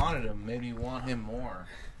that you wanted him made me want him more.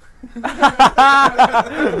 Dude,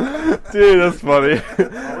 that's funny.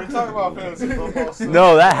 Are we talking about fantasy football stuff?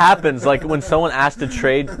 No, that happens. Like when someone asks to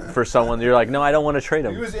trade for someone, you're like, no, I don't want to trade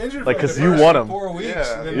him. He was injured Like, for 'cause the you first want him. 4 weeks.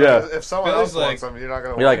 Yeah, and then Yeah. If someone Phil's else like- wants them, you're not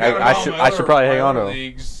gonna. You're like, want them. I should probably hang on to him.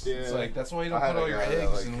 Leagues. It's Yeah. like that's why you don't I had put all a your guy that,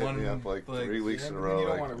 eggs like, in hit one. me up, like, 3 weeks in a row. You don't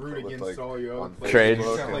like, want to root with, against like, all your other on players. Trades. You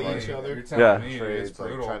Facebook can't and, play like, each other. You're telling Yeah. me trades, it's like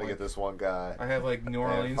brutal. trying to get this one guy. I have like New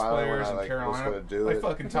And Orleans finally, when players I, and like, was Carolina. gonna do My it,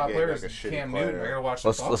 fucking he top gave, player like, is a shitty Cam player. Newton. I gotta watch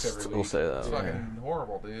Let's- the Bucks let's- every week. we'll say that, It's yeah. fucking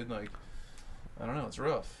horrible, dude. Like, I don't know. It's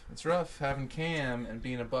rough. It's rough having Cam and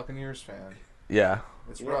being a Buccaneers fan. Yeah.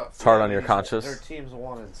 It's Yeah. rough. It's hard on your Their conscience. team's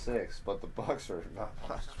 1-6, but the Bucks are not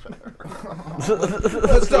much better.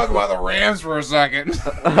 Let's talk about the Rams for a second.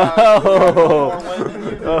 Oh.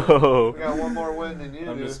 We got one more win than you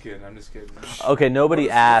I'm do. just kidding. I'm just kidding. Okay, nobody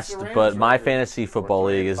What's asked, the Rams but my record? fantasy football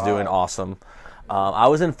league is 25. doing awesome. I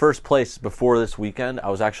was in first place before this weekend. I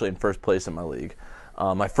was actually in first place in my league.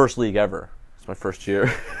 My first league ever. It's my first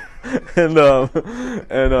year. and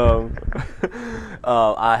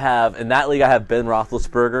I have in that league I have Ben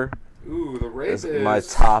Roethlisberger Ooh, the is rapist. my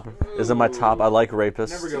top. Is in my top. I like rapists.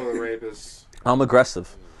 Never go with rapists. I'm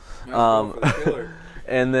aggressive. Go for the killer.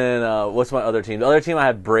 And then what's my other team? The other team I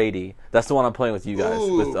have Brady. That's the one I'm playing with you guys.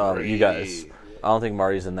 Ooh, with you guys. Brady. I don't think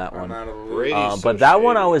Marty's in that I'm one. out of the league. Brady. So But that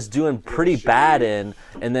one I shady. was doing pretty bad in,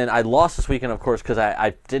 and then I lost this weekend, of course, because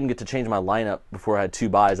I didn't get to change my lineup before I had 2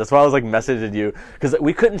 buys. That's why I was like messaging you, because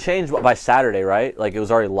we couldn't change by Saturday, right? Like it was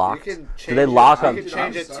already locked. You can Did change they it. lock You on? can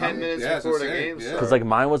change it 10 minutes Yeah, before the that's game. it, yeah. starts. Because like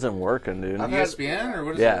mine wasn't working, dude. I've had- ESPN or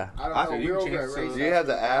what is Yeah. it? I don't I know. think We're you over can at change Raiders. Do you have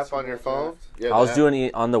the app on your phone? Yeah, I was the app. doing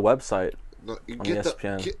it on the website. No, you on get the,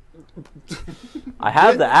 ESPN. Get, I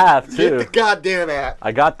have the app get the too. goddamn app.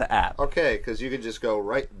 I got the app. Okay, because you can just go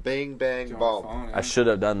right, bang, bang, boom. I should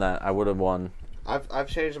have done that. I would have won. I've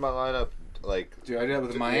changed my lineup like Dude, I did that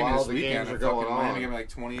with Miami while this the weekend. games are and going fucking on. Miami gave me like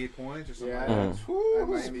 28 points or something. Yeah, like I that. Mhm. had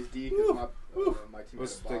Miami's D because my team It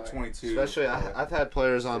was had a like bye. 22. Especially, I've had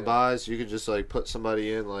players on buys. You could just like put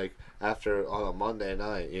somebody in like after on a Monday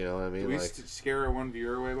night. You know what I Did mean? we Like, scare one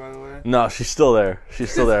viewer away, by the way? No, she's still there.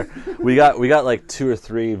 She's still there. we got like 2 or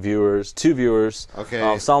 3 viewers. 2 viewers.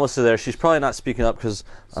 okay, Salma's still there. She's probably not speaking up because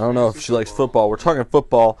I don't know if she likes football. We're talking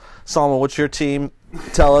football. Salma, what's your team?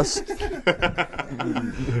 Tell us.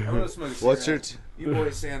 what's your? You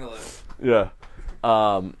boys handle it. Yeah.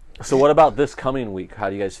 So what about this coming week? How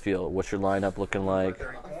do you guys feel? What's your lineup looking like?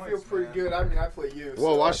 I feel pretty good. I mean, I play you.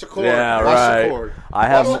 Whoa, so- watch the cord. Yeah, watch right. the cord. I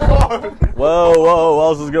have. Watch the cord. Whoa! What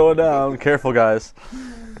else is going down? Careful, guys.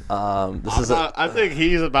 This is I think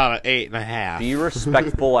he's about an 8.5. be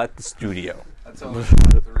respectful at the studio, That's only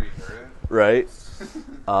 3, right?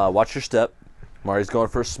 right? Watch your step. Marty's going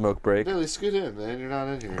for a smoke break. Billy, scoot in, man. You're not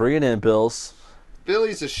in here. Bring it in, Bills.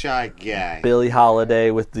 Billy's a shy guy. Billy Holiday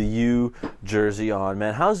with the U jersey on.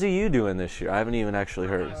 Man, how's the U doing this year? I haven't even actually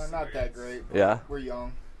heard. Not that great. But Yeah? We're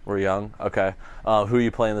young. We're young. Okay. Who are you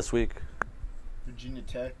playing this week? Virginia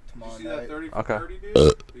Tech You tomorrow see that night. 30 for Okay. 30,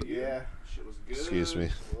 dude? Yeah. Shit was good. Excuse me.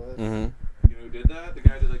 Mm-hmm. You know who did that? The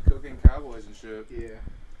guy did like Cocaine Cowboys and shit. Yeah.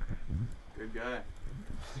 Good guy.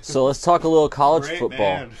 So let's talk a little college Great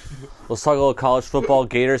football. man. Let's talk a little college football.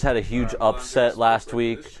 Gators had a huge upset last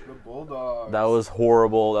week. The Bulldogs. That was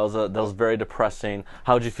horrible. That was very depressing.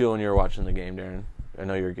 How did you feel when you were watching the game, Darren? I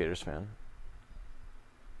know you're a Gators fan.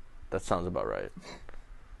 That sounds about right.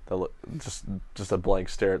 That look, just a blank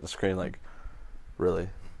stare at the screen, like, really.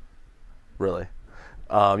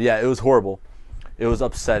 Yeah, it was horrible. It was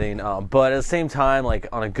upsetting. But at the same time, like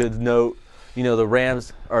on a good note, you know, the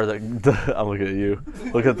Rams are the I'm looking at you.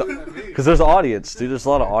 Look at the because there's an audience, dude. There's a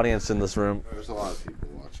lot of audience in this room. There's a lot of people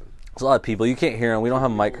watching. There's a lot of people. You can't hear them. We don't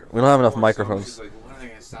have We don't have enough microphones. She's like, when are they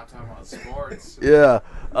gonna stop talking about sports? Yeah.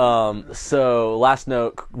 So last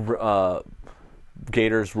note,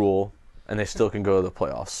 Gators rule, and they still can go to the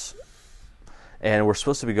playoffs. And we're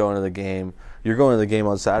supposed to be going to the game. You're going to the game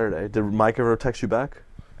on Saturday. Did Mike ever text you back?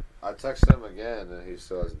 I texted him again, and he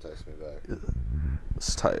still hasn't texted me back.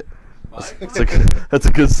 It's tight. That's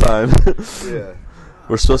a good sign. Yeah.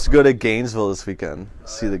 We're supposed to go to Gainesville this weekend.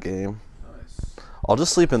 See the game. Nice. I'll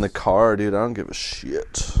just sleep in the car, dude. I don't give a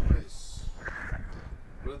shit. Nice.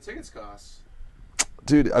 What do the tickets cost?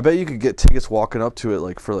 Dude, I bet you could get tickets walking up to it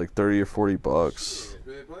like for like $30 or $40.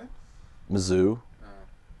 Who they play? Mizzou.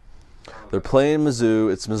 They're playing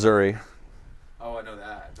Mizzou. It's Missouri. Oh, I know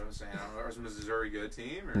that. But I'm saying, is Missouri a good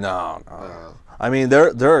team? Or? No. I mean,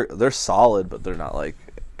 they're solid, but they're not like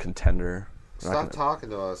contender. Stop talking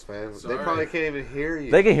to us, man. Sorry. They probably can't even hear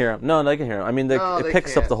you. They can hear him. No, they can hear him. I mean, No, it they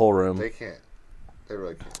picks can't. up the whole room. They can't. They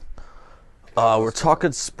really can't. We're talking I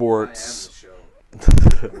am sports.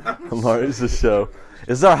 the show. Marty's the show.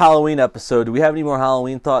 This is our Halloween episode. Do we have any more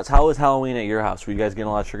Halloween thoughts? How was Halloween at your house? Were you guys getting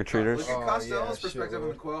a lot of trick-or-treaters? Look at Oh, Costello's yeah, perspective sure. on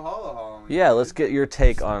the Quail Hollow Halloween. Yeah, let's get your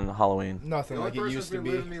take on Halloween. Nothing The only like it person used that's to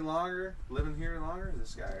been be. living here longer, is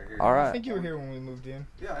this guy right here. All I right. think you were here when we moved in.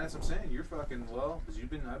 Yeah, that's what I'm saying. You're fucking because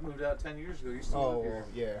I've moved out 10 years ago. You still Oh, live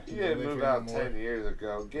here. yeah. You don't didn't live move here out no more. 10 years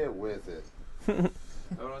ago. Get with it. Oh,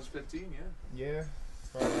 when I was 15, yeah. Yeah.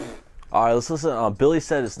 Probably. All right, let's listen. Billy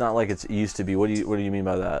said it's not like it used to be. What do you mean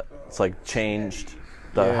by that? It's like changed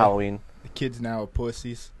the Yeah. Halloween. The kids now are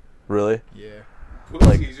pussies. Really? Yeah.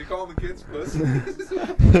 Pussies. You're calling the kids pussies?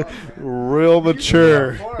 Real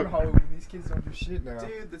mature. Fun on Halloween. These kids don't do shit now.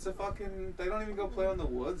 Dude, it's a fucking. They don't even go play on the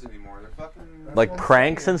woods anymore. They're fucking. Like what I'm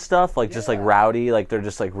pranks saying. and stuff, like just like Yeah. rowdy, like they're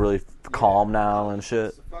just like really calm now and shit.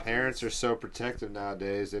 It's a fucking- Parents are so protective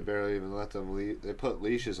nowadays. They barely even let them They put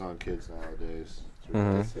leashes on kids nowadays. It's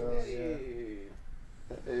Mhm. So,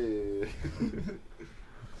 yeah. Hey.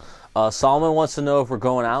 Solomon wants to know if we're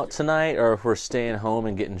going out tonight or if we're staying home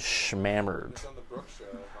and getting schmammered. It's on the Brooke show.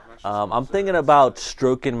 I'm I'm thinking about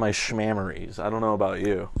stroking my schmammeries. I don't know about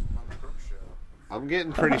you. on the Brooke show. I'm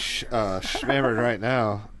getting pretty schmammered right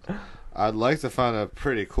now. I'd like to find a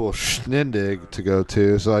pretty cool shindig to go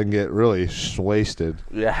to so I can get really wasted.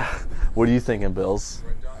 Yeah. What are you thinking, Bills?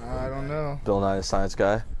 I don't know. Bill Nye the Science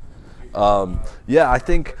Guy. Yeah, I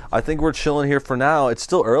think we're chilling here for now. It's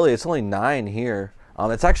still early. It's only 9 here.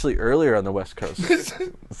 It's actually earlier on the West Coast,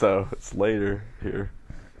 so it's later here.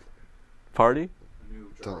 Party?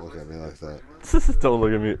 Don't look at me like that. Don't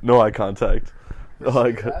look at me. No eye contact. No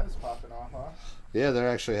eye contact. That was popping off, huh? Yeah, they're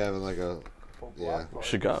actually having like a. Full Yeah. block party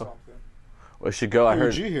Should or go. something. We should go. I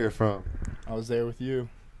Where'd heard. you hear from? I was there with you.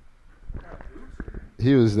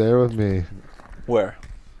 He was there with me. Where?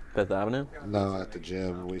 Fifth Avenue No, at the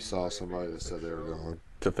gym. We saw somebody that said they were going.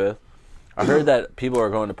 to Fifth. I heard that people are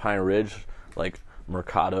going to Pine Ridge, like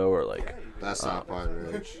Mercado or like. That's not Pine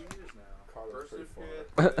Ridge.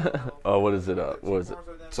 Oh, what is it? What is it?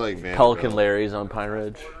 It's like Vanderbilt. Pelican Larry's on Pine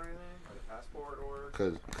Ridge.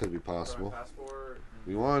 Could be possible.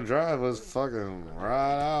 You want to drive? Let's fucking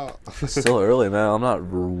ride out. It's still early, man. I'm not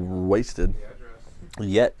wasted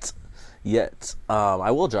yet.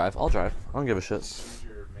 I will drive. I'll drive. I don't give a shit.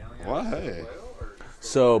 What? Hey.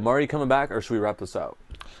 So, Marty coming back, or should we wrap this out?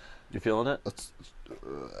 You feeling it? Let's,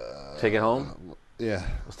 Take it home? Yeah.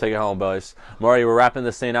 Let's take it home, boys. Marty, we're wrapping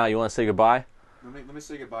this thing out. You want to say goodbye? Let me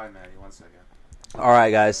say goodbye, Maddie. 1 second. All right,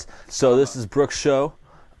 guys. So this is Brooke's show.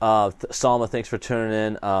 Salma, thanks for tuning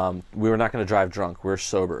in. We were not going to drive drunk. We're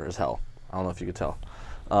sober as hell. I don't know if you could tell.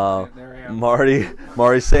 There I am.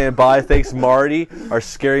 Marty's saying bye. Thanks, Marty, our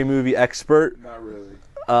scary movie expert. Not really.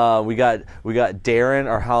 We got Darren,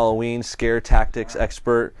 our Halloween scare tactics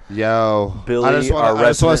expert. Yo, Billy, I just our want to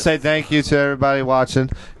resident- say thank you to everybody watching.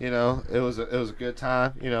 You know, it was a good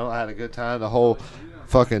time. You know, I had a good time the whole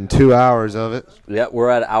fucking 2 hours of it. Yep, we're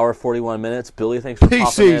at hour 41 minutes. Billy, thanks for Peace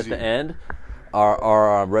popping in at easy. the end.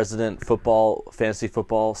 Our resident fantasy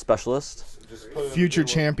football specialist, Future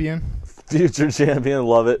champion. future champion.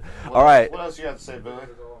 Love it. All right, What else you got to say, Billy?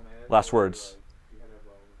 last words.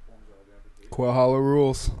 Quail Hollow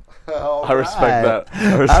rules. I respect that.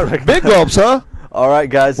 I respect Big that. gulps, huh? All right,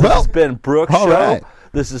 guys. This Well, has been Brooke all Show. right.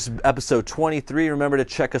 This is episode 23. Remember to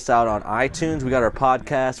check us out on iTunes. We got our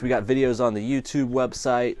podcast. We got videos on the YouTube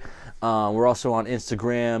website. We're also on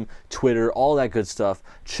Instagram, Twitter, all that good stuff.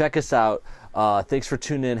 Check us out. Thanks for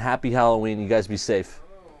tuning in. Happy Halloween. You guys be safe.